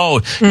like,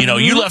 oh, you know,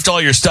 you left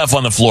all your stuff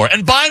on the floor.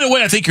 And by the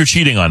way, I think you're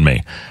cheating on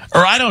me.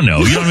 Or I don't know.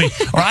 You know what I mean?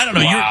 Or I don't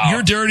know. Wow.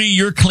 You're dirty.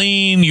 You're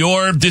clean.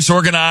 You're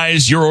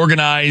disorganized. You're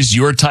organized.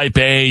 You're type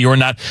A. You're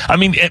not. I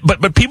mean,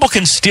 but people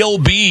can still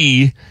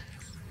be.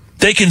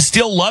 They can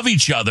still love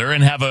each other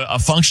and have a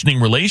functioning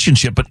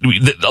relationship, but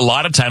a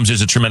lot of times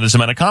there's a tremendous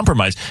amount of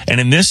compromise. And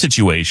in this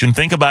situation,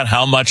 think about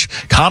how much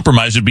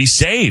compromise would be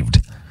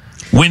saved.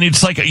 When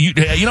it's like,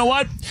 you know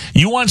what?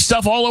 You want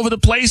stuff all over the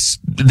place?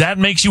 That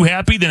makes you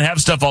happy? Then have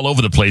stuff all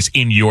over the place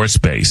in your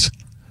space.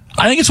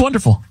 I think it's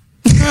wonderful.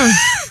 Well,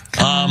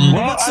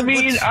 I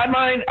mean,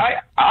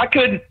 I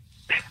could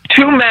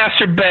 2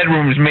 master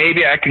bedrooms.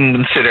 Maybe I can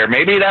consider.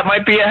 Maybe that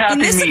might be a happy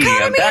medium.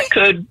 Economy? That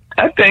could,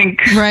 I think.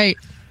 Right.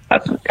 I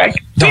could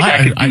do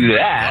that. All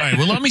right.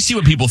 Well, let me see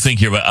what people think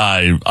here. But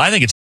I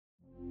think it's.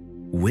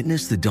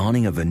 Witness the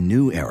dawning of a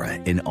new era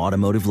in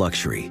automotive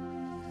luxury,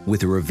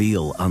 with a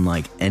reveal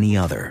unlike any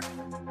other,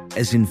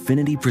 as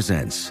Infiniti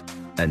presents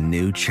a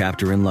new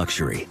chapter in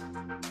luxury.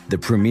 The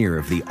premiere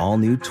of the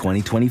all-new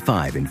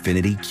 2025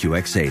 Infiniti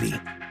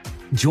QX80.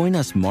 Join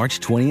us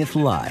March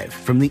 20th live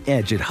from the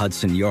Edge at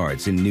Hudson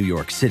Yards in New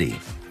York City,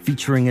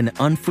 featuring an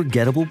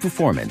unforgettable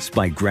performance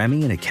by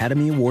Grammy and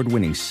Academy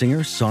Award-winning singer,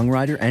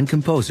 songwriter, and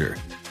composer,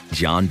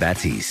 Jon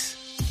Batiste.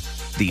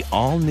 The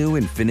all-new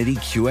Infiniti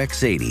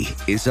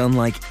QX80 is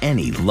unlike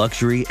any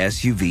luxury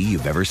SUV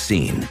you've ever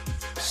seen.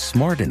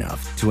 Smart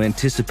enough to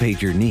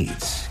anticipate your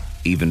needs,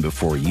 even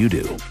before you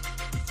do.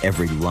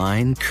 Every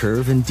line,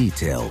 curve, and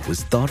detail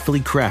was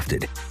thoughtfully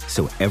crafted,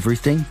 so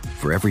everything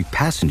for every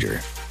passenger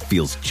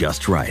feels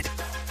just right.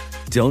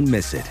 Don't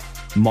miss it.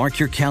 Mark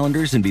your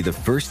calendars and be the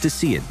first to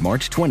see it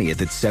March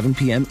 20th at 7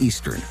 p.m.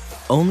 Eastern,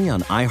 only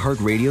on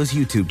iHeartRadio's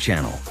YouTube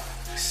channel.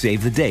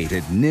 Save the date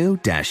at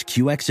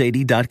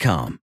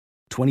new-QX80.com.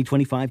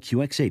 2025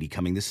 QX80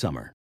 coming this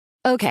summer.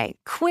 Okay,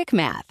 quick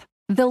math.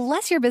 The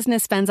less your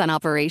business spends on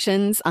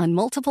operations, on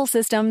multiple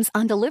systems,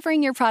 on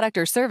delivering your product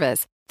or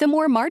service, the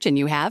more margin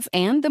you have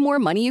and the more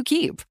money you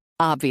keep.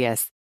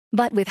 Obvious.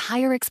 But with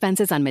higher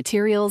expenses on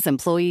materials,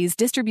 employees,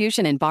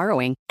 distribution, and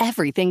borrowing,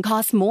 everything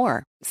costs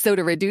more. So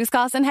to reduce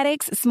costs and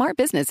headaches, smart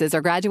businesses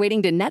are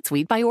graduating to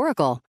NetSuite by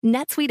Oracle.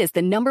 NetSuite is the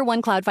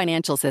 #1 cloud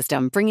financial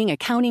system, bringing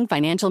accounting,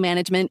 financial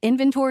management,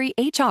 inventory,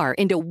 HR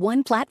into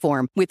one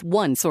platform with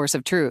one source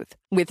of truth.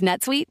 With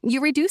NetSuite, you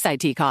reduce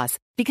IT costs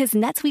because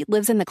NetSuite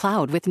lives in the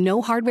cloud with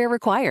no hardware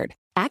required,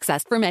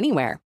 accessed from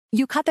anywhere.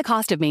 You cut the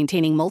cost of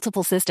maintaining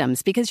multiple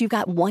systems because you've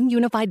got one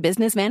unified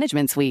business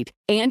management suite.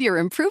 And you're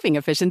improving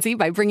efficiency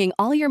by bringing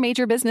all your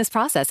major business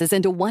processes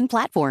into one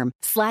platform,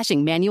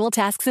 slashing manual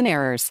tasks and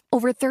errors.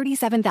 Over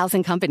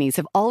 37,000 companies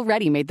have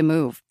already made the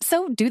move.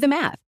 So do the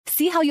math.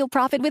 See how you'll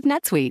profit with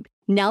NetSuite.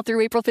 Now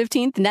through April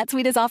 15th,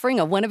 NetSuite is offering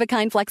a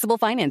one-of-a-kind flexible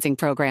financing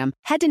program.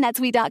 Head to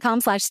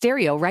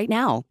netsuite.com/stereo right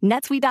now.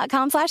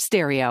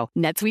 netsuite.com/stereo.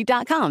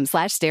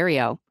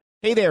 netsuite.com/stereo.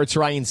 Hey there, it's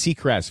Ryan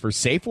Seacrest for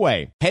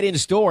Safeway. Head in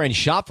store and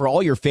shop for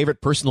all your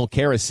favorite personal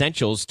care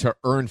essentials to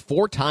earn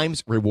 4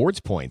 times rewards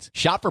points.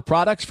 Shop for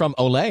products from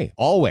Olay,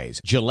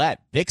 Always, Gillette,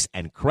 Vicks,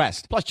 and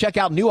Crest. Plus, check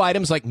out new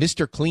items like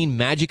Mr. Clean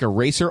Magic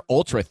Eraser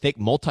Ultra Thick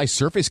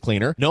Multi-Surface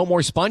Cleaner. No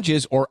more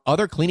sponges or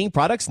other cleaning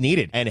products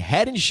needed. And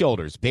Head &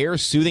 Shoulders Bare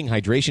Soothing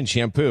Hydration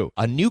Shampoo,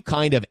 a new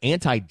kind of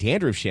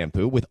anti-dandruff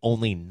shampoo with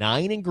only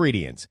 9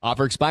 ingredients.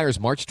 Offer expires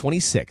March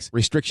 26.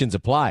 Restrictions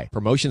apply.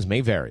 Promotions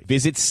may vary.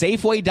 Visit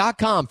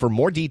Safeway.com for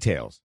more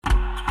details.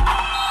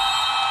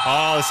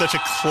 Oh, it's such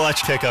a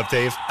clutch pickup,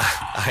 Dave.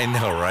 I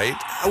know, right?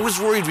 I was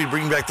worried we'd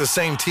bring back the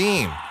same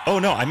team. Oh,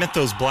 no, I meant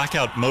those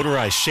blackout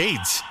motorized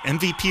shades.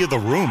 MVP of the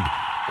room.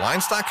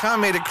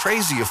 Blinds.com made it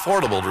crazy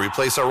affordable to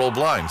replace our old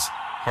blinds.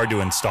 Hard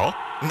to install?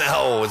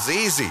 No, it's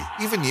easy.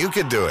 Even you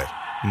could do it.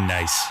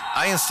 Nice.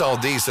 I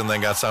installed these and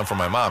then got some for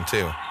my mom,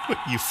 too. What,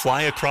 you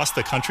fly across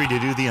the country to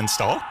do the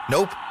install?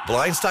 Nope.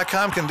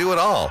 Blinds.com can do it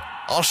all.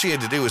 All she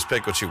had to do was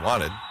pick what she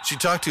wanted. She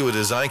talked to a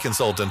design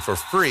consultant for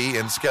free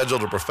and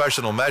scheduled a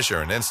professional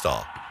measure and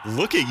install.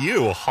 Look at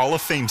you, Hall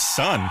of Fame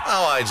son.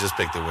 Oh, I just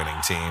picked the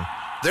winning team.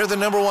 They're the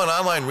 #1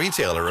 online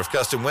retailer of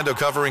custom window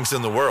coverings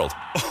in the world.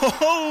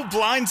 Oh,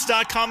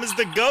 Blinds.com is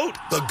the GOAT.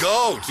 The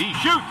GOAT! He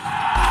shoots.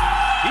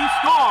 He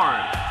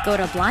scores. Go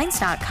to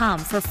Blinds.com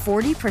for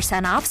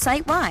 40% off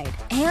site-wide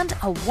and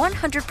a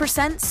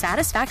 100%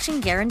 satisfaction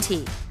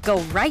guarantee.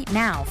 Go right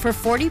now for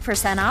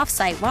 40% off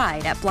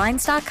site-wide at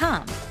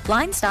Blinds.com.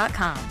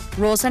 Blinds.com.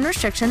 Rules and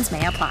restrictions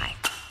may apply.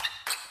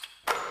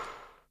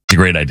 A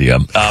great idea.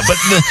 But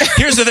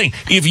here's the thing.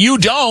 If you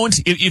don't,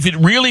 if it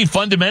really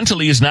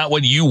fundamentally is not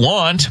what you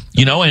want,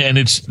 and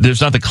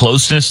there's not the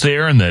closeness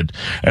there and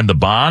the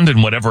bond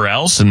and whatever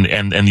else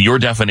and your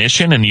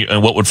definition and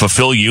what would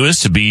fulfill you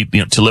is to be,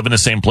 to live in the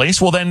same place,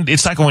 well, then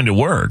it's not going to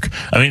work.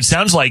 I mean, it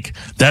sounds like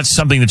that's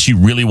something that she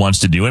really wants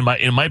to do.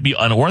 It might be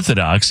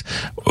unorthodox,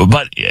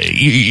 but,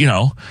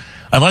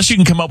 unless you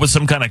can come up with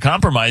some kind of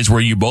compromise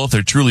where you both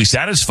are truly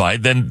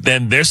satisfied,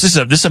 then there's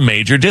this a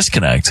major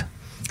disconnect.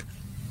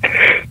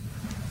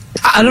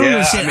 I don't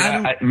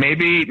understand.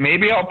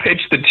 Maybe I'll pitch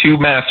the 2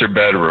 master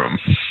bedroom.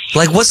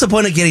 Like, what's the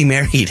point of getting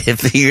married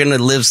if you're going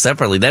to live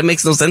separately? That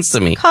makes no sense to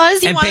me.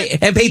 Because you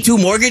pay 2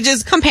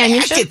 mortgages?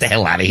 Companionship. Get the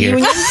hell out of here.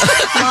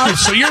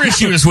 So your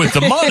issue is with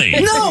the money.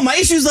 No, my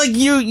issue is like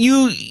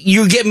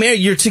you get married,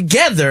 you're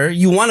together,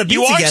 you want to be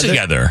together. You are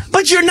together.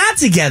 But you're not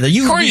together.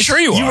 Sure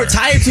you are. You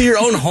retire to your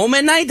own home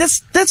at night?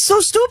 That's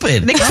so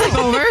stupid. They can take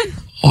over.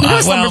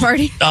 Slumber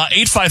party.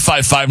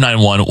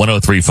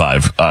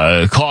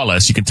 855-591-1035. Call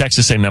us. You can text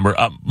the same number.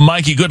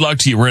 Mikey, good luck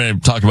to you. We're going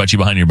to talk about you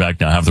behind your back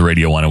now. Have the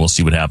radio on and we'll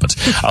see what happens.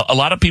 A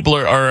lot of people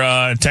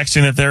are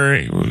texting that they're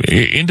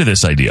into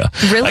this idea.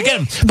 Really?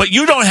 Again, but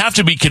you don't have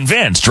to be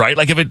convinced, right?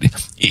 Like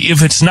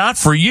if it's not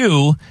for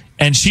you,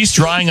 and she's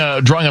drawing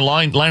a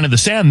line in the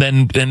sand,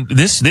 then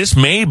this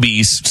may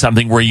be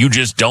something where you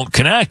just don't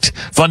connect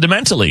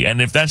fundamentally.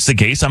 And if that's the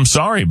case, I'm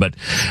sorry, but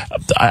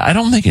I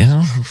don't think,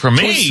 for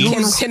me.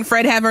 Can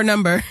Fred have her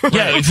number?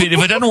 Yeah, if it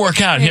doesn't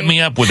work out, hit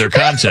me up with their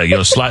contact.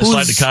 Slide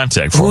the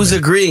contact for Who's me.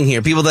 agreeing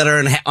here? People that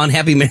are in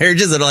unhappy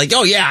marriages that are like,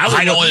 oh yeah,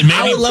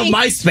 I would love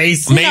my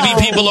space. Maybe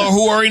people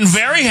who are in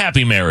very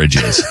happy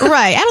marriages.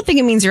 Right. I don't think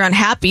it means you're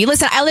unhappy.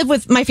 Listen, I live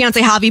with my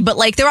fiance Javi, but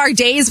there are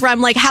days where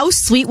I'm like, how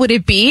sweet would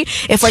it be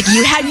if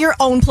you had your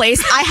own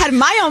place, I had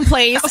my own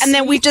place, and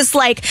then we just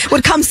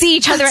would come see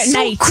each other at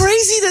night. That's so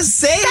crazy to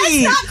say.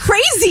 That's not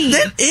crazy.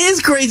 That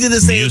is crazy to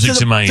say.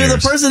 Music's in my ears. To the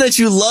person that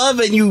you love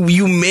and you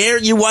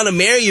want to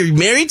marry, you're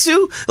married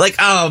to,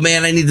 oh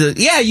man, I need to.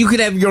 Yeah, you could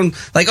have your own.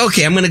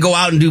 Okay, I'm going to go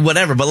out and do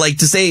whatever, but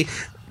to say,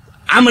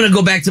 I'm going to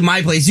go back to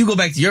my place, you go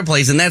back to your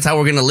place, and that's how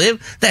we're going to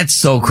live? That's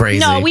so crazy.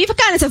 No, we've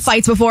gotten into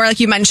fights before, like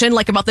you mentioned,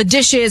 about the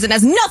dishes, and it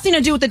has nothing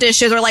to do with the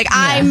dishes, or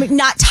I'm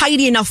not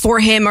tidy enough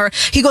for him, or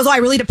he goes, oh, I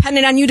really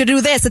depended on you to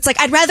do this. It's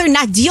I'd rather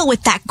not deal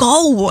with that.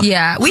 Go.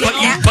 Yeah.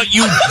 But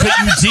you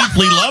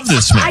deeply love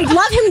this man. I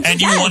love him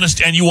and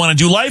you want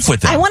to do life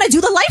with him. I want to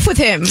do the life with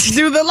him.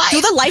 Do the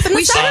life in the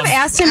We should have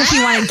asked him if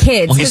he wanted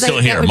kids. Well, he's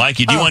still here.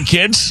 Mikey, do you want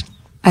kids?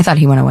 I thought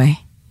he went away.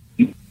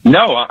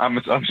 No, I'm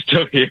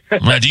still here.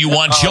 Do you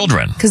want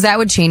children? Because that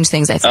would change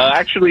things, I think.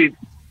 Actually,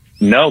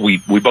 no, we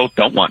both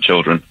don't want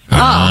children.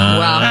 Oh,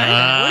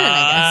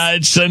 well.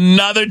 It's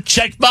another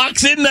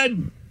checkbox in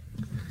the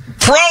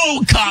pro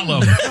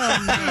column. All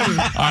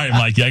right,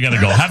 Mikey, I got to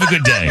go. Have a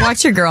good day.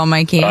 Watch your girl,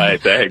 Mikey. All right,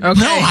 thanks. Okay.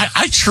 No,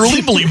 I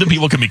truly believe that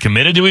people can be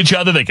committed to each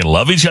other. They can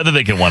love each other.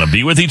 They can want to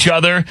be with each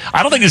other.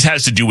 I don't think this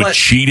has to do with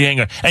cheating.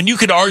 And you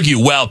could argue,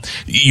 well,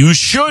 you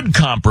should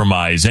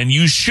compromise and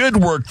you should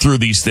work through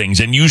these things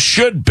and you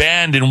should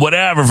band and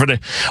whatever for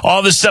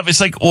all this stuff. It's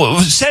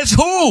says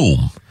who?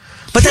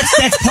 But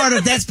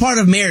that's part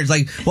of marriage.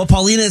 What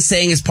Paulina is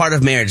saying is part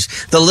of marriage.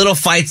 The little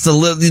fights, the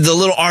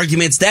little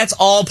arguments, that's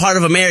all part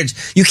of a marriage.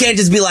 You can't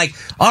just be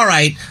all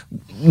right,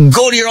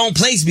 go to your own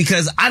place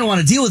because I don't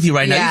want to deal with you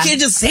right now. You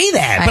can't just say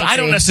that. But I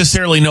don't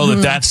necessarily know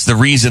that that's the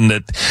reason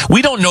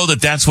we don't know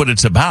that that's what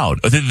it's about.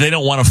 They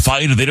don't want to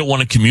fight or they don't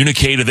want to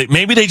communicate or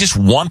maybe they just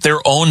want their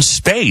own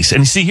space.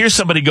 And see, here's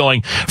somebody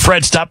going,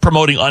 Fred, stop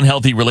promoting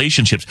unhealthy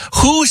relationships.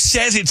 Who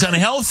says it's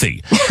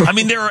unhealthy? I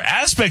mean, there are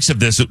aspects of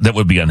this that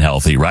would be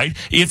unhealthy, right?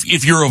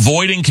 If you're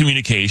avoiding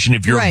communication,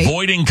 if you're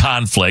avoiding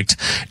conflict,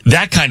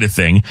 that kind of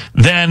thing,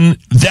 then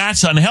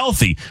that's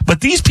unhealthy.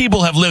 But these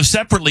people have lived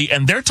separately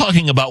and they're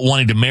talking about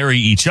wanting to marry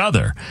each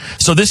other.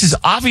 So this is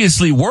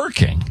obviously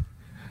working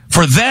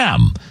for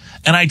them.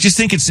 And I just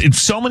think it's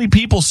so many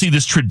people see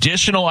this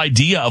traditional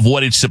idea of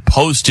what it's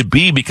supposed to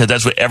be because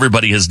that's what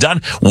everybody has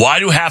done. Why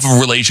do half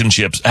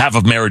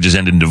of marriages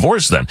end in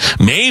divorce then?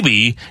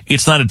 Maybe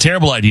it's not a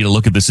terrible idea to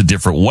look at this a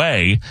different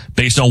way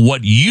based on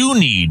what you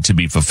need to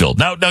be fulfilled.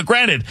 Now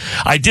granted,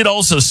 I did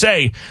also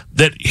say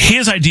that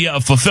his idea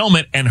of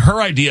fulfillment and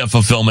her idea of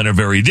fulfillment are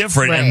very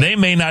different and they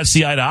may not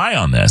see eye to eye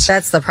on this.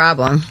 That's the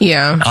problem.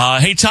 Yeah.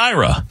 Hey,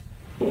 Tyra.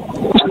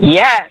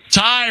 Yes.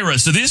 Tyra,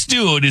 so this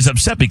dude is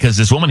upset because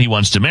this woman he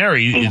wants to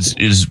marry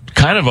is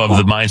kind of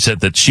the mindset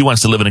that she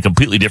wants to live in a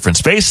completely different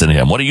space than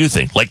him. What do you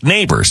think? Like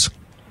neighbors?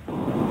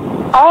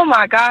 Oh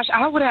my gosh,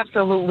 I would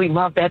absolutely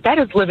love that. That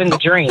is living the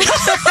dream.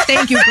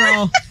 Thank you,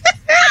 girl.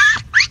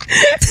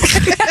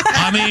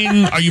 I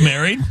mean, are you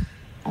married?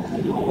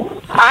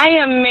 I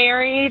am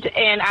married,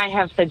 and I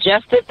have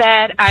suggested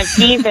that. I've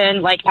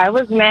even, I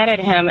was mad at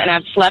him, and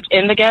I've slept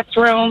in the guest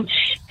room,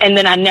 and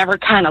then I never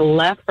kind of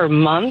left for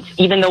months,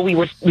 even though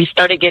we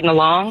started getting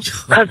along,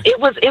 because it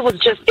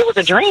was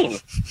a dream.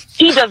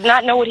 He does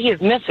not know what he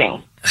is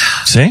missing.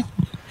 See?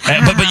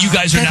 But you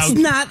guys are That's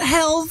now not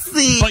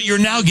healthy. But you're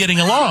now getting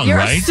along, You're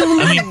right?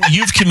 assuming. I mean,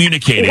 you've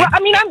communicated. Well, I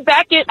mean, I'm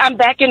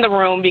back in the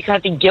room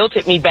because he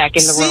guilted me back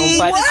in the room.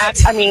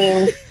 But I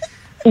mean,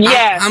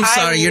 yes. I'm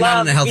sorry, you're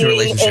not in a healthy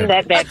relationship. In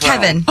that bedroom.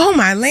 Kevin. Oh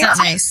my land. That's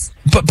nice.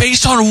 But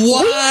based on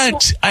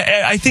what?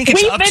 I think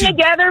it's We've up been to...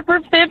 together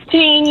for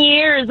 15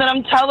 years, and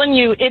I'm telling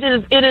you, it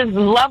is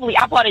lovely.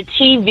 I bought a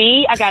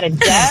TV. I got a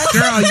desk.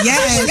 Girl,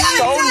 yes. It's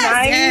so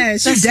nice.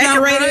 Yes, she That's not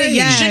decorated. right.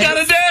 Yes. She got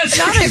a desk.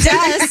 Not a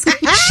desk.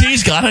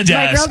 She's got a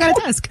desk. My girl got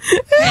a desk.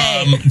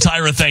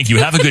 Tyra, thank you.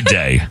 Have a good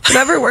day.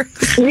 Whatever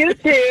works. You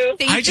too.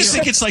 I just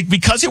think it's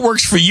because it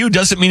works for you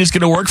doesn't mean it's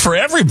going to work for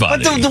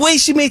everybody. But the way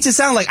she makes it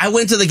sound like I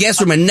went to the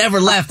guest room and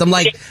never left, I'm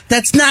like,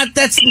 that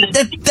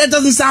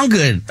doesn't sound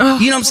good. You know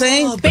what I'm saying?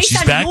 But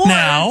she's back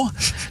now.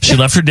 She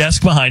left her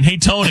desk behind. Hey,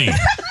 Tony.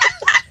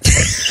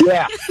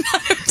 Yeah.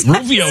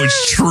 Rufio is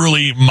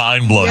truly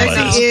mind blown by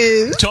Yes, this. he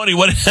is. Tony,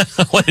 what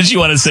did you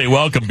want to say?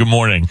 Welcome. Good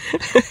morning.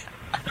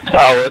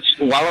 While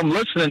I'm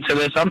listening to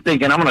this, I'm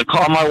thinking I'm going to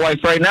call my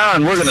wife right now,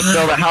 and we're going to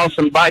sell the house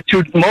and buy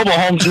 2 mobile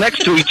homes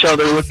next to each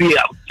other. It would be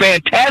a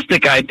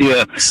fantastic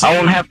idea. I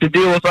won't have to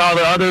deal with all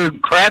the other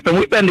crap, and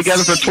we've been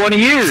together for 20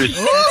 years.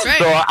 That's right.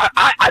 So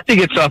I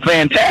think it's a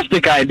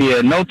fantastic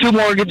idea. No 2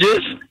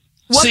 mortgages.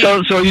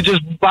 So you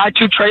just buy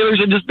 2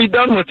 trailers and just be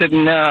done with it,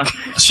 and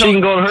she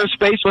can go to her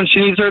space when she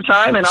needs her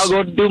time, and I'll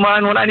go do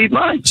mine when I need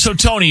mine. So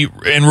Tony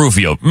and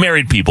Rufio,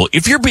 married people,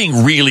 if you're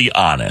being really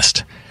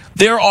honest,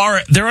 there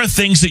are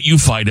things that you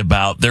fight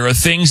about. There are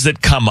things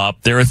that come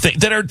up. There are things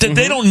that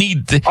they don't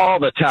need all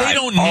the time. They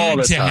don't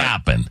need to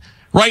happen,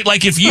 right?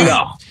 Like if you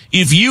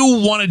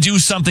want to do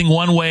something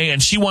one way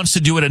and she wants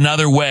to do it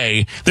another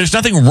way, there's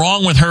nothing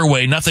wrong with her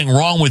way, nothing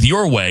wrong with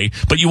your way,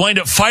 but you wind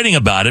up fighting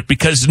about it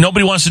because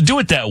nobody wants to do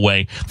it that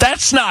way.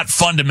 That's not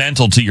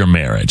fundamental to your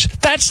marriage.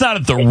 That's not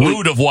at the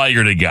root of why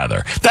you're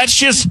together. That's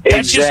just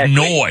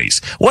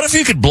noise. What if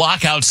you could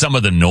block out some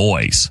of the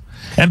noise?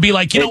 And be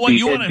like, it'd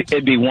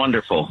be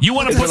wonderful. You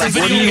want to put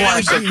what do you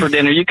want to cook for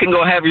dinner? You can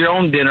go have your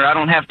own dinner.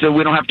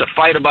 We don't have to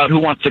fight about who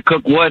wants to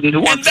cook what and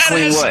who wants to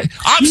clean what.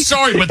 I'm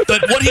sorry, but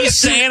what he's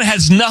saying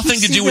has nothing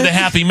to do with a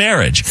happy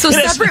marriage. So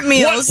separate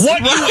meals.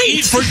 What you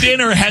eat for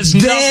dinner has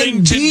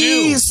nothing to do.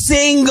 Be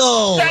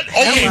single. Get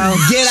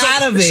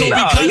out of it. So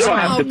because you don't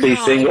have to be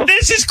single.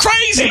 This is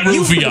crazy,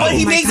 Rufio. But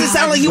he makes it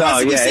sound like he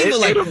wants to be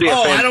single. I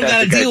don't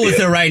got to deal with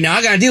her right now.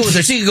 I got to deal with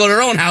her. She can go to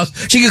her own house.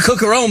 She can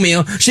cook her own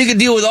meal. She can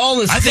deal with all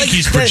this. I think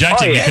he's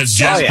projecting because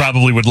Jess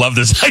probably would love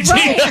this idea.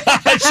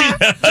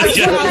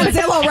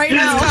 Right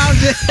now.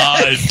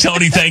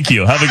 Tony, thank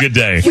you. Have a good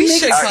day.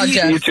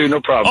 You too, no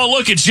problem. Oh,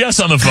 look, it's Jess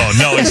on the phone.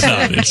 No, it's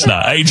not. It's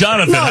not. Hey,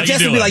 Jonathan, how Jess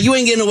you doing? would be like, you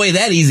ain't getting away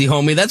that easy,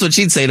 homie. That's what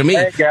she'd say to me.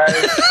 Hey, guys.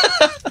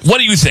 What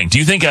do you think? Do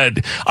you think a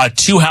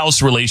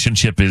 2-house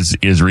relationship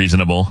is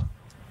reasonable?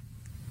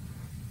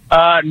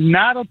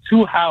 Not a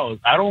 2-house.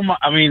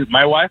 I mean,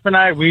 my wife and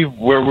I, we've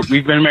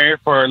been married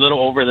for a little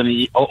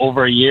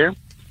over a year,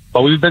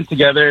 but we've been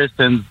together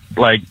since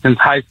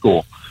high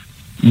school.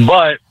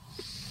 But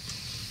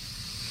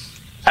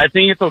I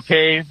think it's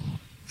okay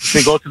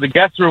to go to the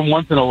guest room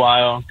once in a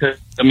while because,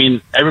 I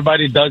mean,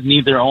 everybody does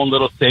need their own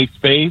little safe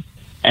space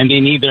and they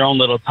need their own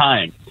little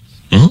time.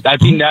 Mm-hmm. I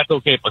think that's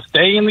okay. But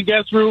staying in the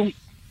guest room,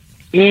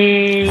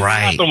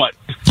 not so much.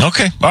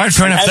 Okay. All right.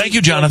 Fair enough. Thank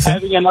you, Jonathan.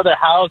 Having another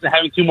house and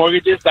having 2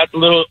 mortgages, that's a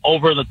little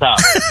over the top.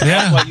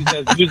 Yeah. That's why he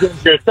says, use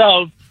it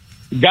yourself.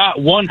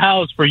 Got one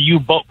house for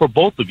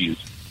both of you.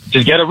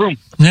 Just get a room.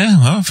 Yeah.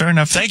 Well, fair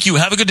enough. Thank you.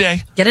 Have a good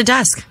day. Get a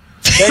desk.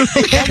 You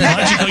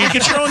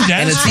get your own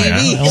desk and a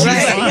TV.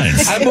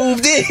 I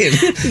moved in.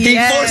 He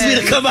forced me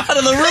to come out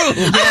of the room.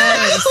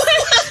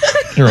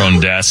 Yes. Your own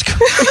desk.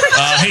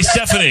 Hey,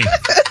 Stephanie.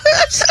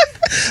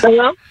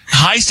 Hello?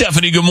 Hi,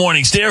 Stephanie. Good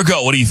morning. Stay or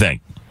go? What do you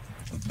think?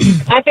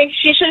 I think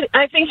he should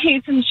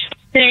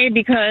stay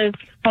because...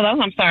 Hello?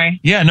 I'm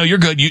sorry. Yeah, no, you're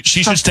good.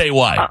 She should stay.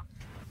 Why?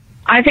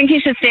 I think he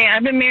should stay.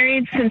 I've been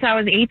married since I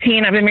was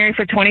 18. I've been married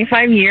for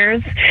 25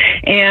 years,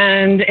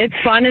 and it's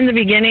fun in the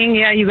beginning.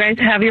 Yeah, you guys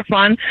have your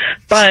fun,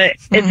 but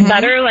it's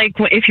better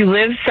if you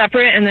live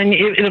separate, and then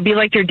it'll be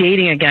like you're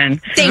dating again.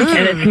 Thank you.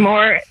 And it's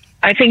more.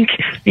 I think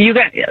you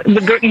guys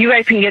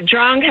can get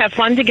drunk, have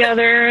fun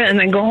together, and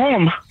then go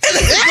home.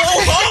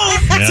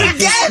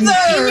 Together.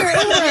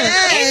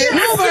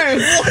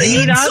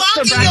 Eat up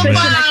for breakfast the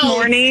next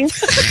morning,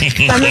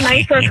 spend the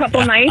night for a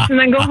couple nights, and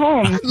then go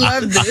home.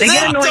 They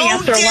get annoying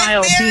after a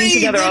while being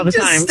together all the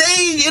time.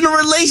 Stay in a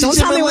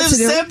relationship and live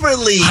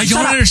separately. I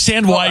don't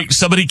understand why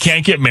somebody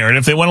can't get married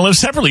if they want to live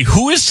separately.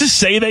 Who is to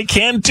say they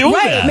can't do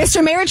that? Right,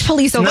 Mr. Marriage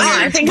Police over here.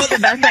 I think it's the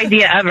best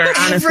idea ever,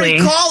 honestly.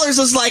 Every caller's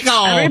just like,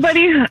 oh.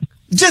 Everybody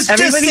just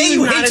say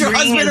you hate your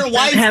husband or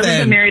wife haven't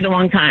then. been married a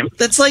long time.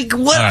 That's like,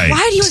 what? All right.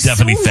 Why do you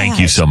Stephanie, assume thank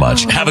that? you so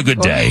much. Have a good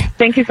day.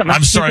 Thank you so much.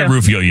 I'm sorry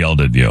Rufio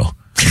yelled at you.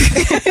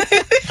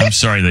 I'm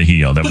sorry that he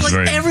yelled. That was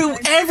Like very...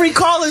 every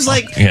caller's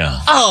like,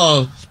 Yeah.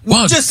 oh,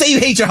 Well, just say you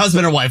hate your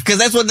husband or wife, because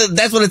that's what it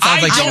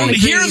sounds like. I don't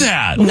hear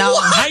that. No,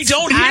 I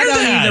don't hear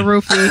that. Either,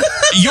 Rufy.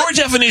 Your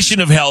definition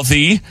of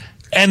healthy,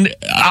 and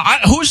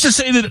who's to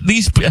say that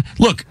these...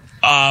 Look,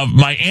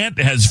 my aunt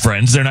has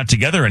friends. They're not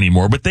together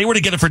anymore, but they were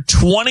together for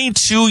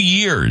 22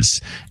 years,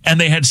 and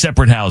they had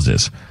separate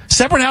houses.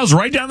 Separate house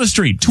right down the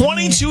street.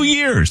 22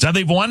 years. Now,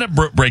 they've wound up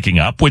breaking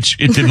up, which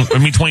it didn't...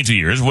 22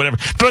 years, whatever.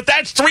 But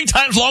that's 3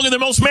 times longer than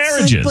most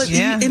marriages. But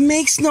it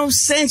makes no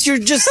sense. You're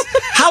just...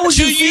 How would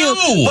you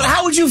feel? But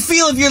how would you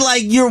feel if you're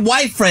like, your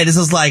wife friend is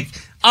just like,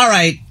 all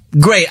right...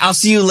 Great, I'll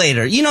see you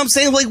later. You know what I'm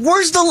saying? Like,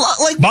 where's the love?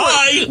 Like,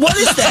 bye. What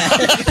is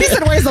that? He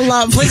said, where's the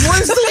love? Like,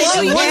 where's the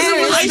love? Where's the I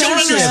relationship? don't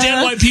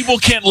understand why people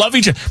can't love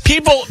each other.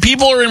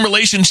 People are in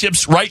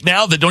relationships right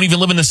now that don't even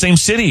live in the same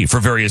city for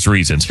various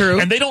reasons. True.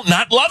 And they don't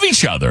not love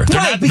each other. They're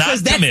Right,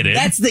 because not committed.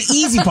 that's the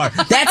easy part.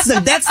 That's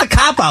the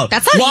cop out.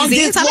 That's not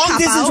easy. It's not a long cop-out.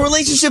 distance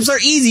relationships are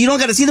easy. You don't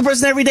got to see the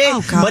person every day.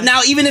 Oh, God. But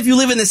now, even if you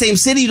live in the same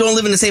city, you don't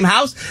live in the same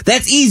house.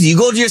 That's easy. You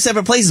go to your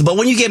separate places. But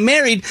when you get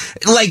married,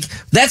 like,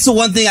 that's the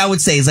one thing I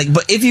would say is like,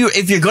 but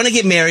if you're gonna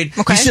get married,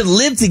 you should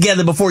live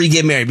together before you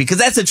get married, because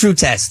that's a true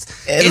test.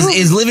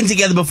 Is living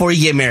together before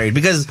you get married,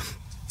 because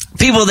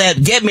people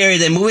that get married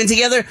and move in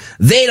together,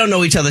 they don't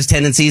know each other's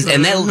tendencies,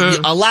 and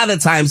that a lot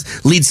of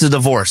times leads to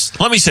divorce.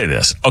 Let me say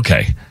this.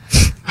 Okay.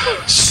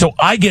 So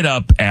I get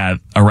up at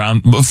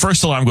around,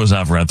 first alarm goes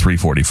off around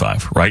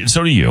 3:45, right? And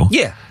so do you.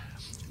 Yeah.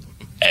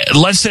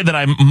 Let's say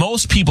that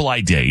most people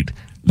I date,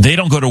 they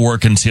don't go to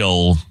work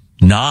until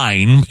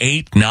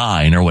 8,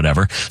 9 or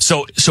whatever.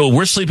 So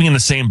we're sleeping in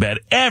the same bed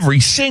every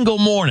single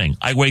morning.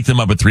 I wake them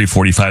up at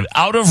 3:45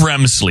 out of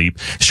REM sleep.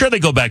 Sure, they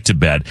go back to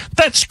bed.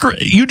 That's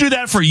great. You do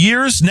that for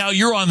years. Now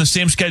you're on the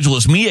same schedule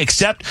as me,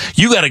 except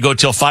you got to go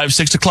till 5,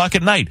 6 o'clock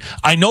at night.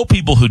 I know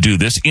people who do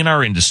this in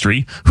our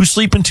industry who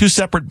sleep in 2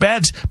 separate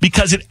beds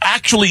because it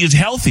actually is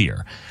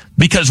healthier.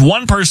 Because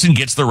one person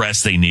gets the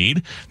rest they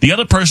need, the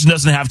other person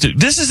doesn't have to.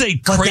 This is a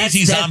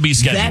crazy zombie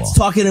schedule. That's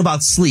talking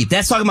about sleep.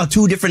 That's talking about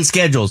 2 different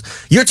schedules.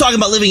 You're talking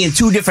about living in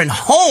 2 different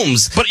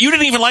homes. But you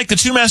didn't even like the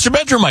 2 master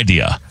bedroom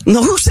idea.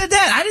 No, who said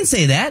that? I didn't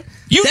say that.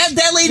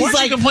 That lady's weren't you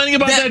like complaining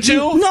about that too?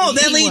 No,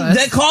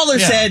 that caller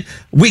said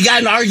we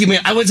got an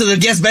argument. I went to the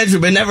guest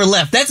bedroom and never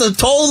left. That's a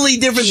totally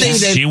different thing.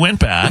 She went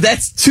back.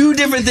 That's 2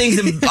 different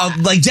things.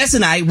 Like Jess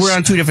and I, we're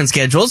on 2 different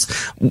schedules.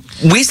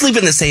 We sleep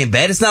in the same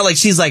bed. It's not like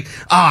she's like,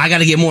 oh, I got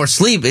to get more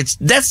sleep.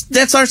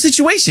 That's our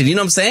situation. You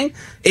know what I'm saying?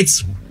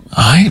 It's.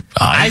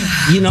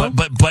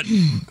 But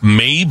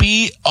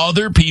maybe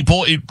other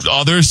people,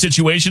 other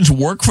situations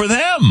work for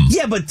them.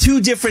 Yeah, but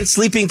 2 different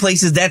sleeping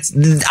places.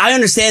 I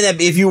understand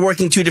that if you're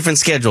working 2 different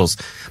schedules,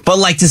 but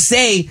like to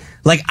say,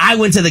 like I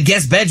went to the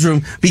guest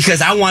bedroom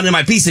because I wanted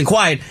my peace and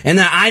quiet, and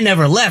then I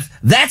never left.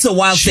 That's a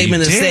wild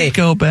statement to say.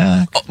 Go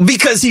back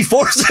because he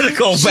forced her to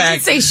go back.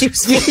 She did say she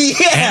was.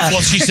 Yeah. And,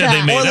 well, she said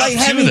they made or like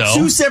up having too, though.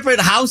 2 separate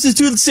houses,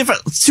 2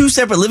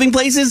 separate living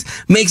places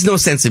makes no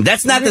sense to me.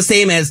 That's not the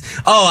same as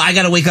I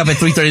got to wake up at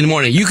 3:30 in the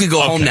morning. You could go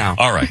home now.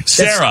 All right, That's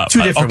Sarah.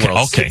 2 different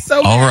worlds. Okay.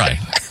 All right.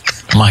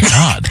 My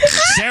God,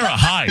 Sarah.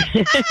 Hi.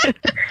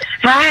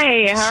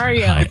 Hi. How are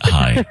you?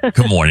 Hi.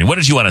 Good morning. What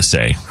did you want to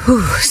say?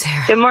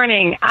 Sarah. Good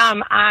morning.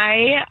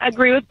 I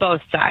agree with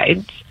both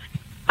sides.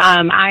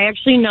 I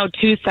actually know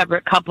 2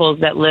 separate couples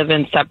that live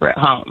in separate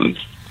homes.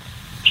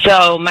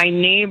 So my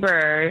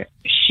neighbor,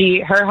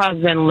 her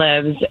husband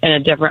lives in a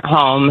different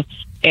home,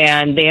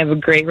 and they have a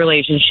great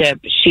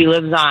relationship. She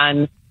lives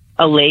on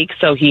a lake,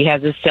 so he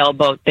has a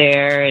sailboat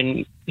there,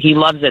 and he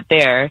loves it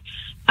there.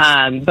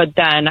 But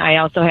then I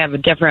also have a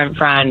different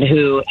friend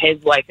who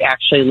his wife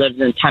actually lives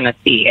in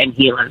Tennessee, and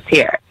he lives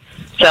here.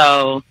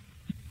 So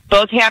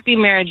both happy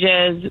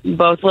marriages,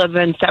 both live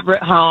in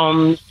separate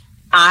homes.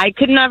 I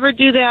could never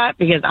do that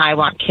because I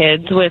want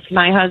kids with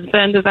my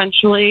husband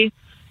eventually.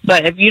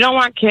 But if you don't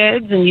want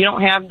kids and you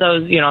don't have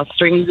those,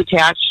 strings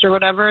attached or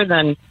whatever,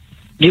 then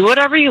do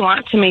whatever you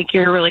want to make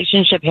your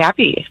relationship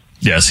happy.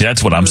 Yes,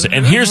 that's what I'm saying.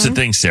 And here's the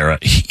thing, Sarah.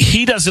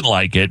 He doesn't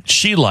like it.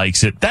 She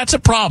likes it. That's a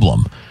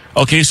problem.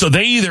 Okay, so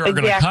they either are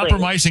going to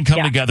compromise and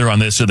come together on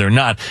this, or they're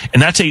not,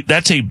 and that's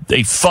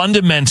a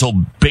fundamental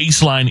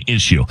baseline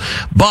issue.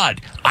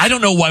 But I don't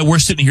know why we're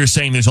sitting here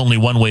saying there's only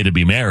one way to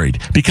be married,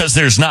 because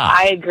there's not.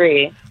 I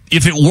agree.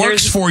 If it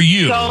works for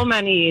you, so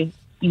many,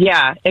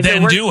 if then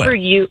it works do it. for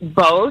you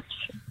both,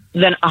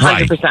 then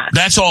 100%. Right.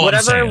 That's all.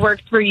 Whatever I'm saying.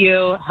 works for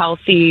you,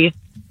 healthy.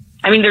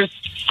 I mean,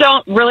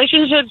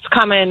 relationships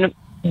come in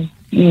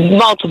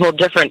multiple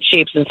different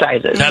shapes and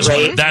sizes.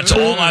 That's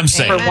all I'm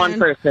saying. For one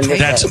person.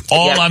 That's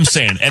all I'm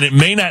saying. And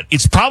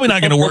it's probably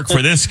not going to work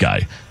for this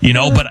guy,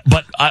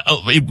 but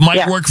it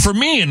might work for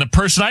me and the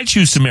person I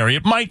choose to marry.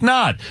 It might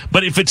not.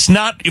 But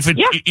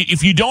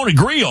if you don't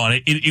agree on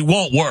it, it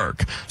won't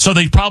work. So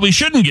they probably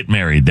shouldn't get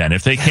married then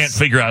if they can't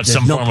figure out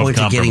some no form of point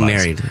to compromise. getting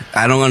married.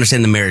 I don't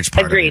understand the marriage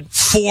part. Agreed.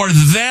 For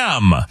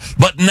them,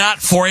 but not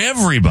for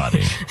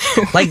everybody.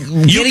 Like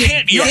you're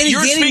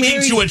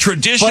speaking to a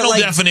traditional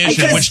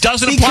definition, which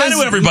doesn't apply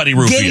to everybody,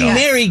 Rufio.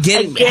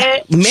 Getting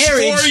married,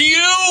 marriage for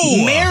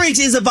you. Marriage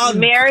is about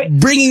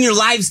bringing your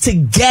lives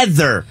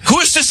together.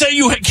 Who's to say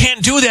you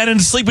can't do that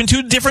and sleep in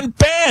two different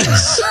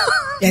beds?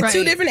 At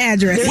two different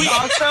addresses. There's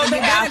also the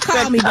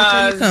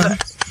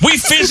aspect we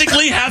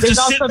physically have to sit.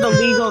 There's also the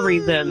legal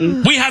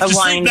reason. We have to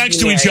sleep next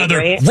to each other,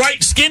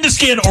 right, skin to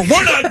skin, or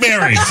we're not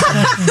married.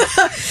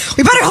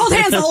 We better hold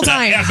hands the whole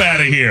time. F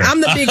out of here. I'm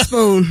the big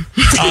spoon.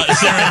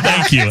 Sarah,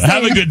 thank you.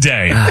 Have a good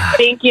day.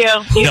 Thank you.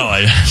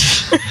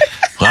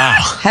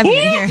 Wow. Heavy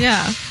in here.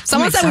 Yeah.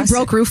 Someone said we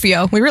broke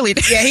Rufio. We really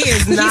did. Yeah, he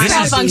is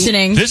not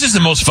functioning. This is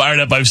the most fired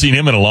up I've seen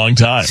him in a long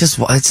time.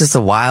 It's just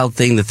a wild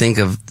thing to think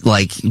of,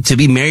 like, to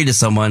be married to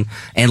someone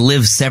and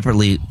live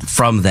separately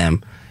from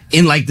them.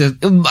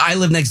 I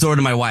live next door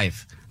to my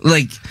wife.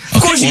 Like,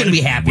 of course you're going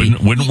to be happy.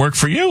 Wouldn't work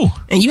for you.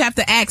 And you have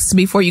to ask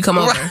before you come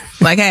over.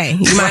 Like, hey,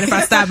 you mind if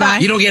I stop by?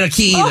 You don't get a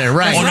key either,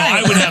 right? Oh, no,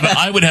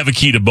 I would have a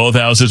key to both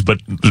houses, but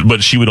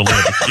she would only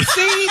have a key.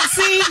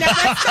 See, now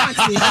that's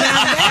toxic. Now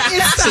that is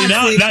toxic. See,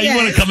 now you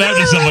want to come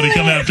after somebody,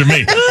 come after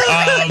me.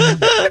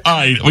 All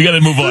right, we got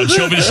to move on.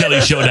 Showbiz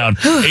Shelly Showdown.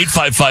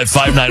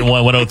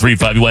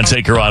 855-591-1035. You want to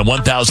take her on.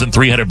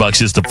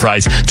 $1,300 is the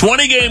price.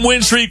 20-game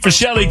win streak for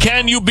Shelly.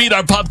 Can you beat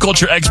our pop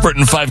culture expert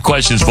in 5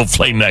 questions? We'll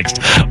play next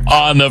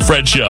on The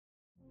Fred Show.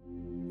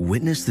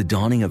 Witness the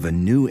dawning of a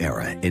new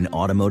era in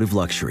automotive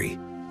luxury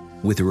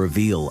with a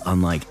reveal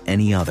unlike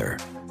any other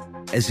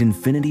as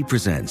Infiniti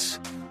presents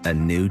a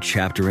new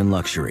chapter in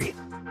luxury,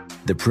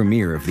 the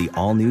premiere of the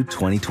all-new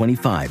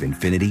 2025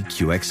 Infiniti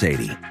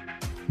QX80.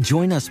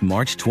 Join us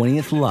March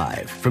 20th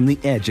live from the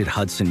Edge at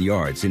Hudson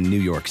Yards in New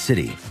York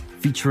City,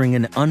 featuring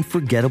an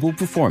unforgettable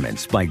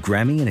performance by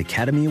Grammy and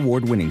Academy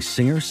Award-winning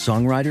singer,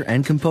 songwriter,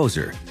 and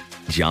composer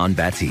Jon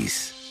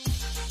Batiste.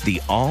 The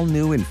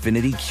all-new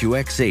Infiniti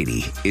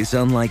QX80 is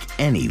unlike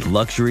any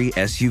luxury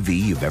SUV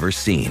you've ever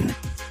seen.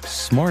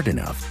 Smart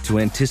enough to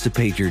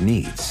anticipate your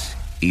needs,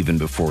 even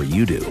before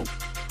you do.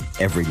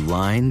 Every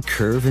line,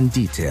 curve, and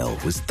detail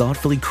was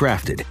thoughtfully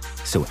crafted,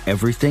 so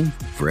everything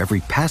for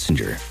every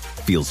passenger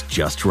feels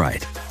just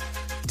right.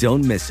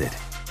 Don't miss it.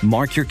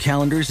 Mark your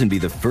calendars and be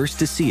the first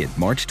to see it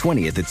March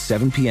 20th at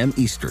 7 p.m.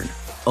 Eastern,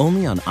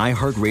 only on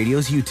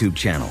iHeartRadio's YouTube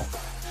channel.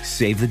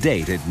 Save the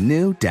date at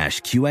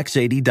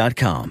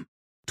new-QX80.com.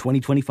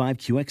 2025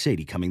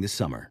 QX80 coming this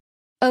summer.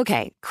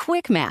 Okay,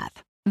 quick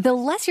math. The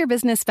less your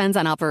business spends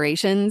on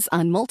operations,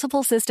 on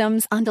multiple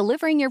systems, on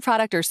delivering your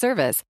product or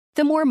service,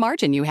 the more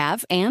margin you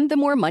have and the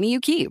more money you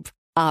keep.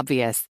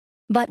 Obvious.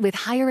 But with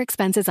higher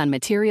expenses on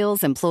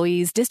materials,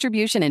 employees,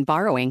 distribution, and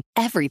borrowing,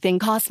 everything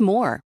costs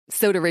more.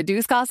 So to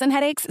reduce costs and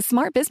headaches,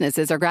 smart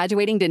businesses are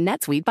graduating to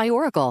NetSuite by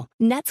Oracle.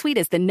 NetSuite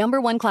is the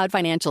 #1 cloud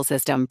financial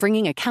system,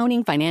 bringing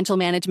accounting, financial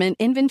management,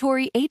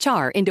 inventory,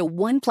 HR into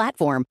one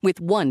platform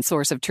with one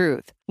source of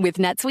truth. With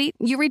NetSuite,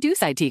 you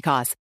reduce IT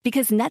costs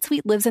because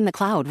NetSuite lives in the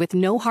cloud with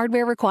no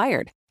hardware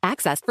required,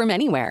 accessed from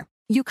anywhere.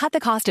 You cut the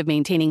cost of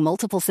maintaining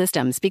multiple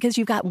systems because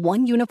you've got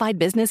one unified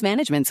business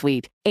management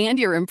suite. And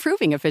you're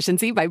improving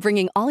efficiency by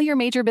bringing all your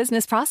major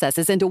business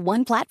processes into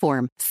one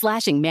platform,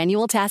 slashing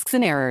manual tasks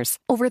and errors.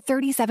 Over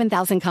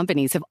 37,000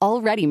 companies have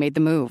already made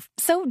the move.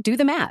 So do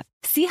the math.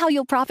 See how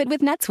you'll profit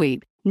with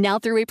NetSuite. Now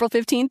through April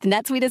 15th,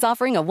 NetSuite is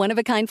offering a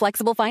one-of-a-kind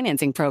flexible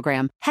financing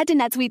program. Head to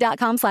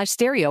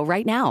netsuite.com/stereo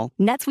right now.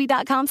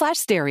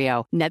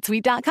 netsuite.com/stereo.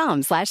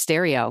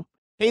 netsuite.com/stereo.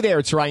 Hey there,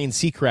 it's Ryan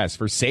Seacrest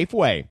for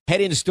Safeway.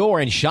 Head in store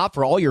and shop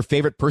for all your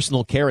favorite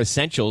personal care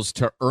essentials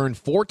to earn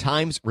 4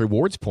 times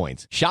rewards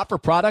points. Shop for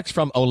products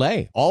from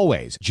Olay,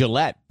 Always,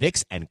 Gillette,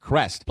 Vicks, and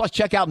Crest. Plus,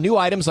 check out new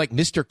items like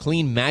Mr.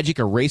 Clean Magic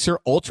Eraser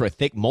Ultra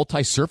Thick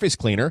Multi-Surface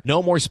Cleaner.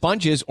 No more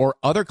sponges or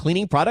other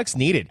cleaning products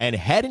needed. And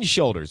Head &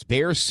 Shoulders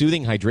Bare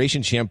Soothing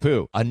Hydration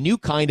Shampoo, a new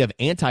kind of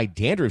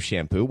anti-dandruff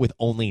shampoo with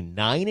only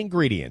 9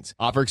 ingredients.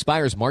 Offer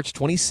expires March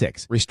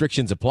 26.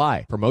 Restrictions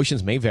apply.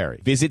 Promotions may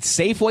vary. Visit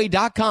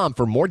Safeway.com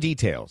for more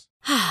details.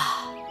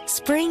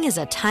 Spring is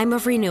a time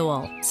of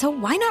renewal, so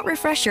why not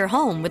refresh your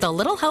home with a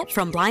little help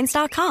from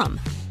Blinds.com?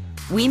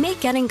 We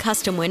make getting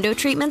custom window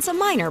treatments a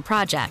minor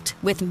project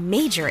with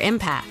major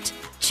impact.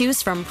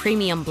 Choose from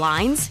premium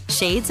blinds,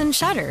 shades, and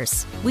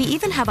shutters. We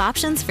even have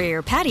options for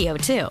your patio,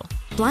 too.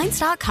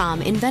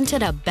 Blinds.com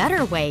invented a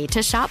better way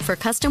to shop for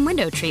custom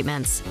window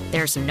treatments.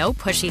 There's no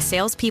pushy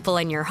salespeople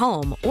in your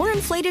home or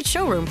inflated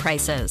showroom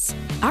prices.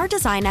 Our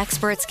design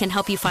experts can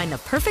help you find the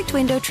perfect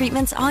window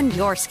treatments on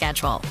your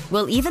schedule.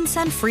 We'll even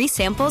send free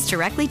samples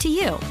directly to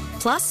you.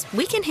 Plus,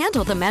 we can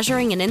handle the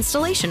measuring and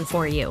installation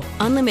for you.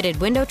 Unlimited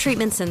window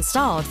treatments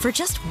installed for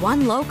just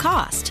one low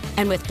cost.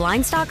 And with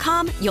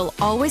Blinds.com, you'll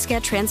always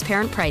get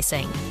transparent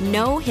pricing.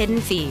 No hidden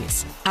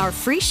fees. Our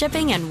free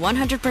shipping and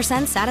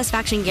 100%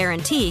 satisfaction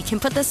guarantee can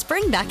put the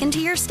spring back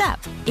into your step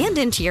and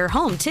into your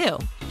home, too.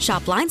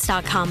 Shop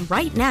Blinds.com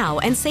right now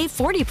and save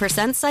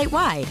 40%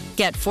 site-wide.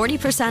 Get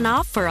 40%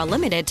 off for a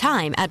limited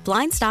time at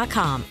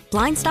Blinds.com.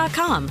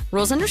 Blinds.com.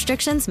 Rules and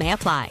restrictions may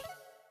apply.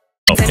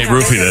 Hey,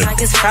 Rufy,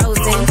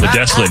 the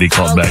desk lady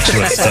called back.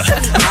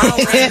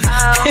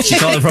 She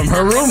called it from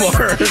her room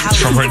or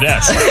from her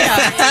desk.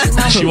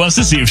 She wants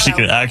to see if she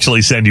can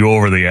actually send you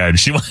over the edge.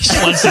 She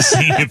wants to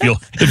see if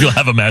you'll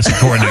have a massive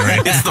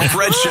coronary. It's the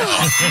Fred Show.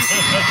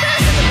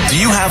 Do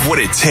you have what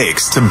it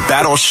takes to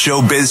battle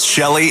Showbiz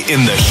Shelly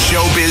in the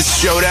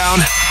Showbiz Showdown?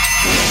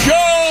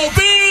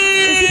 Showbiz!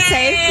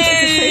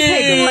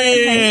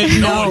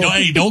 No,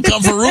 hey, don't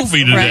come for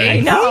Rufy today.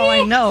 Right? No,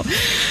 I know.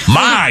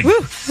 My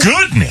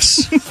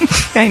goodness.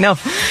 I know.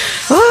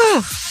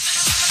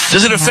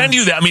 Does it offend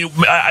you that? I mean,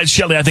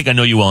 Shelly, I think I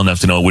know you well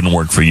enough to know it wouldn't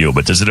work for you,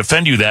 but does it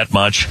offend you that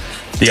much?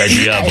 The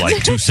idea of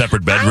like 2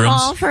 separate bedrooms? I'm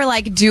all for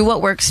like do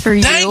what works for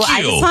you. Thank you.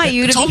 I just want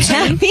you to be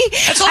happy.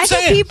 That's all I'm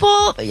saying. I think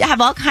people have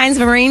all kinds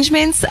of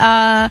arrangements.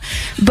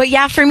 But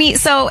yeah, for me,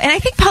 and I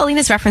think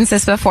Paulina's referenced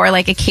this before,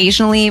 like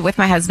occasionally with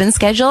my husband's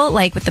schedule,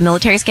 like with the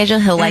military schedule,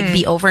 he'll like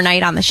be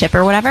overnight on the ship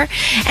or whatever. And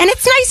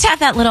it's nice to have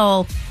that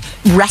little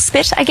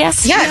respite, I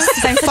guess. Yes.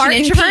 Because I'm such Fart an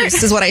in introvert.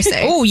 peace is what I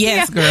say. Oh,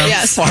 yes, girl.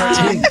 Yes. Fart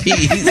in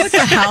peace. What the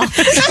hell?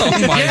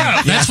 Oh my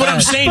Yeah, that's what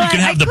I'm saying. You can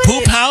have the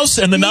poop house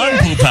and the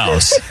non-poop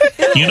house.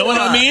 You know what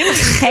I mean?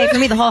 Hey, for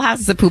me, the whole house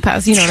is a poop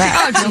house. You know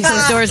that. Don't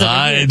close doors over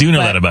I here, do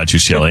know but- that about you,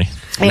 Shelly.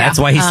 Yeah. That's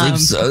why he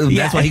sleeps.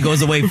 That's why he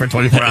goes away for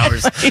 24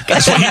 hours.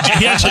 That's why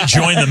he actually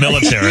joined the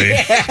military.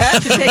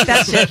 Take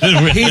that shit.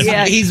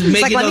 He's It's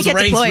making like, let me those get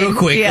ranks deployed. real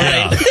quick.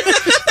 Yeah. Yeah.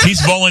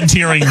 He's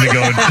volunteering to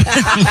go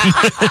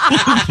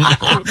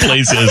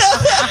places.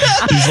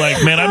 He's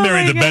like, man, I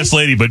married the best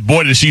lady, but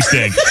boy, does she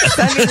stink.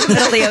 Send me to the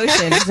middle of the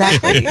ocean.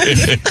 Exactly.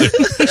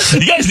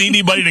 You guys need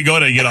anybody to go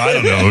to, I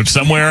don't know,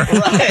 somewhere?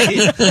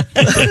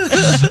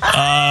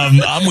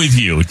 I'm with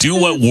you. Do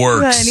what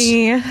works.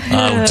 Funny.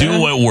 Do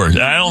what works.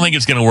 I don't think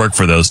it's going to work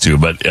for those two,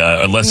 but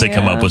unless they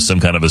come up with some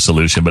kind of a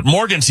solution. But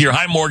Morgan's here.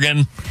 Hi,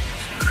 Morgan.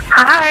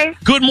 Hi.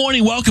 Good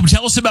morning. Welcome.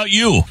 Tell us about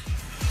you.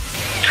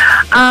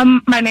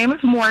 My name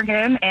is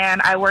Morgan,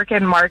 and I work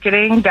in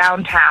marketing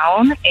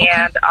downtown.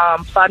 And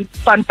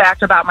fun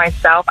fact about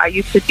myself, I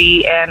used to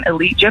be an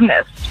elite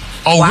gymnast.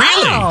 Oh,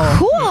 really?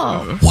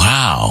 Cool.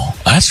 Wow.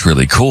 That's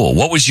really cool.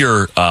 What was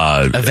your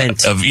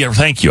event? Yeah,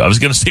 thank you. I was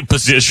going to say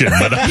position,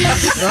 but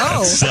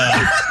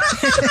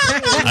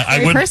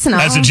I would, personal.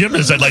 as a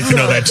gymnast, I'd like to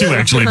know that too,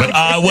 actually. But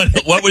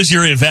what was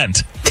your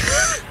event?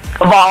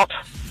 Vault.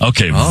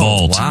 Okay,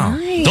 vault. Wow.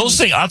 Nice. Those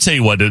things, I'll tell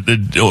you what,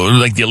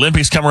 like the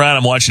Olympics come around,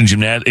 I'm watching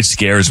gymnastics, it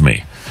scares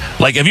me.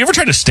 Like, have you ever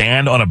tried to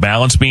stand on a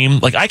balance beam?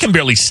 Like, I can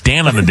barely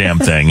stand on the damn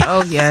thing.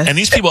 Oh, yes. And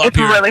these people up It's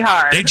here, really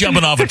hard. they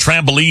jumping off a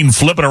trampoline,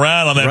 flipping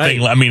around on that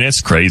thing. I mean,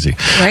 it's crazy.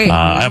 Right.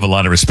 I have a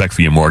lot of respect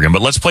for you, Morgan.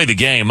 But let's play the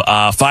game.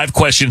 5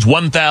 questions,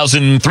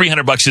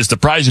 $1,300 is the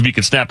prize if you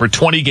can snap her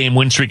 20-game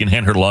win streak and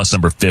hand her loss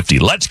number 50.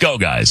 Let's go,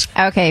 guys.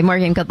 Okay,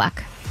 Morgan, good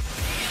luck.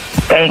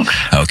 Thanks.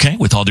 Okay,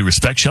 with all due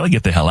respect, Shelly,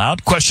 get the hell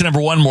out. Question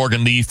number 1,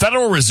 Morgan. The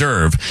Federal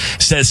Reserve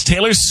says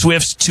Taylor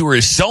Swift's tour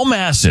is so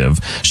massive,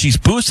 she's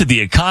boosted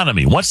the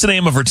economy. What's the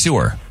name of her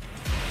tour?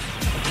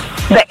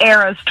 The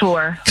Eras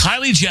Tour.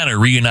 Kylie Jenner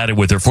reunited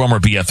with her former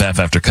BFF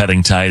after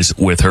cutting ties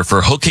with her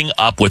for hooking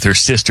up with her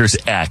sister's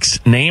ex.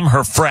 Name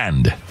her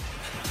friend.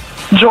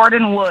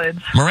 Jordan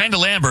Woods. Miranda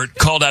Lambert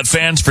called out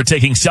fans for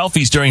taking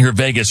selfies during her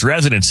Vegas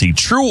residency.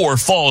 True or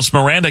false,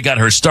 Miranda got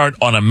her start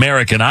on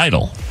American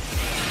Idol.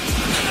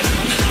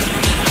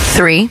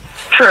 3.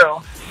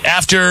 True.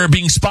 After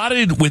being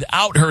spotted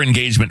without her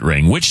engagement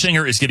ring, which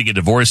singer is getting a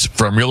divorce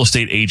from real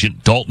estate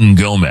agent Dalton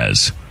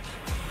Gomez?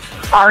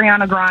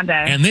 Ariana Grande.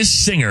 And this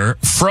singer,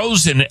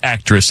 Frozen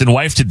actress and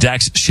wife to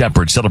Dax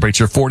Shepard, celebrates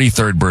her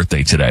 43rd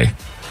birthday today.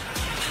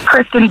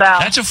 Kristen Bell.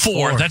 That's a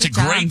 4. That's a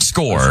great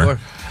score.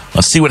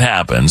 Let's see what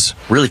happens.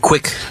 Really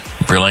quick.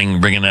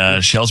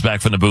 Bringing shells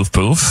back from the booth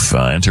poof.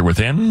 Enter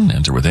within.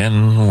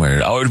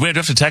 Where? Oh, do we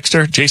have to text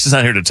her? Jason's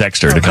not here to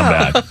text her to come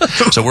back.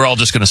 So we're all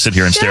just going to sit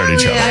here and stare at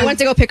each other. I went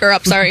to go pick her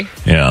up. Sorry.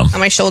 Yeah. On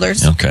my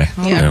shoulders. Okay.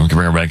 Yeah. We can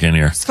bring her back in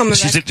here. coming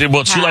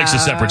She likes a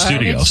separate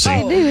studio. See,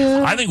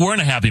 I I think we're in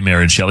a happy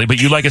marriage, Shelley, but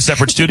you like a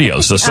separate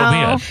studio, so be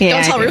it.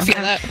 Yeah, don't tell Rufy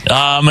that.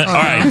 All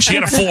right. She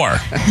had a 4.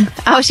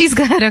 Oh, she's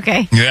good.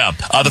 Okay. Yeah.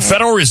 The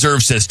Federal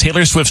Reserve says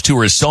Taylor Swift's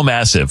tour is so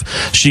massive,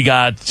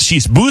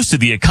 she's boosted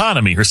the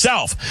economy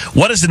herself.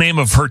 What is the name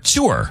of her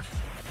tour?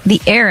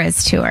 The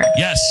Eras Tour.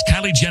 Yes,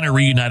 Kylie Jenner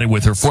reunited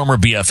with her former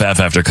BFF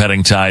after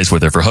cutting ties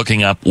with her for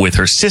hooking up with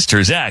her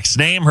sister's ex.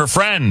 Name her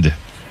friend.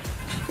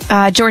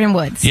 Jordan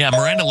Woods. Yeah,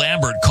 Miranda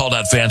Lambert called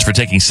out fans for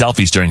taking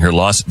selfies during her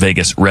Las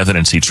Vegas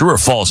residency. True or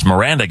false,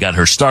 Miranda got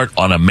her start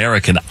on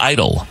American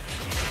Idol.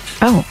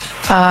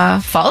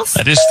 False?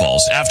 That is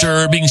false.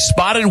 After being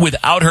spotted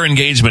without her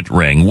engagement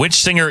ring, which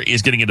singer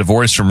is getting a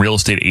divorce from real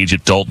estate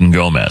agent Dalton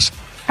Gomez?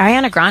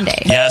 Ariana Grande.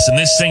 Yes, and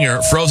this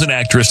singer, Frozen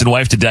actress and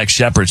wife to Dax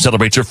Shepard,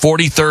 celebrates her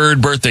 43rd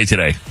birthday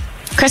today.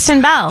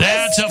 Kristen Bell.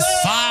 That's a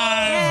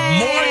 5.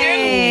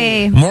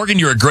 Morgan. Morgan,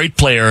 you're a great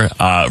player.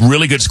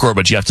 Really good score,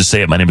 but you have to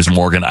say it. My name is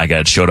Morgan. I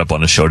got showed up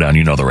on the showdown.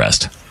 You know the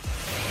rest.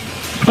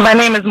 My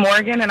name is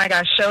Morgan, and I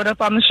got showed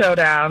up on the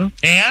showdown.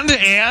 And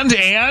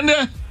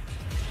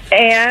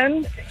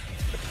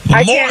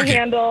I can't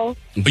handle.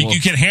 But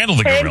you can handle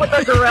the Hang gorilla.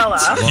 with the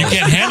gorilla. You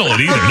can't handle it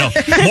either. No,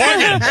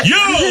 Morgan, you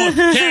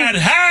can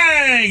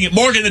hang.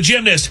 Morgan, the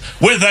gymnast,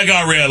 with the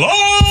gorilla.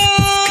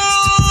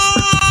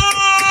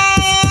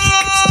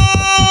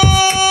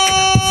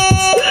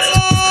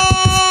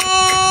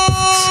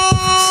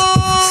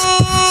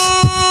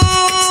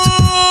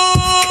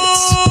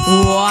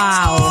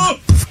 Wow.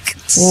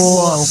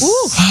 Whoa.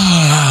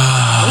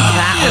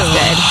 That was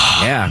good.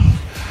 Yeah.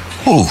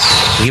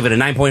 We give it a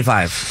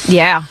 9.5.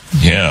 Yeah.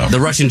 Yeah. The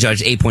Russian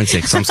judge,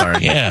 8.6. I'm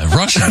sorry. Yeah,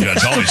 Russian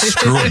judge always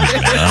screwing me,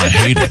 man. I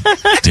hate it.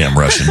 Damn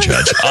Russian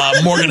judge.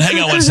 Morgan, hang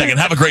on 1 second.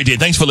 Have a great day.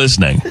 Thanks for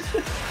listening.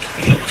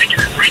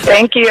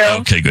 Thank you.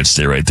 Okay, good.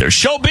 Stay right there.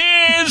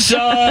 Showbiz!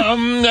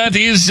 That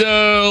is,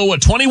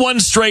 21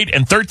 straight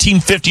and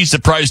 1350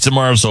 surprise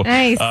tomorrow. So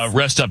nice.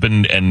 Rest up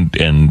and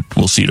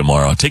we'll see you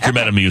tomorrow. Take your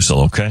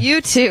Metamucil, okay? You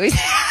too.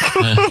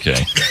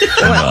 Okay.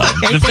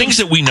 The things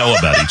that we know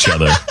about each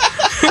other.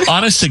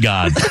 Honest to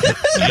God,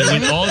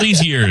 in all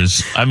these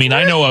years, I mean,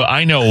 I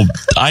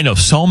know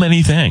so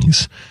many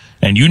things,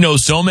 and you know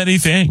so many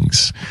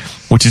things,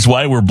 which is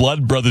why we're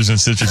blood brothers and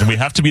sisters, and we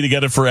have to be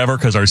together forever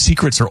because our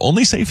secrets are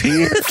only safe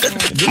here.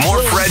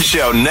 More Fred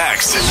Show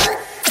next.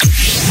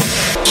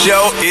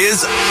 Show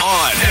is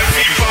on.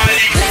 Everybody,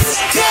 let's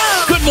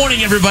go. Good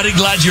morning, everybody.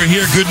 Glad you're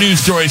here. Good news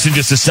stories in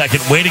just a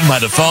second. Waiting by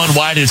the phone.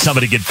 Why did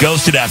somebody get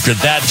ghosted after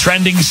that?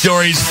 Trending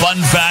stories, fun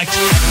fact,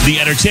 the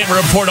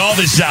entertainment report all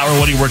this hour.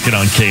 What are you working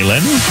on,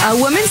 Kaelin? A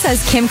woman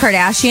says Kim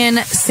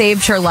Kardashian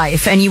saved her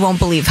life, and you won't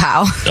believe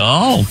how.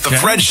 Oh, The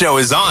Fred Show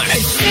is on.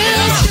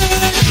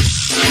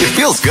 It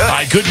feels good. All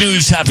right, good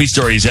news, happy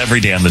stories every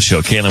day on the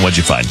show. Kaelin, what'd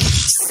you find?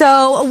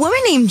 So, a woman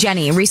named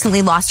Jenny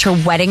recently lost her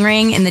wedding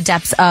ring in the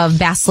depths of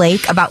Bass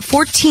Lake, about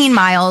 14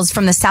 miles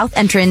from the south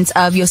entrance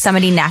of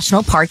Yosemite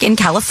National Park in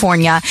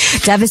California.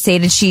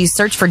 Devastated, she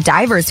searched for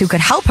divers who could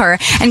help her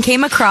and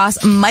came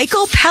across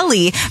Michael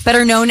Pelly,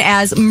 better known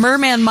as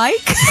Merman Mike.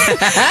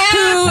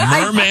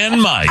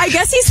 I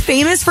guess he's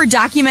famous for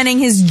documenting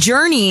his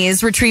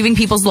journeys retrieving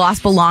people's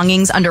lost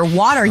belongings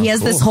underwater. He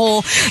has this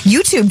whole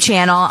YouTube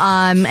channel,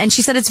 and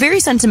she said it's very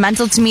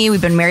sentimental to me.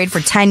 We've been married for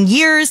 10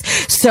 years,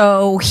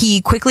 so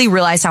he quickly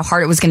realized how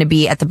hard it was going to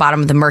be at the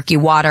bottom of the murky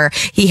water.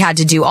 He had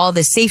to do all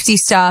this safety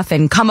stuff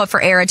and come up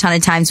for air a ton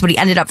of times, but he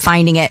ended up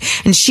finding it,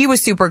 and she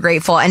was super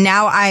grateful. And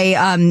now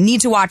I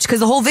need to watch,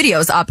 because the whole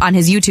video's up on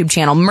his YouTube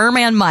channel,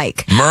 Merman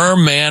Mike.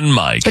 Merman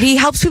Mike. But he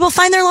helps people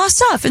find their lost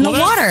stuff in the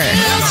water.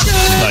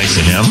 Nice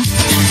of him.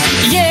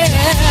 Yeah.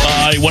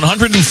 A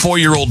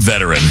 104-year-old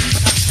veteran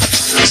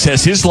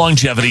says his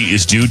longevity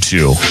is due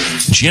to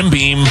Jim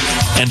Beam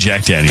and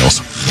Jack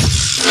Daniels.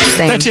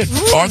 That's it.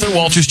 Arthur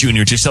Walters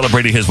Jr. just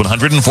celebrated his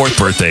 104th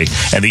birthday,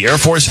 and the Air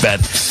Force vet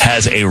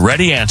has a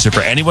ready answer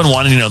for anyone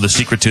wanting to know the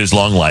secret to his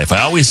long life.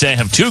 I always say I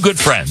have two good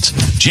friends,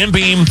 Jim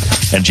Beam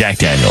and Jack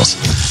Daniels.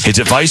 His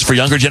advice for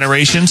younger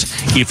generations,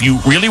 if you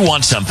really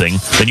want something,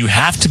 then you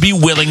have to be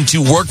willing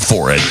to work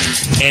for it.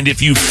 And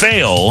if you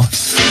fail,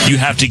 you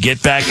have to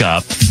get back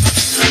up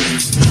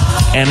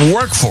and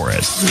work for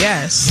it.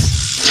 Yes.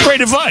 It's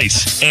great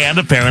advice. And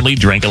apparently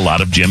drank a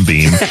lot of Jim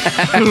Beam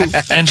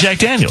and Jack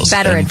Daniels.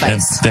 Better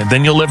advice. And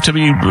then you'll live to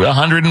be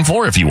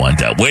 104 if you want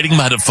that. Waiting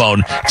by the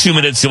phone, 2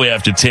 minutes away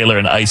after Taylor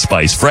and Ice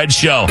Spice. Fred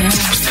Show.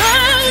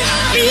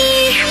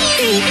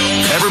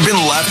 Ever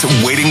been left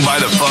waiting by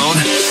the phone?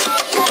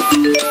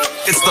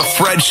 It's the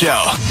Fred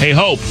Show. Hey,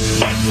 Hope.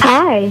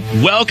 Hi.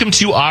 Welcome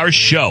to our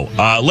show.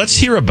 Let's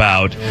hear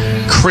about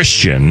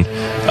Christian.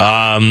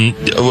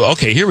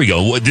 Okay, here we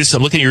go.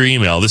 I'm looking at your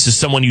email. This is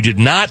someone you did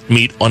not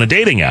meet on a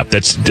dating app.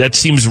 That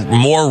seems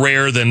more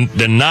rare than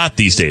not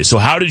these days. So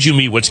how did you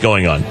meet? What's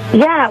going on?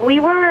 Yeah, we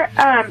were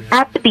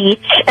at the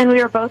beach, and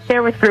we were both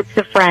there with groups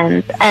of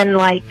friends, and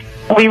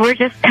we were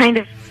just kind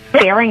of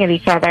staring at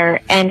each other,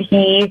 and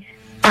he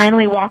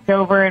finally walked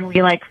over and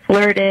we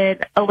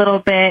flirted a little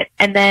bit,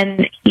 and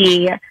then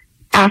he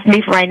asked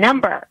me for my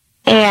number,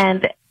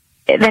 and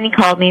then he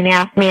called me and he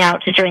asked me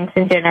out to drinks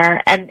and dinner,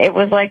 and it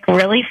was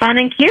really fun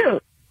and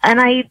cute,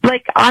 and I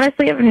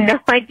honestly have no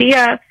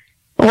idea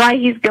why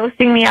he's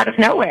ghosting me out of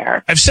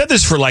nowhere. I've said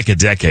this for a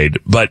decade,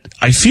 but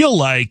I feel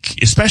like,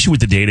 especially with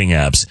the dating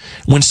apps,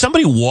 when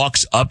somebody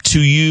walks up to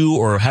you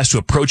or has to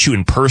approach you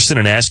in person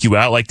and ask you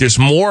out, there's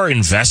more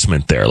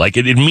investment there.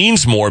 It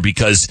means more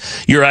because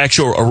you're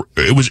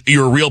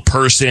you're a real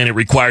person. It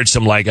required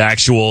some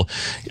actual,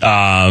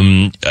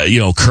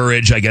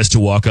 courage, I guess,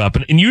 to walk up.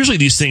 And usually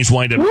these things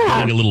wind up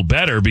going a little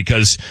better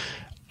because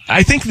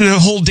I think the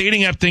whole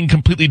dating app thing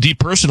completely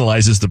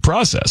depersonalizes the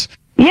process.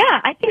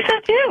 Yeah, I think so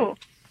too.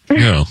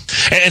 Yeah.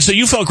 And so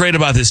you felt great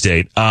about this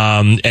date,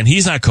 and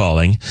he's not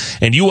calling,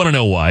 and you want to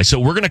know why. So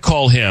we're going to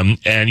call him,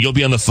 and you'll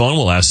be on the phone.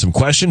 We'll ask some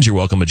questions. You're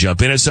welcome to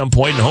jump in at some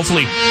point, and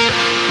hopefully,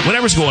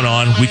 whatever's going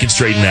on, we can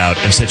straighten out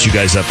and set you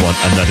guys up on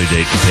another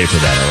date and pay for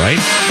that, all right?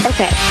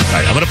 Okay. All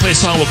right, I'm going to play a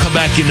song. We'll come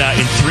back in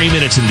 3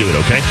 minutes and do it,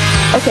 okay?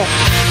 Okay.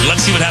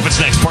 Let's see what happens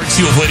next. Part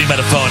 2 of Waiting by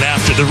the Phone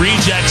after the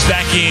Rejects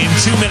back in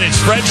 2 minutes.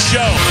 Fred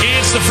Show.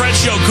 It's the Fred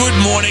Show. Good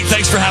morning.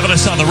 Thanks for having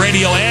us on the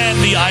radio and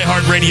the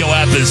iHeartRadio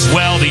app as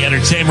well. The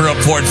Entertainment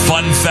Report,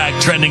 fun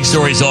fact, trending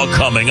stories all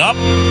coming up.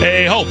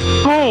 Hey, Hope.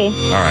 Hey.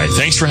 All right,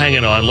 thanks for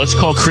hanging on. Let's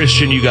call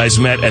Christian. You guys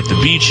met at the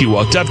beach. He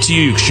walked up to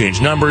you. You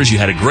exchanged numbers. You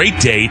had a great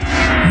date.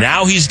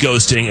 Now he's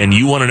ghosting, and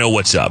you want to know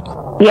what's up.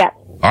 Yeah.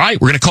 All right,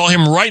 we're going to call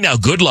him right now.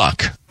 Good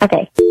luck.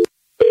 Okay.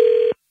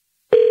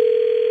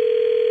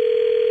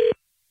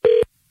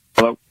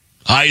 Hello?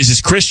 Hi, is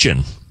this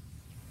Christian?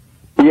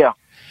 Yeah.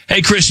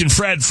 Hey, Christian,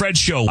 Fred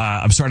Show.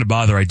 I'm sorry to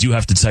bother. I do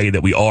have to tell you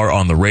that we are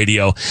on the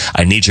radio.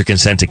 I need your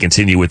consent to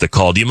continue with the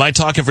call. Do you mind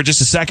talking for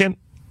just a second?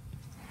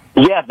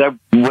 Yeah, did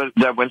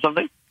I win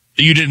something?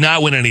 You did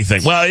not win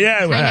anything. Well,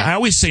 yeah, I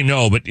always say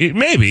no, but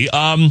maybe.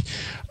 But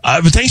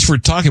thanks for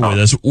talking with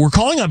us. We're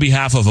calling on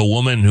behalf of a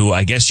woman who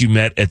I guess you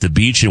met at the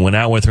beach and went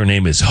out with. Her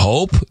name is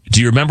Hope.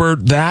 Do you remember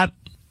that?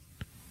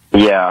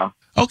 Yeah.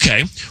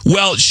 Okay.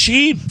 Well,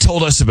 she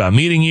told us about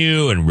meeting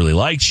you and really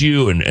liked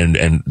you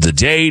and the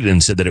date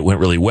and said that it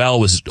went really well,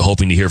 was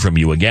hoping to hear from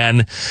you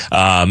again,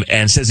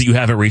 and says that you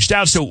haven't reached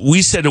out. So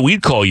we said that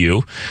we'd call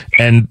you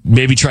and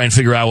maybe try and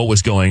figure out what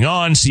was going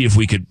on, see if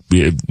we could,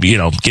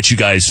 get you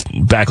guys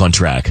back on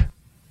track.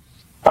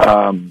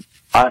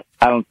 I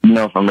don't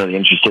know if I'm really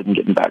interested in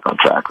getting back on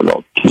track with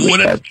all.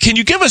 Can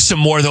you give us some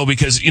more, though?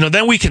 Because,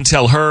 then we can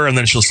tell her and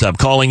then she'll stop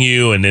calling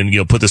you and then,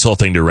 put this whole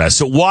thing to rest.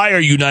 So why are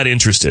you not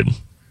interested?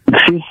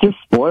 She's just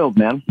spoiled,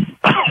 man.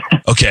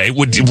 Okay,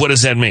 what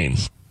does that mean?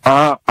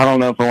 I don't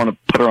know if I want to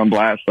put her on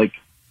blast.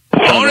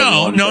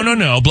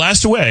 No.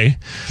 Blast away.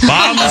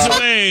 Bombs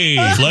away.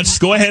 Let's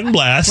go ahead and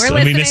blast. We're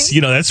listening. It's,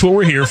 that's what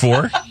we're here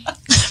for.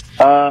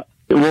 Well,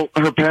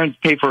 her parents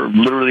pay for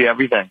literally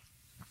everything.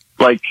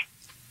 We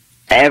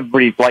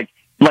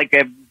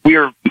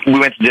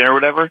went to dinner or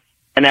whatever,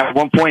 and at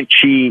one point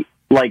she,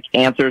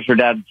 answers her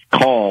dad's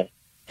call,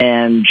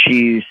 and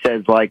she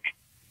says, what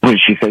did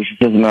she say? She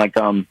says,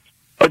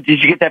 oh,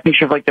 did you get that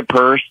picture of, the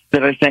purse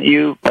that I sent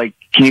you?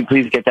 Can you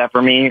please get that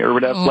for me or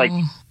whatever?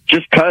 Oh.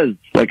 Just cause.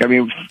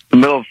 The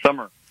middle of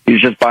summer.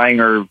 He's just buying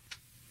her,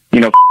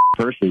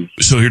 purses.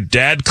 So your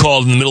dad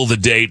called in the middle of the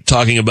date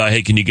talking about,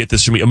 hey, can you get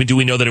this for me? Do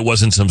we know that it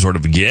wasn't some sort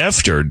of a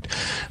gift or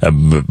a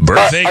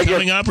birthday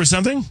coming up or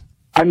something?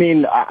 I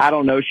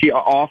don't know. She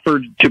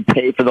offered to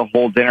pay for the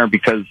whole dinner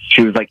because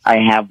she was like, I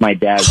have my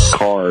dad's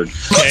card.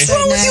 What's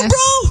wrong with you,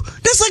 bro?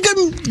 That's like a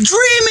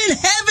dream in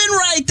heaven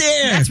right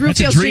there. That's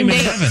a dream in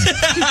heaven.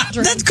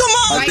 Come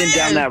on, I've been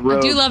down that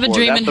road. I do love a before.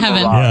 dream That's in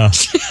heaven. Yeah.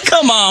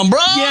 Come on,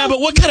 bro. Yeah, but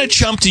what kind of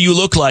chump do you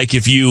look like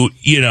if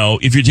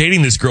if you're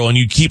dating this girl and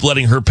you keep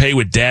letting her pay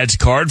with dad's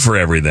card for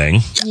everything?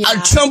 A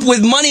chump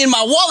with money in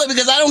my wallet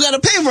because I don't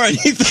got to pay for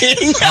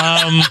anything.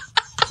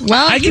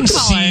 Well, I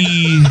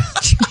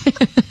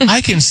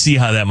can see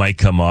how that might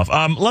come off.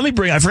 I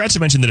forgot to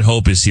mention that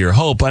Hope is here.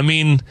 Hope,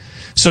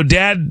 so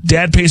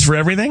dad pays for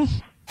everything?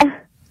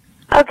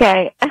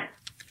 Okay.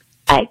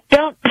 I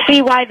don't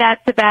see why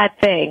that's a bad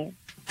thing.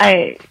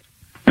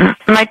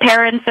 My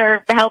parents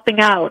are helping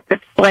out.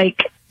 It's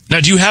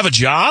Now, do you have a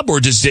job or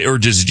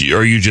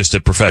are you just a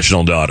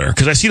professional daughter?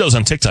 Because I see those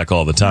on TikTok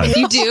all the time.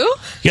 You do?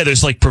 Yeah,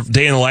 there's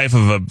day in the life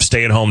of a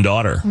stay-at-home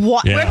daughter.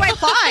 What? Yeah. Where do I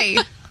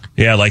apply?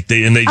 Yeah,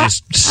 they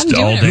just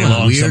all day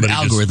long. Weird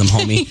algorithm,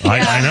 homie.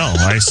 I know.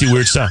 I see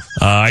weird stuff.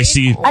 I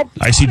see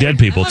dead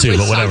people too,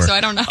 but whatever. So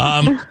I don't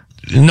know.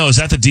 No, is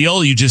that the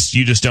deal? You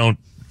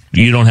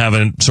don't have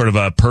a sort of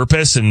a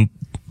purpose and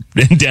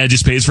dad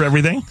just pays for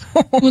everything?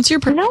 What's your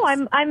purpose? No,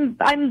 I'm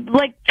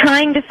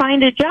trying to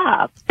find a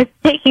job. It's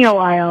taking a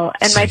while,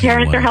 and my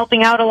parents are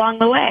helping out along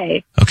the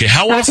way. Okay,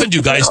 how often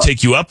do guys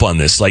take you up on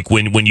this?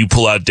 When you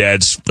pull out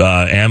dad's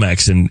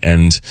Amex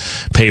and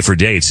pay for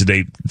dates,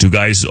 do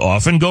guys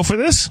often go for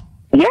this?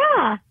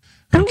 Yeah.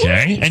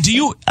 Okay. And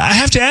I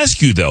have to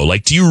ask you though,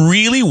 do you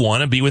really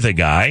want to be with a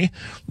guy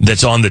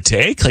that's on the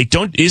take?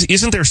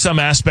 Isn't there some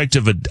aspect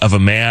of a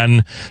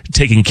man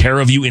taking care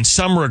of you in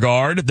some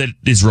regard that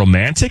is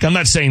romantic? I'm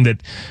not saying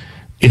that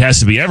it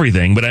has to be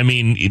everything, but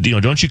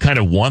don't you kind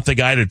of want the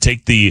guy to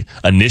take the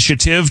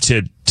initiative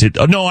to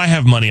oh no, I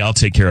have money, I'll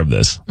take care of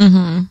this.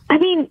 Mm-hmm.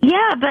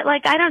 Yeah, but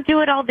I don't do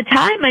it all the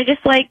time. I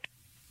just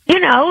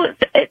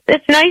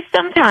it's nice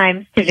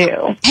sometimes to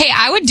do. Hey,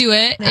 I would do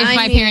it if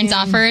my parents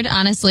offered,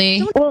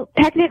 honestly. Well,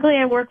 technically,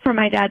 I work for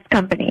my dad's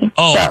company.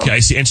 Oh, so. Okay,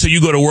 I see. And so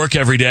you go to work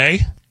every day?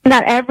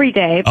 Not every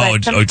day,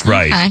 but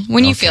right. Okay,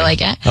 when you feel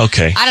like it.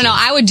 Okay. I don't know.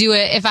 I would do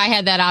it if I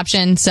had that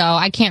option, so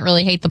I can't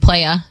really hate the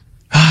playa.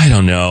 I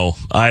don't know.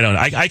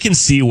 I can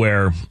see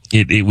where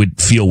it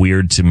would feel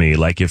weird to me.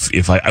 Like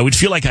if I would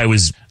feel like I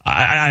was,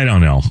 I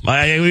don't know.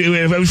 I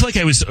would feel like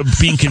I was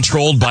being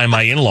controlled by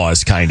my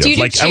in-laws, kind of.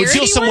 Like I would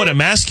feel somewhat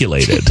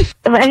emasculated.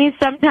 I mean,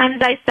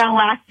 sometimes I saw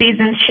last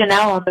season's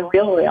Chanel on the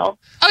Real.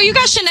 Oh, you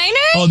got Shanae?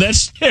 Oh,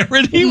 that's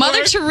charity Mother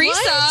work? Teresa.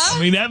 I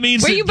mean, that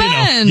means Where that, you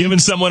been? giving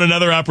someone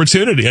another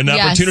opportunity,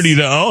 opportunity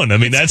to own. I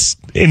mean, that's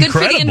incredible. Good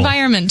for the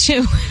environment,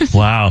 too.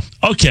 Wow.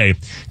 Okay.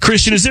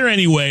 Christian, is there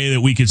any way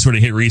that we could sort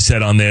of hit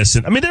reset on this?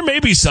 And I mean, there may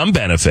be some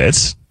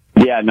benefits.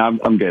 Yeah, no,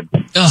 I'm good.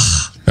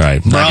 Ugh. All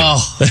right. Bro.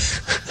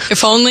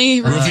 If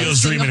only.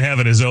 Reveal's dream in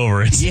heaven is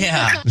over.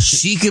 Yeah.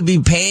 She could be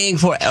paying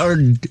for, or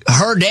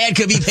her dad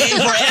could be paying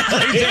for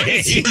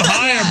everything.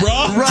 Higher,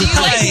 bro. Right. Do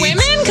you like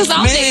women? Because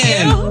I'll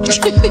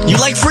take you. You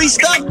like free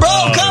stuff,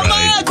 bro? Come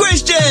on,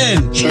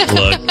 Christian.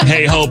 Look,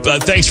 hey, Hope,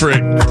 thanks for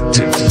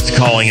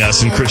calling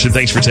us. And Christian,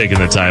 thanks for taking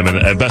the time.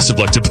 And best of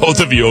luck to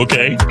both of you,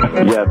 okay?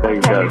 Yeah,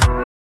 thanks, guys.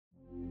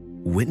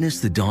 Witness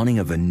the dawning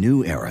of a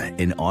new era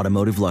in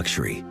automotive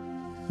luxury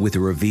with a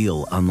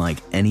reveal unlike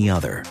any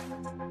other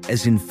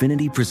as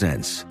Infiniti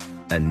presents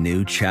a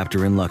new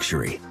chapter in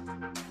luxury,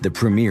 the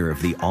premiere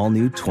of the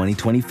all-new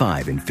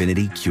 2025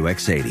 Infiniti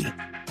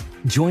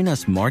QX80. Join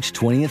us March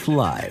 20th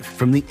live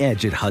from the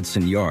Edge at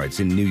Hudson Yards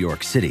in New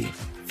York City,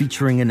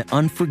 featuring an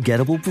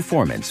unforgettable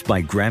performance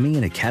by Grammy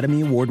and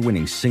Academy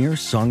Award-winning singer,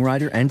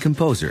 songwriter, and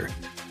composer,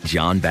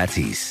 John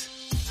Batiste.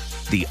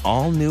 The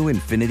all-new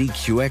Infiniti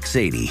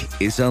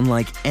QX80 is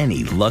unlike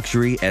any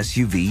luxury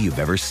SUV you've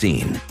ever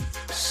seen.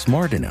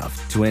 Smart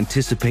enough to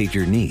anticipate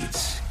your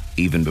needs,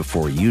 even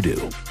before you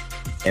do.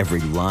 Every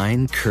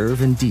line,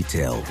 curve, and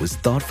detail was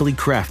thoughtfully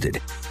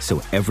crafted,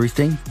 so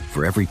everything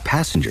for every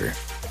passenger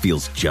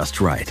feels just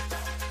right.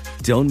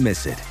 Don't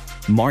miss it.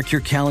 Mark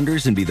your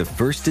calendars and be the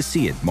first to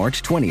see it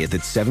March 20th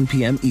at 7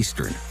 p.m.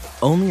 Eastern,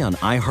 only on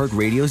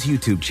iHeartRadio's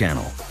YouTube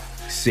channel.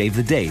 Save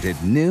the date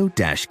at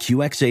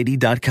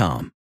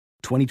new-QX80.com.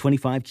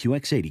 2025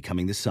 QX80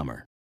 coming this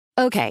summer.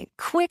 Okay,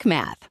 quick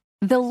math.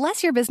 The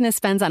less your business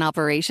spends on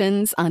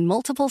operations, on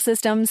multiple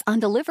systems,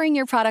 on delivering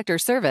your product or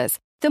service,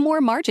 the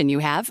more margin you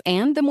have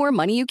and the more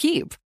money you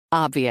keep.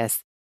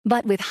 Obvious.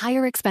 But with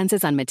higher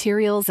expenses on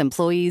materials,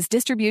 employees,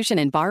 distribution,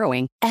 and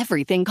borrowing,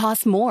 everything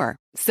costs more.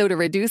 So to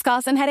reduce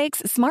costs and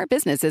headaches, smart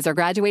businesses are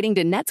graduating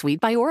to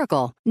NetSuite by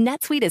Oracle.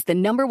 NetSuite is the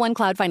 #1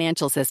 cloud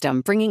financial system,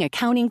 bringing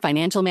accounting,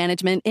 financial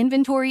management,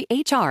 inventory,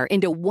 HR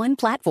into one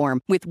platform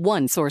with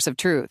one source of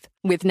truth.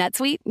 With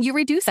NetSuite, you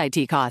reduce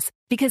IT costs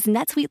because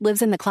NetSuite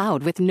lives in the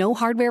cloud with no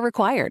hardware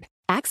required,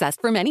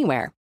 accessed from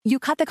anywhere. You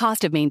cut the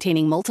cost of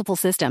maintaining multiple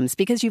systems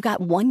because you've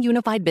got one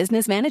unified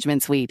business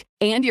management suite.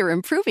 And you're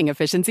improving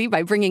efficiency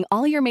by bringing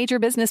all your major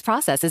business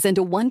processes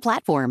into one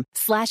platform,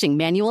 slashing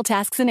manual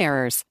tasks and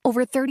errors.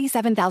 Over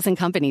 37,000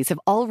 companies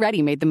have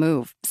already made the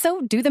move.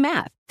 So do the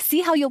math.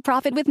 See how you'll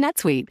profit with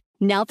NetSuite.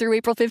 Now through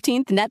April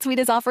 15th, NetSuite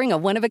is offering a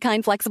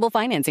one-of-a-kind flexible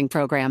financing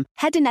program.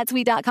 Head to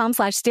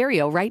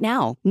netsuite.com/stereo right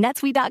now.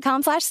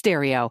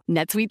 netsuite.com/stereo.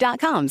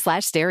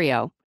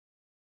 netsuite.com/stereo.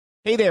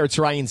 Hey there, it's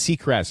Ryan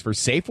Seacrest for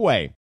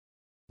Safeway.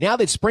 Now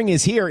that spring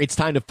is here, it's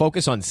time to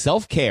focus on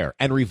self-care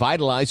and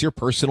revitalize your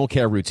personal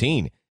care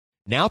routine.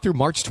 Now through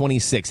March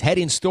 26, head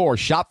in store,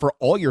 shop for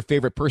all your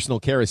favorite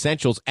personal care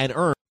essentials, and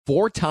earn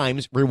 4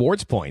 times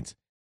rewards points.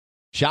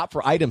 Shop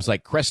for items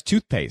like Crest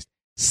toothpaste,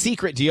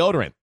 Secret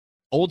deodorant,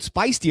 Old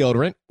Spice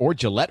deodorant, or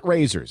Gillette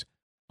razors.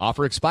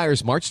 Offer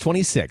expires March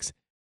 26.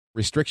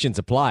 Restrictions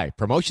apply.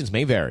 Promotions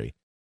may vary.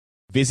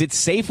 Visit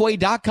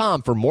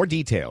Safeway.com for more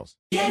details.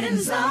 Get in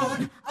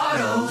zone,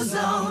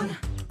 AutoZone.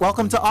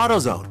 Welcome to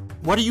AutoZone.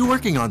 What are you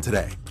working on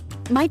today?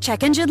 My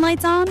check engine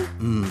light's on?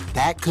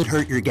 That could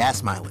hurt your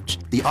gas mileage.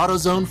 The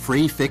AutoZone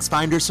free Fix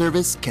Finder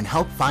service can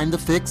help find the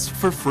fix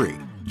for free.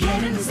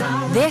 Get in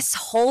zone. This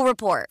whole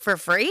report for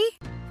free?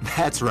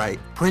 That's right.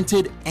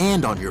 Printed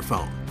and on your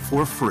phone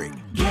for free.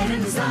 Get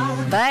in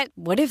zone. But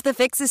what if the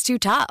fix is too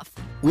tough?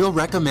 We'll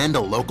recommend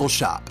a local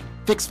shop.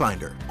 Fix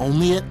Finder,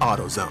 only at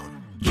AutoZone.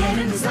 Get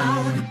in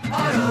zone,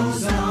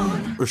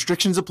 AutoZone.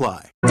 Restrictions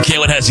apply.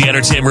 Kaelin has the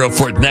entertainment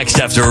report next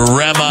after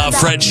Rema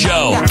Fred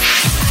Show.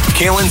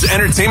 Kaelin's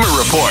entertainment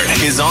report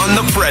is on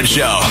The Fred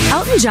Show.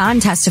 Elton John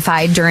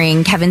testified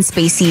during Kevin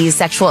Spacey's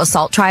sexual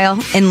assault trial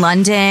in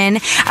London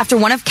after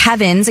one of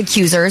Kevin's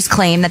accusers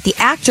claimed that the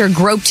actor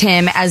groped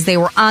him as they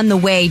were on the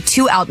way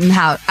to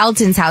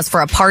Elton's house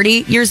for a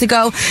party years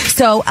ago.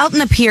 So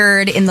Elton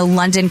appeared in the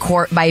London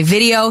court by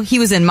video. He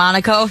was in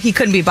Monaco. He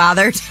couldn't be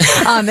bothered.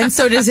 And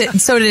so did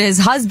his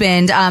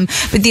husband.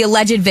 But the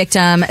alleged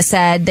victim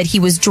said that he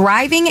was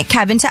driving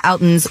Kevin to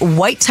Elton's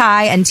white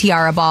tie and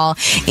tiara ball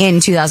in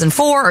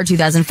 2004 or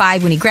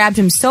 2005 when he grabbed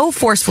him so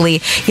forcefully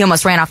he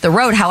almost ran off the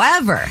road.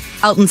 However,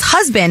 Elton's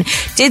husband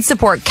did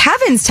support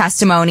Kevin's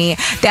testimony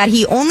that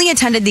he only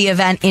attended the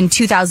event in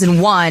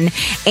 2001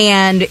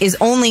 and is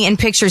only in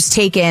pictures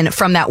taken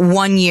from that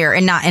 1 year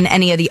and not in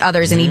any of the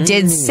others. And he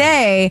did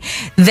say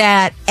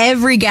that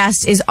every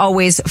guest is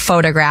always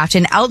photographed.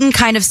 And Elton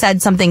kind of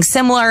said something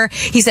similar.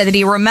 He said that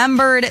he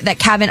remembered that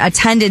Kevin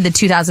attended the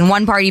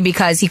 2001 party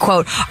because he,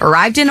 quote,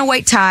 arrived in a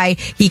white tie.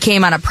 He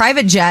came on a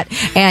private jet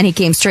and he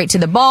came straight to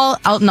the ball.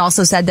 Elton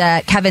also said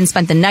that Kevin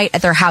spent the night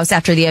at their house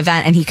after the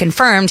event, and he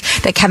confirmed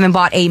that Kevin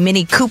bought a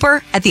Mini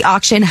Cooper at the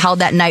auction held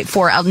that night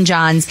for Elton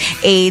John's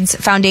AIDS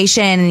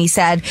Foundation, and he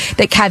said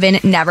that Kevin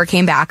never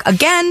came back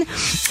again.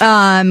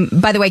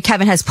 By the way,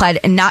 Kevin has pled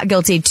not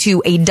guilty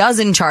to a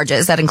dozen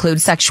charges that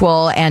include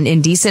sexual and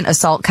indecent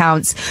assault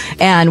counts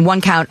and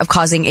one count of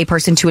causing a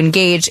person to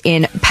engage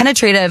in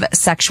penetrative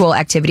sexual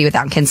activity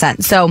without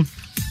consent. So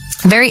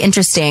very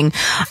interesting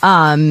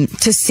to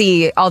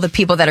see all the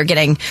people that are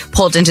getting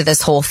pulled into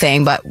this whole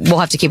thing, but we'll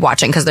have to keep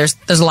watching because there's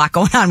a lot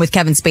going on with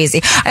Kevin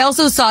Spacey. I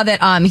also saw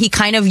that he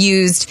kind of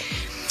used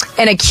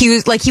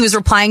he was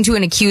replying to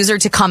an accuser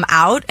to come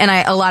out, and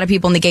a lot of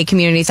people in the gay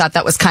community thought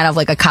that was kind of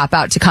like a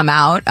cop-out to come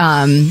out.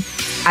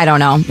 I don't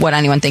know what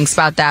anyone thinks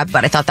about that,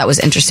 but I thought that was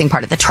an interesting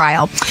part of the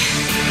trial.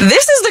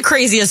 This is the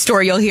craziest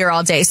story you'll hear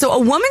all day. So a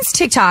woman's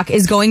TikTok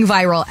is going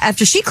viral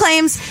after she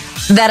claims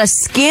that a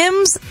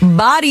Skims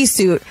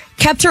bodysuit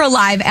kept her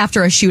alive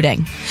after a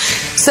shooting.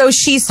 So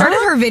she started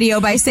her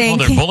video by saying...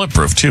 Well, they're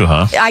bulletproof too,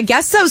 huh? I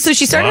guess so. So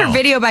she started her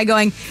video by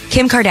going,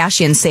 Kim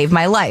Kardashian saved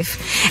my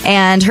life.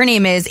 And her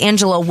name is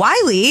Angela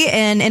Wiley.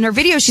 And in her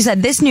video, she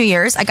said, this New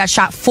Year's, I got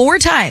shot 4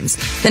 times.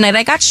 The night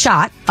I got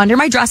shot, under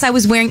my dress, I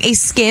was wearing a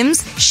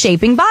Skims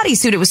shaping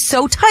bodysuit. It was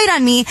so tight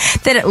on me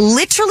that it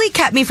literally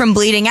kept me from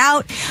bleeding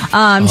out.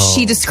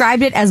 She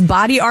described it as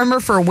body armor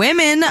for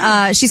women.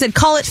 She said,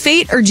 call it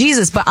fate or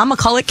Jesus, but I'm going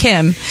to call it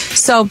Kim.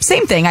 So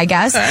same thing, I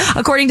guess. Okay.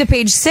 According to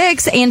Page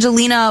 6,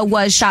 Angelina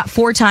was shot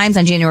 4 times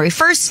on January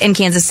 1st in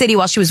Kansas City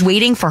while she was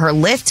waiting for her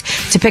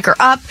Lyft to pick her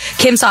up.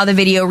 Kim saw the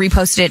video,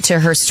 reposted it to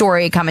her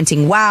story,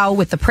 commenting, wow,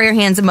 with the prayer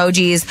hands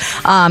emojis.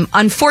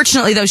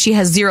 Unfortunately, though, she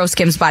has 0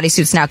 Skims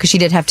bodysuits now because she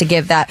did have to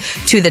give that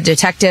to the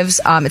detectives.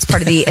 It's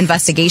part of the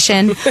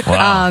investigation.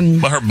 Wow.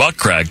 But her butt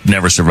crack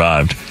never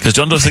survived. Because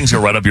don't those things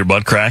go right up your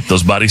butt crack,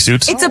 those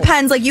bodysuits? It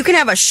depends. Like, you can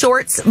have a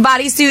shorts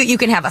bodysuit. You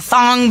can have a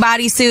thong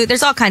bodysuit.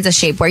 There's all kinds of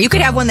shapewear. You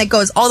could have one that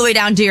goes all the way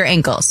down to your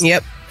ankles.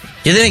 Yep.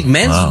 Do they make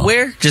men's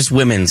wear? Just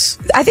women's?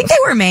 I think they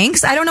wear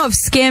Manx. I don't know if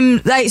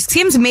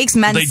Skims makes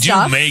men's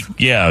stuff. They do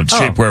make,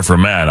 shapewear for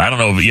men. I don't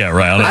know. I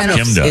don't know if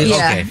Kim does.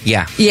 Okay,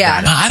 yeah.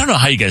 I don't know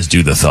how you guys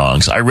do the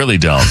thongs. I really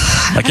don't.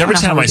 Like, every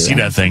time I see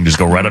that thing just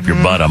go right up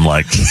your butt, I'm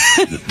like,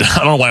 I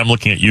don't know why I'm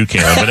looking at you,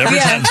 Karen, but every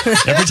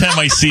time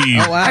I see...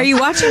 Oh, wow. Are you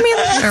watching me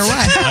or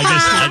what?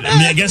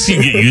 I guess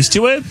you get used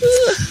to it.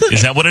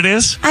 Is that what it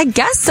is? I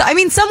guess so. I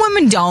mean, some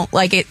women don't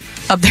like it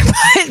up their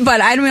butt,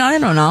 but I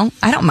don't know.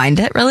 I don't mind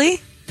it,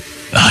 really.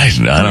 I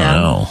don't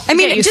know. I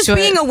mean, just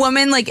being a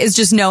woman, is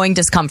just knowing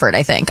discomfort,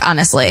 I think,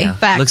 honestly.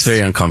 Yeah. Looks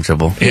very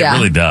uncomfortable. It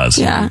really does.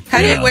 Yeah. How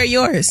do you wear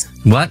yours?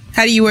 What?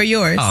 How do you wear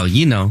yours? Oh,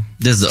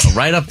 there's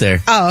right up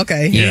there. Oh,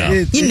 okay. Yeah.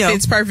 It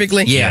fits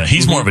perfectly. Yeah.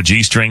 He's more of a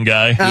G-string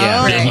guy.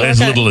 Yeah.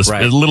 As little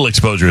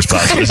exposure as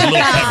possible. As little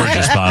coverage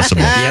as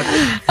possible. Yep.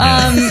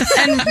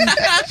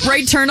 And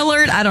right turn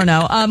alert, I don't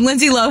know.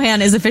 Lindsay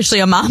Lohan is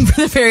officially a mom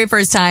for the very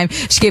first time.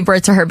 She gave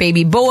birth to her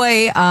baby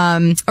boy.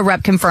 A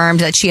rep confirmed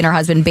that she and her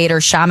husband,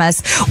 Bader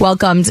Shamas,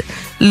 welcomed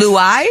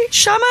Luai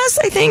Shamas,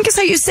 I think is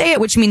how you say it,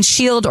 which means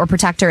shield or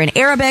protector in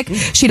Arabic.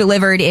 She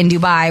delivered in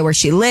Dubai, where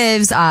she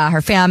lives.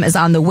 Her fam is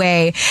on the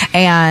way.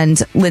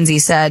 And Lindsay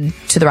said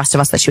to the rest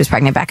of us that she was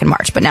pregnant back in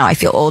March, but now I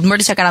feel old. More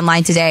to check out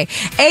online today.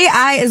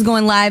 AI is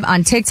going live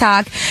on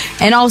TikTok.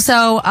 And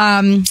also,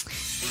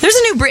 there's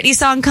a new Britney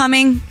song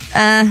coming.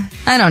 I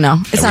don't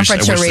know. It's on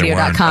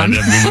FredShowRadio.com.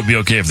 It would be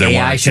okay if there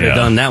weren't. I should have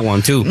done that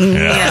one too.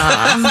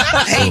 Yeah.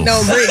 Ain't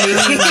no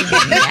Britney.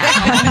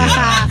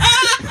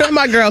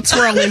 My girl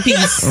twirl in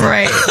peace.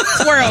 Right.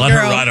 Twirl, Let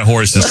girl. her ride a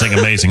horse and sing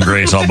Amazing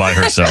Grace all by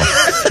herself.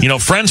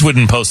 Friends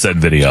wouldn't post that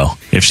video.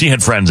 If she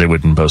had friends, they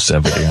wouldn't post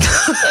that video.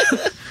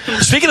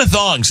 Speaking of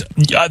thongs,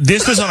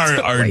 this was on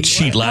our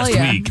sheet last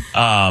week.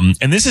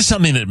 And this is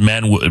something that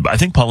men I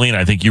think, Paulina,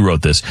 I think you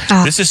wrote this.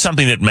 This is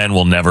something that men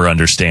will never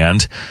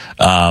understand.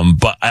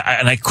 But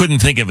I couldn't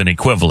think of an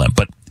equivalent.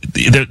 But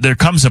there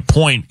comes a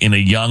point in a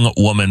young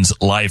woman's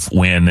life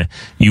when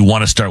you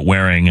want to start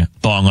wearing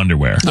thong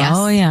underwear. Yes.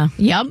 Oh, yeah.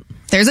 Yep.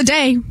 There's a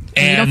day. And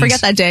you don't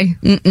forget that day.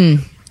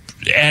 Mm-mm.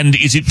 And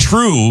is it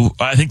true,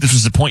 I think this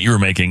was the point you were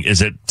making, is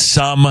that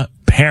some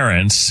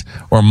parents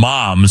or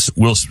moms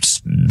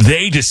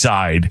they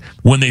decide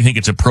when they think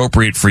it's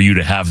appropriate for you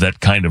to have that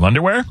kind of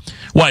underwear?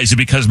 Why? Is it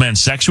because men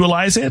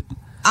sexualize it?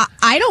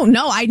 I don't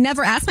know. I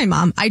never asked my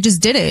mom. I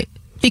just did it.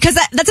 Because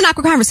that's an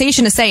awkward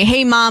conversation to say,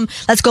 hey, mom,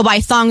 let's go buy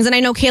thongs. And I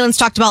know Kaelin's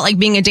talked about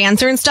being a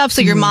dancer and stuff,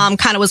 so your mom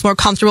kind of was more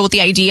comfortable with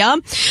the idea.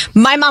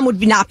 My mom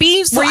would not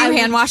be. So Were you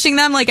hand washing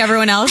them like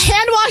everyone else?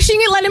 Hand washing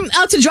it, let them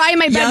out to dry in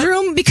my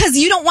bedroom because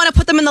you don't want to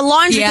put them in the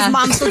laundry because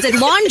mom still did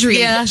laundry.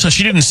 Yeah. So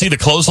she didn't see the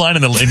clothesline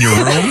in your room?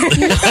 No.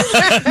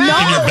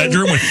 In your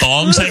bedroom with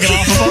thongs hanging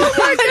off of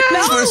them?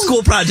 That's for a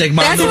school project,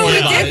 mom. That's what we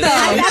did, though.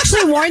 I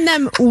actually worn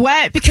them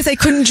wet because I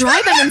couldn't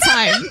dry them in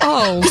time.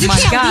 Oh, you my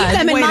can't God. leave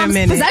them in Wait a mom's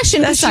minute.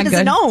 possession because she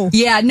doesn't know.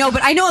 Yeah, no,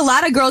 but I know a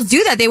lot of girls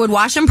do that. They would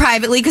wash them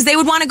privately because they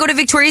would want to go to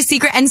Victoria's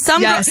Secret. And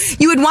some girls,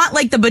 you would want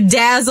the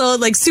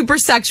bedazzled, super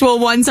sexual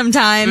one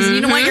sometimes. And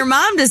you don't want your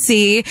mom to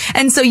see.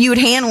 And so you would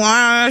hand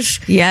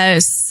wash.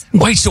 Yes.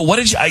 Wait, so what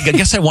did you, I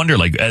guess I wonder,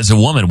 like, as a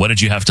woman, what did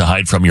you have to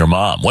hide from your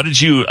mom? What did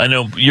you, I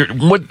know,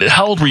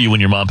 how old were you when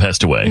your mom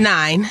passed away?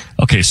 9.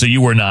 Okay, so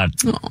you were not.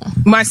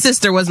 My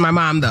sister was my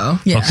mom, though.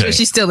 Yeah. Okay.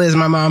 She still is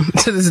my mom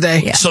to this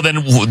day. Yeah. So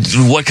then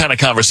what kind of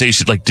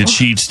conversation, like, did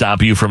she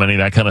stop you from any of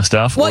that kind of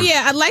stuff? Well,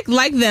 yeah, I like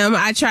them.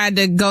 I tried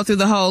to go through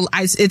the whole,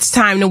 it's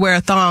time to wear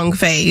a thong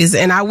phase.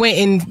 And I went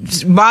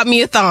and bought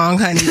me a thong,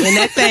 honey. And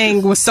that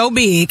thing was so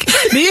big.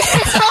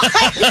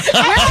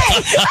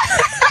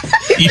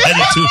 You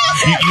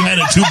had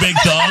a too big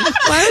thong?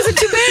 Why was it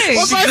too big?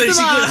 Well, she couldn't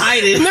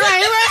hide it.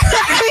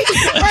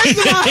 First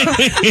of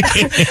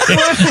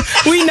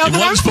all, we know it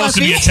that I'm wasn't supposed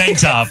to be a fluffy. tank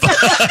top.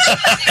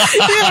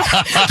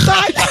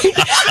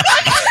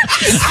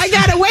 I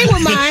got away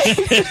with mine.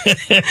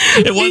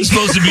 It wasn't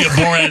supposed to be a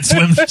Borat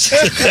swimsuit.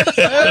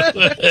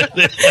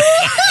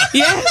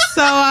 Yeah,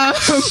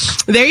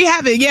 so there you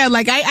have it. Yeah,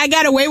 like I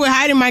got away with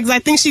hiding mine because I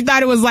think she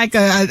thought it was like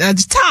a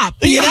top.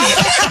 You know?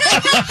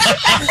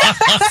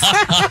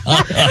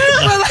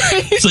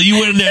 So you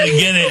went in there to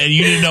get it and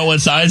you didn't know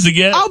what size to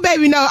get? Oh,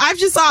 baby, no.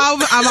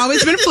 I've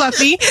always been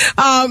fluffy.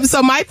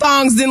 So my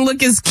thongs didn't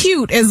look as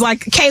cute as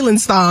like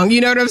Kaelin's thong.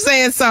 You know what I'm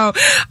saying? So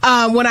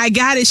when I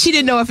got it, she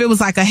didn't know if it was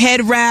like a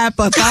head wrap,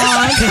 a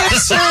thong,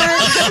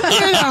 shirt.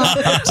 You know.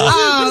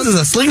 This is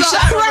a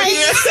slingshot,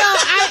 right? So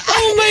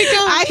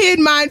I hid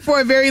mine for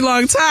a very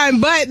long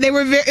time, but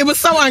it was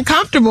so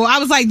uncomfortable. I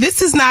was like,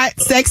 this is not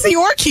sexy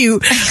or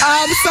cute. So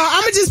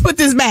I'm gonna just put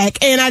this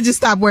back, and I just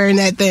stopped wearing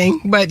that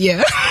thing. But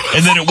yeah.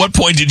 And then at what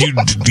point did you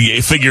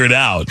figure it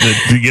out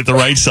to get the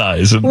right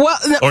size? Well,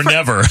 or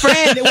never?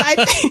 Friend,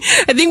 I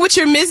think what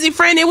you're missing,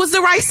 friend, it was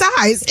the right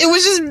size. It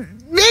was just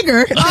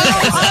bigger. I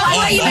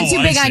thought you meant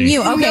too big on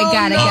you. Okay,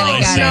 got it.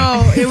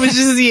 No, it was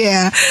just,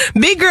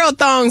 big girl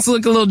thongs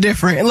look a little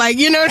different. Like,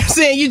 you know what I'm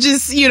saying? You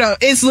just,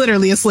 it's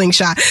literally a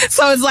slingshot.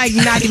 So it's like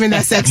not even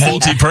that sexy.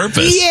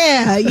 Multi-purpose.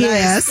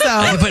 Yeah. So,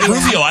 but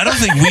Rufio, I don't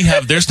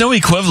think there's no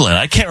equivalent.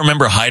 I can't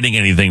remember hiding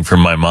anything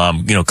from my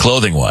mom,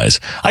 clothing wise.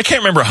 I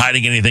can't remember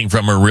hiding anything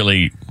from her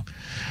really.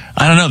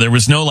 I don't know. There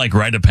was no like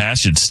rite of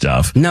passage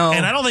stuff. No.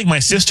 And I don't think my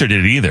sister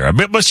did either.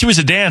 But she was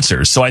a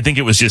dancer, so I think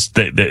it was just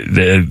that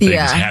they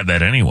just had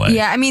that anyway.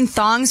 Yeah, I mean,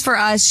 thongs for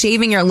us,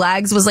 shaving your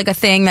legs was like a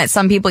thing that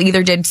some people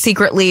either did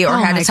secretly or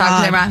had to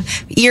talk to them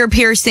about. Ear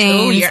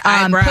piercings, your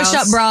eyebrows.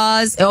 push-up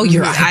bras. Oh,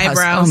 your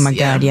eyebrows. Oh my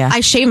God, yeah. I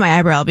shaved my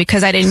eyebrow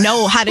because I didn't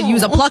know how to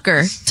use a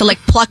plucker to like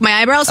pluck my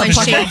eyebrows, so I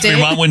shaved it. Your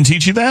mom wouldn't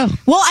teach you that?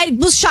 Well, I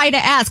was shy to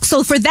ask.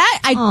 So for that,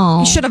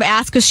 I should have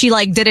asked because she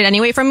like did it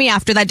anyway for me.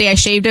 After that day I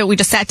shaved it, we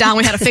just sat down,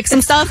 we had to fix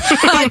some stuff.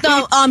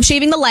 But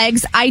shaving the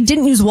legs, I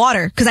didn't use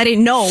water because I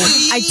didn't know.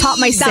 I taught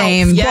myself.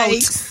 Same.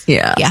 Yikes.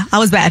 Yeah, I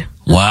was bad.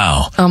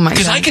 Wow. Oh my God.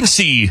 Because I can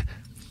see,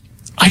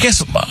 I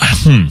guess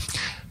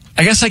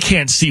I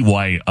can't see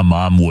why a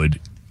mom would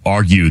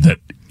argue that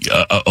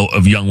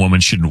a young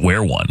woman shouldn't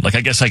wear one. Like,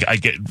 I guess I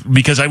get,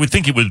 because I would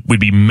think it would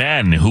be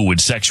men who would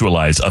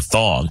sexualize a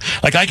thong.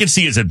 Like, I can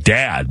see as a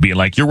dad being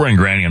like, you're wearing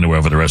granny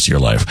underwear for the rest of your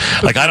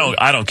life. Like, I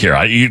don't care.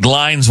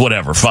 Lines,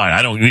 whatever,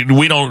 fine.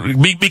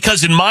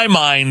 Because in my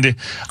mind,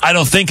 I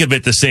don't think of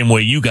it the same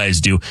way you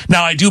guys do.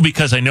 Now, I do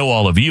because I know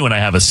all of you and I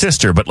have a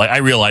sister, but like, I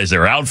realize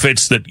there are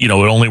outfits that, it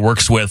only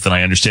works with, and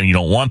I understand you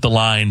don't want the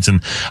lines,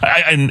 and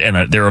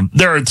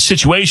there are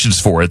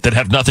situations for it that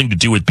have nothing to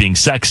do with being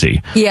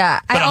sexy. Yeah.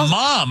 But a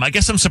mom, I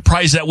guess I'm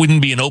surprised that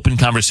wouldn't be an open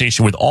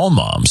conversation with all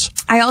moms.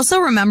 I also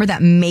remember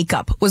that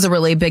makeup was a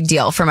really big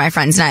deal for my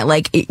friends and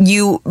I.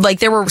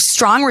 There were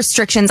strong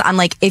restrictions on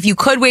like if you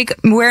could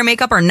wear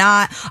makeup or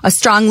not, a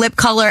strong lip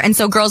color, and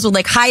so girls would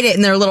like hide it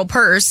in their little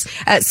purse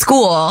at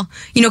school,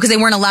 because they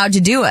weren't allowed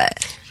to do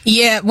it.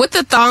 Yeah, with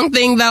the thong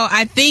thing though,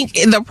 I think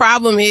the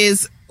problem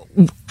is,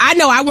 I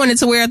know I wanted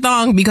to wear a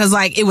thong because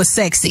like it was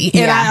sexy,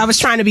 and I was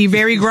trying to be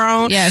very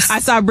grown. Yes, I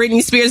saw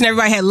Britney Spears and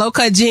everybody had low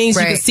cut jeans.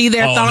 Right. You could see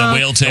their thong. The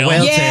whale tail.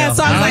 Yeah,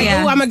 so I was like,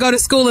 I'm gonna go to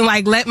school and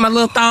like let my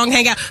little thong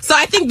hang out. So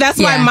I think that's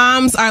why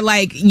moms are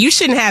like, you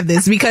shouldn't have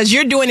this because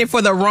you're doing it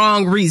for the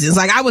wrong reasons.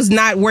 Like I was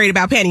not worried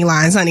about panty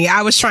lines, honey.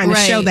 I was trying to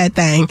show that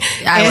thing.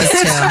 I was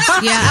too.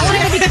 I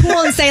wanted to be cool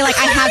and say like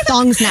I have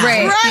thongs now.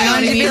 Right. You know what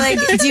I mean? Be like,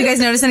 do you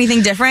guys notice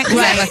anything different? Because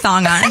I have a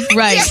thong on.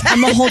 Right.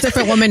 I'm a whole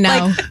different woman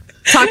now. Like,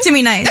 talk to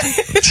me nice.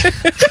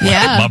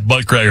 My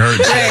butt crack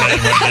hurts. Right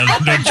now,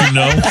 don't you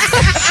know?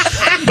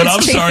 But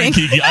I'm sorry,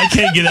 Kiki. I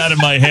can't get out of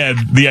my head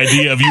the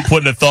idea of you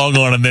putting a thong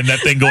on and then that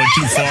thing going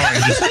too far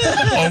and just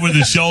over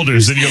the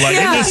shoulders. And you're like,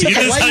 is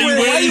this how you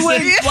wear these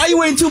things? Why are you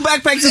wearing 2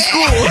 backpacks to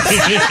school?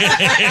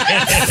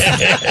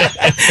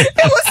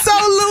 It was so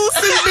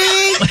loose and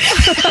big.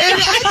 And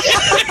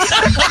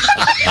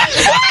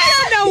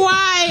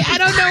I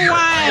don't know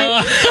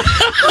why.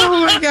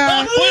 Oh my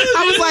God.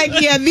 I was like,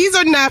 these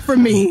are not for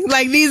me.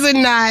 Like these are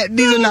not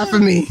for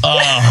me.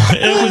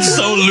 It was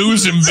so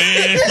loose and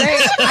big.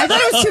 I thought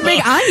it was too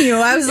big on you.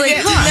 I was like,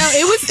 no,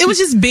 it was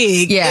just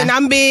big. Yeah. And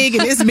I'm big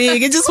and it's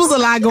big. It just was a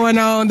lot going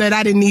on that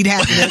I didn't need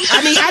happening.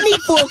 I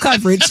need full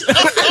coverage.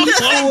 I need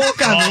full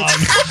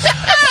coverage.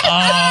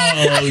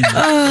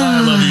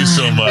 I love you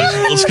so much.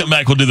 Let's come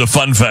back. We'll do the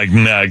fun fact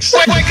next.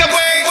 Wake up.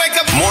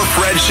 More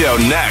Fred Show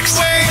next.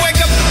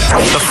 Wake up.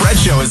 The Fred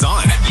Show is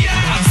on.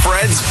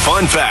 Fred's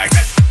Fun Fact.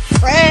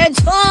 Fred's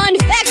Fun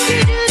Fact.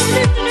 The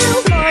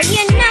more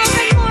you know,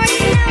 the more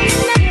you know.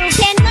 You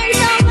can learn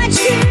so much.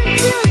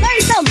 You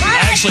learn so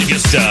much. Actually,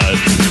 just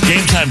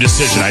game time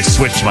decision. I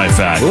switched my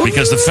fact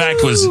because the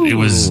fact was it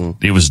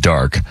was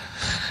dark.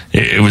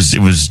 It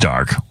was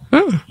dark.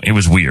 It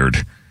was weird.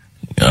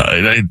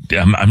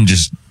 I'm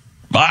just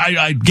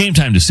game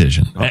time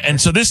decision. Okay. And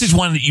so this is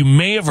one that you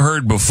may have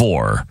heard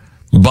before,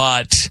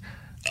 but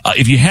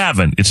if you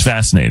haven't, it's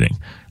fascinating.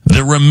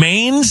 The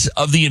remains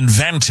of the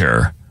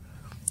inventor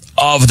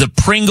of the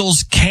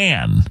Pringles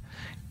can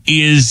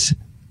is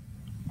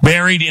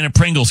buried in a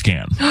Pringles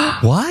can.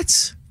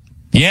 What?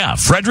 Yeah,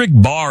 Frederick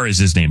Barr is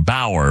his name.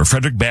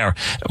 Frederick Barr,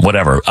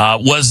 whatever,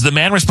 was the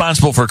man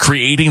responsible for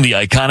creating the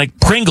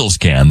iconic Pringles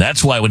can.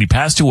 That's why when he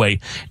passed away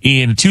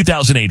in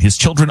 2008, his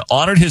children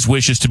honored his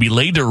wishes to be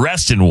laid to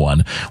rest in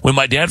one. When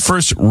my dad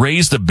first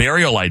raised the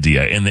burial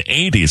idea in the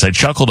 80s, I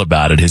chuckled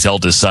about it, his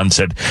eldest son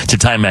said to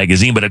Time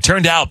magazine, but it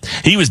turned out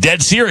he was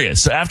dead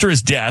serious. So after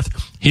his death,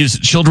 his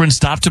children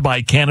stopped to buy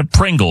a can of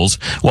Pringles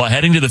while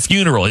heading to the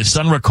funeral. His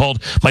son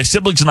recalled, my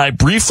siblings and I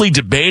briefly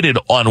debated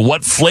on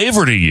what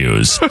flavor to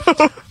use.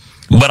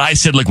 But I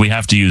said, look, we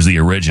have to use the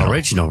original.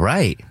 Original,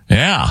 right.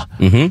 Yeah.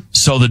 Mm-hmm.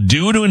 So the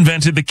dude who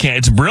invented the can,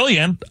 it's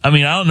brilliant. I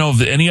mean, I don't know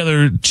if any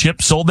other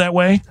chip sold that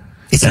way.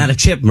 It's not a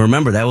chip.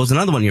 Remember, that was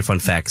another one of your fun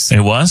facts. It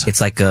was?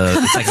 It's like a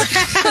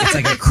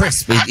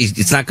crisp.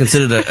 It's not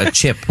considered a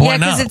chip. Yeah,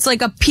 because it's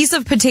like a piece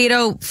of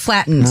potato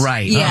flattened.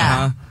 Right.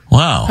 Yeah. Uh-huh.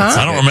 Wow. Huh?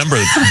 I don't remember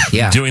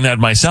doing that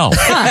myself.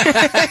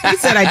 You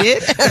said I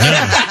did.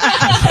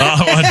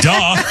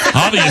 Duh,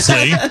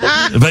 obviously.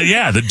 But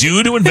yeah, the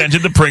dude who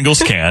invented the Pringles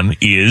can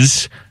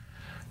is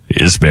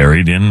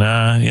buried in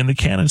the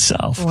can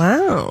itself.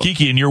 Wow.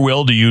 Kiki, in your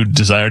will, do you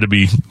desire to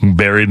be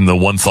buried in the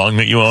one thong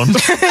that you own?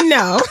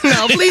 No,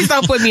 please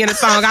don't put me in a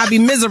thong. I'll be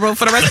miserable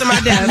for the rest of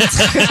my days.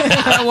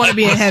 I don't want to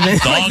be in heaven.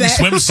 Thong, like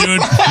swimsuit.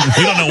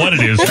 You don't know what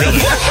it is, really.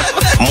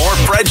 More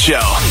Fred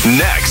Show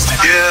next.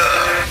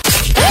 Yeah.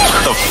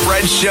 The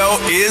Fred Show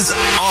is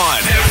on.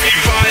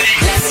 Everybody,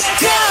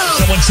 let's go.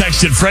 Someone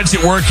texted, Fred's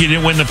at work, he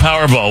didn't win the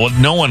Powerball. Well,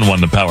 no one won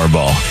the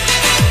Powerball.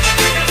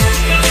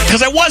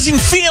 Because I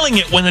wasn't feeling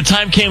it when the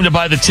time came to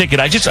buy the ticket.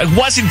 I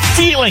wasn't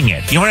feeling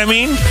it. You know what I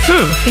mean?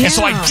 Yeah. And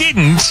so I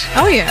didn't.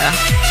 Oh, yeah.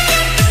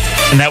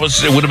 And it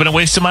would have been a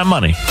waste of my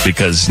money.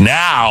 Because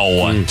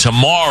now,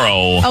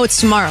 tomorrow. Oh, it's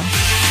tomorrow.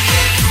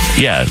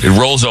 Yeah, it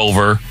rolls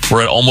over.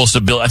 We're at almost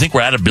 $1 billion. I think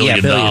we're at $1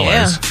 billion.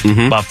 Yeah.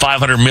 Mm-hmm. About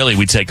 $500 million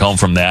we take home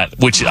from that,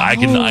 which I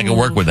can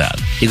work with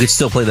that. You could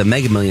still play the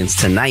Mega Millions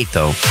tonight,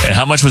 though. And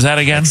how much was that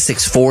again? Like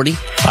 $640.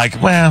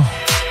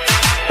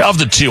 Of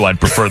the two, I'd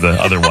prefer the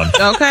other one.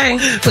 Okay,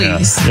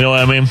 please. Yeah. You know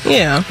what I mean?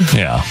 Yeah.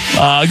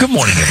 Yeah. Good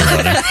morning,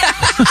 everybody.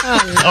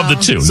 Of the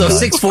two. So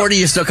 $640,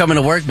 you're still coming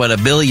to work, but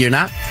 $1 billion, you're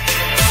not?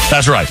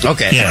 That's right.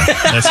 Okay. Yeah,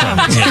 that's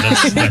right.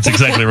 Yeah, that's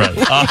exactly right.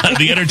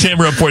 The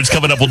Entertainment Report's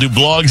coming up. We'll do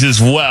blogs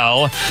as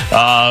well.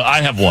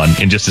 I have one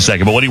in just a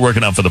second, but what are you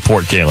working on for the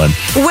port, Kaelin?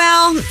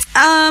 Well,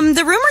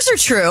 the rumors are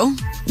true.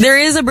 There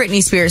is a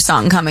Britney Spears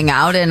song coming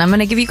out, and I'm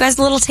going to give you guys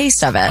a little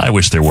taste of it. I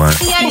wish there weren't.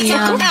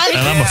 Yeah. And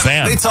I'm a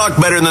fan. They talk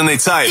better than they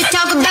type.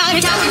 Talk about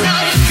it.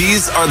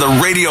 These are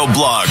the radio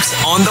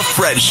blogs on The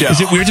Fred Show.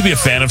 Is it weird to be a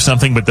fan of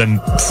something but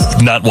then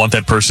not want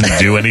that person to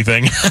do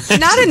anything?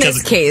 Not in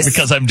this case.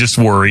 Because I'm just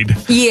worried.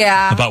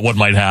 Yeah. About what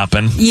might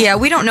happen. Yeah,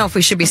 we don't know if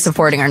we should be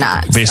supporting or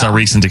not. Based on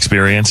recent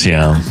experience,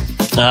 yeah.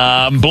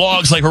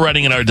 Blogs like we're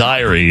writing in our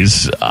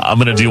diaries. I'm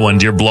going to do one,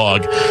 dear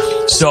blog.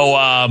 So,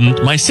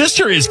 my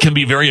sister can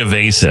be very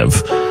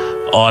evasive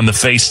on the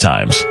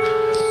FaceTimes.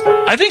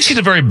 I think she's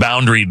a very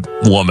boundaried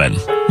woman.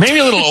 Maybe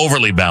a little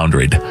overly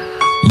boundaried.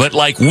 But,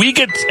 we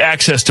get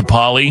access to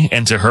Polly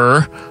and to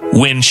her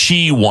when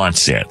she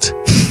wants it.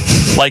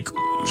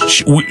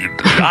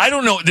 I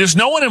don't know. There's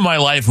no one in my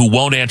life who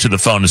won't answer the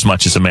phone as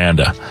much as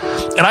Amanda.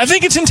 And I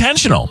think it's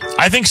intentional.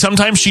 I think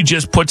sometimes she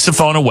just puts the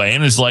phone away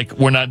and is like,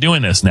 we're not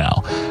doing this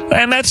now.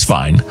 And that's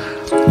fine.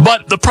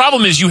 But the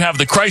problem is you have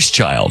the Christ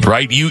child,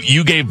 right?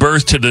 You gave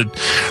birth to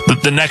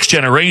the next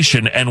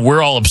generation, and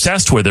we're all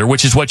obsessed with her,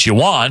 which is what you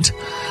want.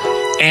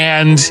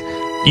 And,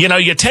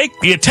 you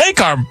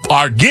take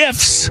our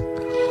gifts.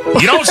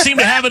 You don't seem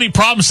to have any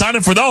problem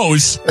signing for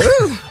those.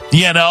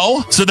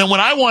 So then when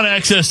I want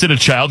access to the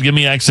child, give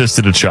me access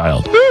to the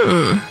child.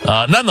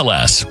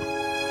 Nonetheless,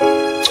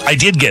 I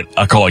did get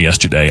a call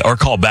yesterday, or a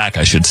call back,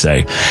 I should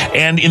say.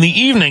 And in the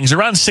evenings,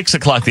 around 6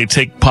 o'clock, they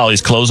take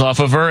Polly's clothes off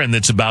of her, and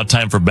it's about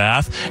time for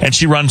bath. And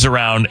she runs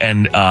around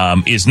and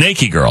is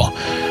naked girl.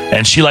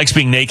 And she likes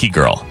being naked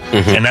girl.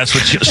 Mm-hmm. And that's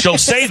what she'll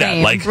say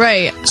that.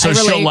 Right. So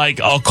she'll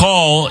I'll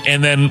call,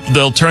 and then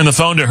they'll turn the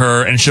phone to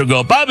her, and she'll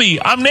go,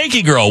 Bobby, I'm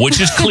naked girl,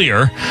 which is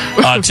clear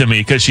to me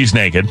because she's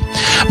naked.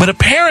 But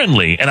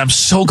apparently, and I'm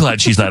so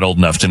glad she's not old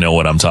enough to know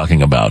what I'm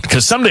talking about,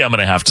 because someday I'm going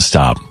to have to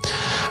stop.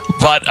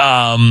 But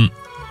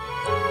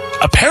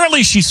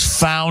apparently she's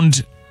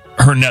found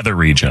her nether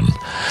region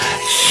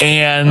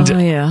and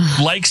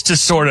likes to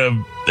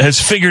has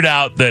figured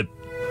out that,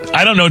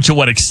 I don't know to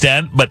what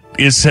extent, but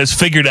has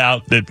figured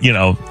out that,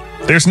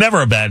 There's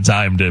never a bad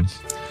time to.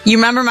 You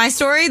remember my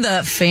story?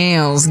 The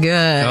feels good.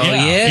 Oh,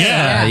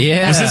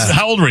 yeah.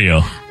 How old were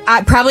you?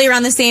 Probably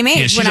around the same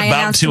age she's when I about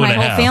announced to 2 my and a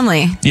whole half.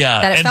 family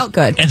that it felt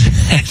good. And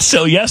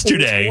so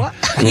yesterday.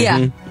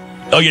 Yeah.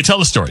 Oh, yeah, tell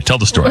the story. Tell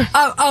the story.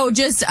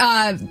 Just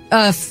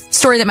a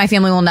story that my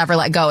family will never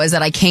let go is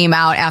that I came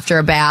out after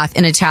a bath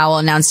in a towel,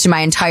 announced to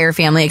my entire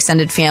family,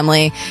 extended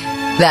family,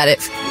 that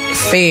it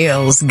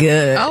feels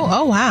good.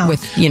 Oh, wow.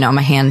 With,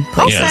 my hand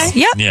places. Okay.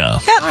 Yep. Yeah.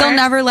 Yep, they'll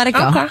never let it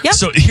go. Okay. Yep.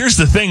 So here's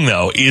the thing,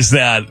 though, is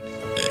that.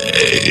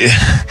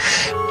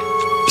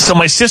 So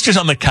my sister's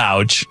on the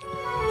couch.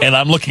 And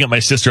I'm looking at my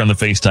sister on the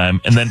FaceTime,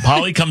 and then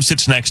Polly comes,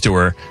 sits next to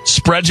her,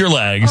 spreads her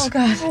legs,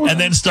 and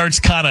then starts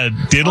kind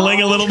of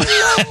diddling a little bit.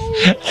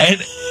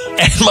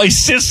 and my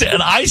sister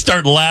and I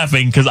start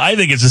laughing because I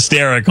think it's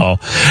hysterical.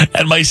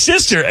 And my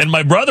sister and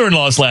my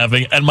brother-in-law is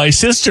laughing, and my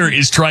sister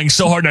is trying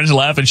so hard not to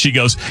laugh, and she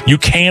goes, "You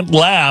can't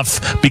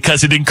laugh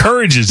because it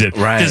encourages it."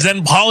 Right. Because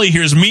then Polly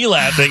hears me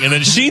laughing, and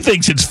then she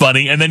thinks it's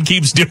funny, and then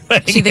keeps doing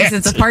it. She thinks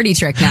it's a party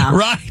trick now.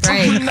 Right.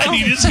 And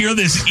you just hear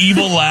this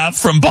evil laugh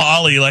from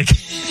Polly, like...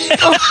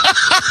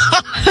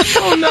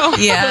 Oh no!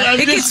 Yeah,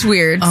 it gets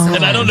weird.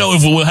 And I don't know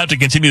if we'll have to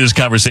continue this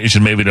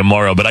conversation maybe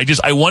tomorrow, but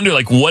I wonder,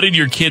 like, what did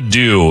your kid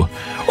do,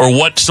 or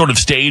what sort of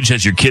stage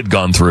has your kid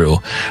gone through,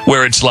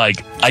 where it's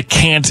like, I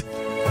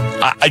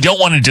don't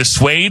want to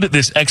dissuade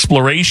this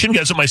exploration.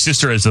 That's what my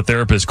sister, as a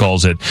therapist,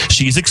 calls it.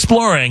 She's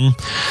exploring,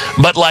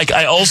 but like,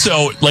 I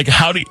also like,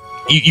 how do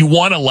you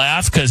want to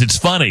laugh because it's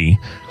funny,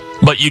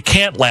 but you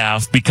can't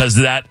laugh because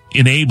that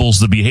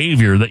enables the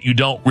behavior that you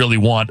don't really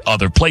want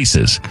other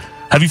places.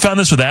 Have you found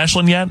this with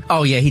Ashlyn yet?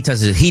 Oh yeah, he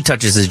touches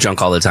his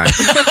junk all the time.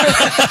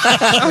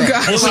 Oh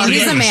god, well,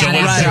 he's a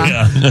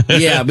man.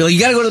 Yeah, Bill, you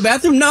gotta go to the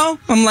bathroom? No,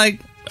 I'm like,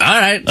 all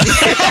right.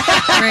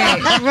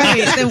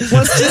 right. Then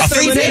let's just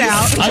freeze it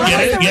out.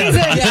 I get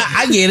it. Yeah,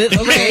 I get it.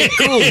 Okay,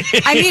 cool.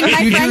 I mean,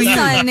 my friend's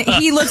son,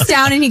 he looks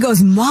down and he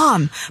goes,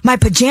 "Mom, my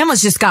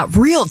pajamas just got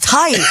real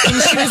tight."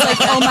 And she was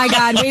like, "Oh my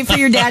God, wait for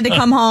your dad to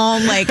come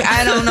home." Like,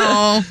 I don't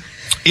know.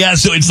 Yeah,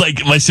 so it's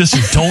like my sister,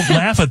 don't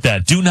laugh at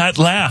that. Do not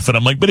laugh. And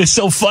I'm like, but it's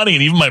so funny.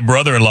 And even my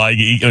brother-in-law,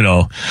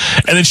 and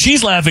then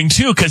she's laughing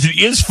too because it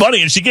is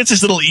funny. And she gets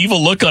this little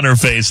evil look on her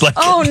face. Like,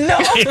 oh no.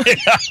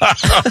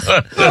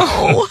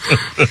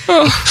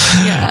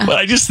 Yeah. But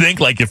I just think,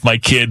 like, if my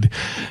kid,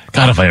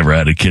 God, if I ever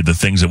had a kid, the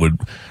things that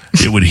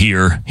it would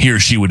hear, he or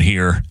she would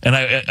hear. And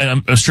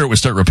I'm sure it would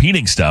start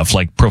repeating stuff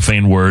like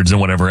profane words and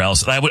whatever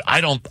else. And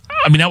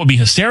that would be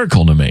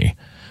hysterical to me.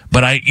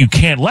 But you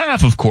can't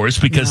laugh, of course,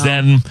 because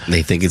then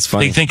they think it's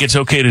funny. They think it's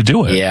okay to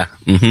do it. Yeah.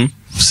 Mm-hmm.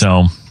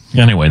 So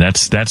anyway,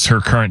 that's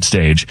her current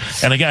stage.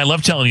 And again, I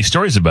love telling these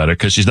stories about her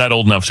because she's not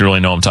old enough to really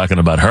know I'm talking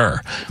about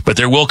her. But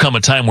there will come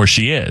a time where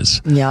she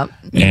is. Yep.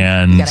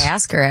 And you gotta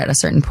ask her at a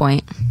certain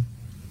point.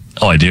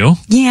 Oh, I do?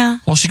 Yeah.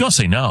 Well, she's gonna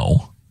say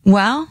no.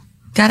 Well,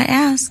 gotta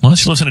ask. Well,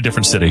 she lives in a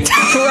different city.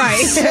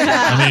 Right.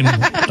 I mean,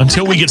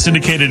 until we get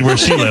syndicated where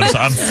she lives,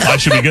 I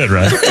should be good,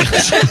 right?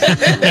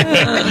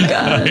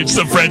 It's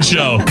the Fred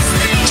Show.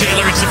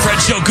 Taylor, it's the Fred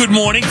Show. Good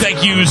morning.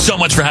 Thank you so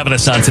much for having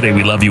us on today.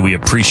 We love you. We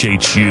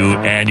appreciate you.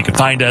 And you can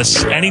find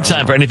us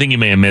anytime for anything you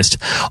may have missed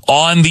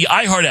on the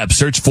iHeart app.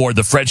 Search for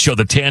the Fred Show.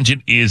 The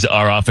Tangent is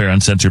our off-air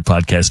uncensored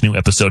podcast. New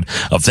episode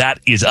of that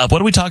is up. What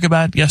did we talk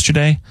about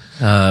yesterday?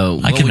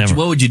 What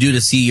would you do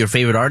to see your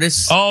favorite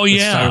artist? Oh,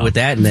 yeah. Let's start with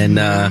that, and then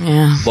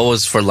what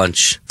was for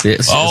lunch? Right.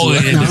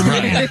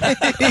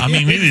 I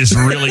mean, it is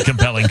really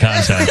compelling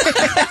content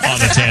on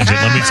the Tangent.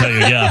 Let me tell you,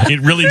 yeah.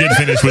 It really did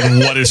finish with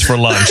what is for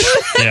lunch.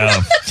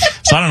 Yeah.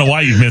 So I don't know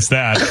why you missed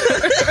that.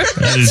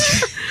 That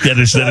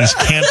is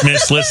can't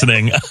miss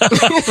listening.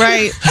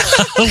 Right.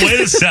 Way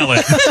to sell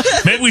it.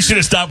 Maybe we should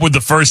have stopped with the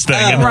first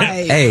thing.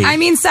 Right. Hey. I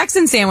mean, sex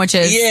and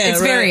sandwiches. Yeah,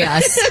 it's right. very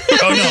us.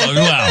 Oh,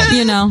 no. Wow.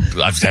 You know.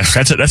 That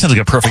sounds like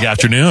a perfect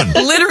afternoon.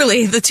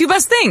 Literally, the two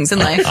best things in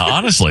life.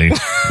 Honestly.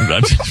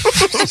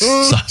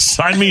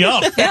 Sign me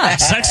up. Yeah.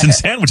 Sex and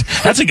sandwich.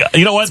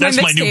 You know what?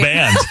 That's my new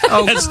band.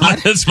 Oh,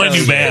 that's my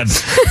new band.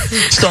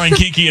 Starring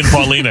Kiki and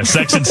Paulina.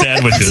 Sex and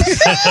sandwiches.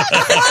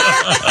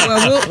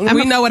 Well,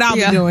 we know what I'll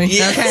be doing.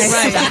 Yes. Okay.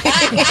 Right.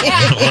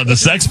 Well, the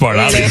sex part,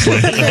 obviously.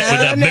 With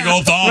that big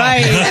old thong.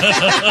 Right.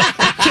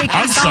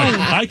 I'm sorry.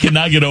 I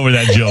cannot get over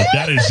that joke.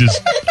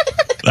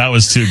 That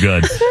was too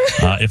good.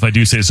 If I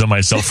do say so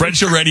myself. Fred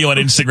Show Radio on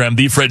Instagram,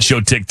 The Fred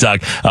Show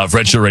TikTok,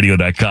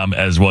 FredShowRadio.com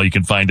as well. You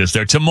can find us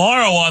there.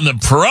 Tomorrow on the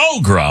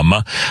program,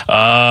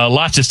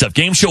 lots of stuff.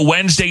 Game Show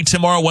Wednesday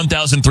tomorrow,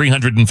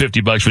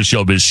 $1,350 for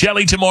Showbiz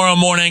Shelley tomorrow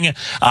morning.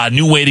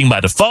 New Waiting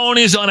by the Phone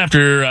is on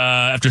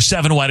after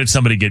 7. Why did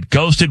somebody get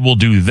ghosted? We'll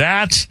do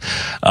that.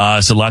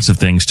 So lots of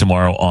things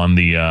tomorrow on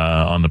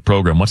the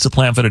program. What's the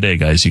plan for today,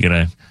 guys? You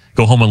gonna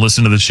go home and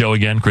listen to the show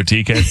again,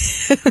 critique it?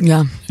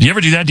 Yeah. Do you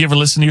ever do that? Do you ever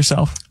listen to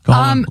yourself? Go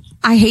home.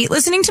 I hate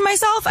listening to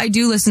myselve. I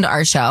do listen to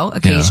our show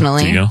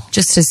occasionally, do you?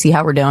 Just to see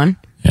how we're doing.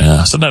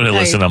 Yeah. Sometimes I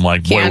listen. I'm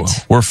like, boy,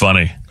 we're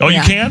funny. Oh,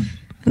 Yeah. you can't?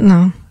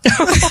 No.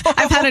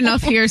 I've had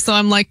enough here, so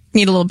I'm like,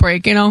 need a little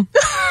break, And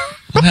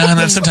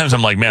then sometimes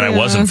I'm like, man, I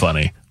wasn't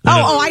funny.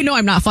 Oh, I know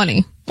I'm not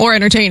funny. More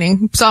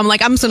entertaining. So I'm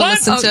like, I'm just going to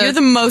listen to... You're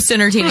the most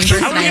entertaining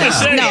person I was gonna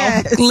say.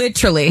 No.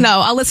 Literally.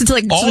 No, I'll listen to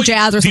like some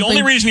jazz or The something.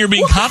 only reason you're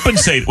being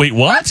compensated. Wait,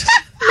 what?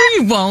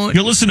 You won't.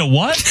 You'll listen to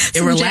what?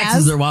 It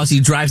relaxes her while she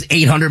drives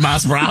 800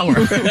 miles per hour.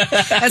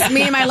 That's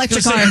me and my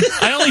electric car.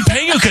 I only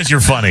pay you because you're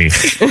funny.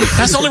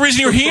 That's the only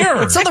reason you're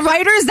here. So the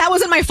writers, that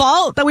wasn't my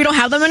fault that we don't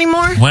have them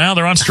anymore? Well,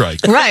 they're on strike.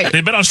 Right.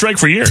 They've been on strike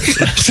for years.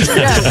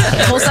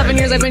 The whole 7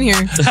 years I've been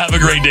here. Have a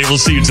great day. We'll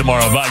see you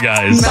tomorrow. Bye,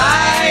 guys.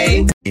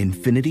 Bye.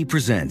 Infinity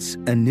presents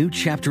a new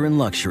chapter in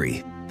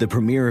luxury, the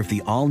premiere of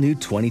the all-new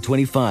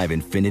 2025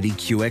 Infinity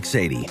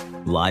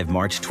QX80, live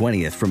March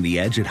 20th from the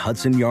Edge at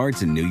Hudson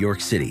Yards in New York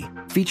City,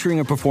 featuring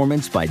a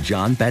performance by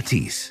John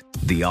Batiste.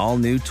 The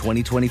all-new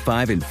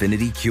 2025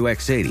 Infinity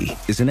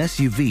QX80 is an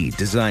SUV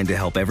designed to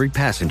help every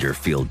passenger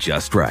feel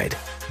just right.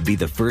 Be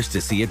the first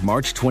to see it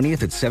March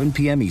 20th at 7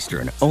 p.m.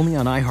 Eastern, only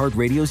on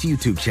iHeartRadio's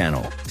YouTube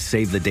channel.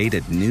 Save the date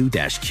at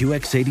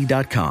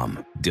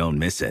new-QX80.com. Don't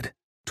miss it.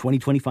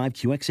 2025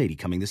 QX80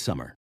 coming this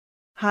summer.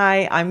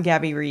 Hi, I'm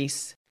Gabby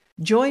Reese.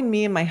 Join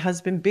me and my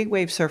husband, big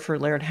wave surfer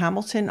Laird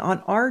Hamilton,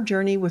 on our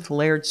journey with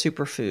Laird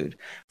Superfood.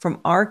 From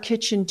our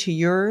kitchen to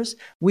yours,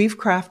 we've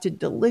crafted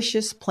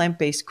delicious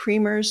plant-based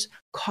creamers,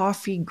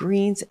 coffee,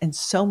 greens, and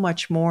so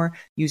much more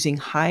using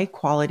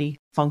high-quality,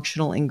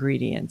 functional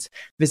ingredients.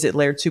 Visit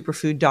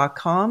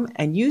LairdSuperfood.com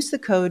and use the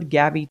code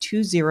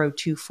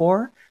GABBY2024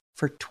 for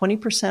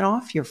 20%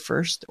 off your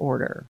first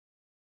order.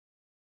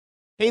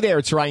 Hey there,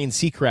 it's Ryan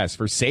Seacrest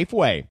for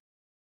Safeway.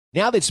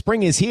 Now that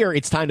spring is here,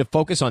 it's time to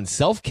focus on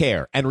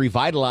self-care and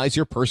revitalize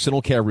your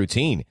personal care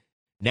routine.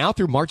 Now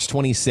through March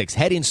 26,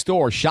 head in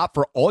store, shop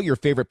for all your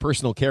favorite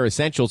personal care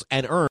essentials,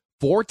 and earn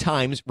 4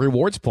 times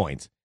rewards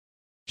points.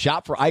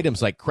 Shop for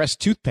items like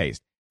Crest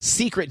toothpaste,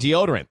 Secret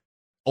deodorant,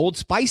 Old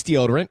Spice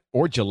deodorant,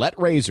 or Gillette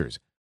razors.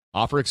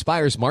 Offer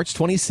expires March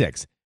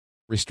 26.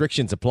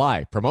 Restrictions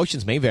apply.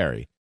 Promotions may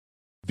vary.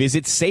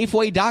 Visit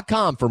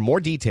Safeway.com for more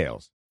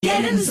details.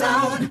 Get in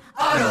zone,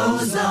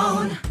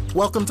 AutoZone.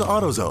 Welcome to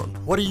AutoZone.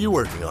 What are you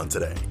working on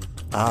today?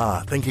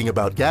 Thinking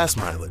about gas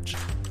mileage.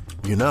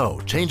 You know,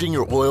 changing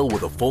your oil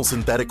with a full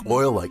synthetic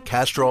oil like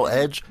Castrol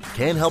Edge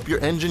can help your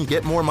engine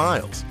get more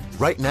miles.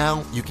 Right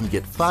now, you can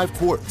get 5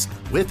 quarts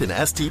with an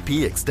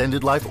STP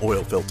extended life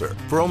oil filter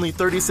for only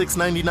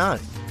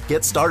 $36.99.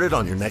 Get started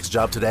on your next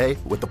job today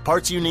with the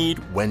parts you need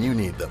when you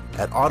need them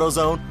at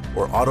AutoZone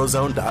or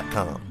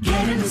AutoZone.com.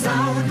 Get in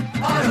zone,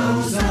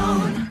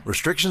 AutoZone.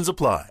 Restrictions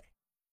apply.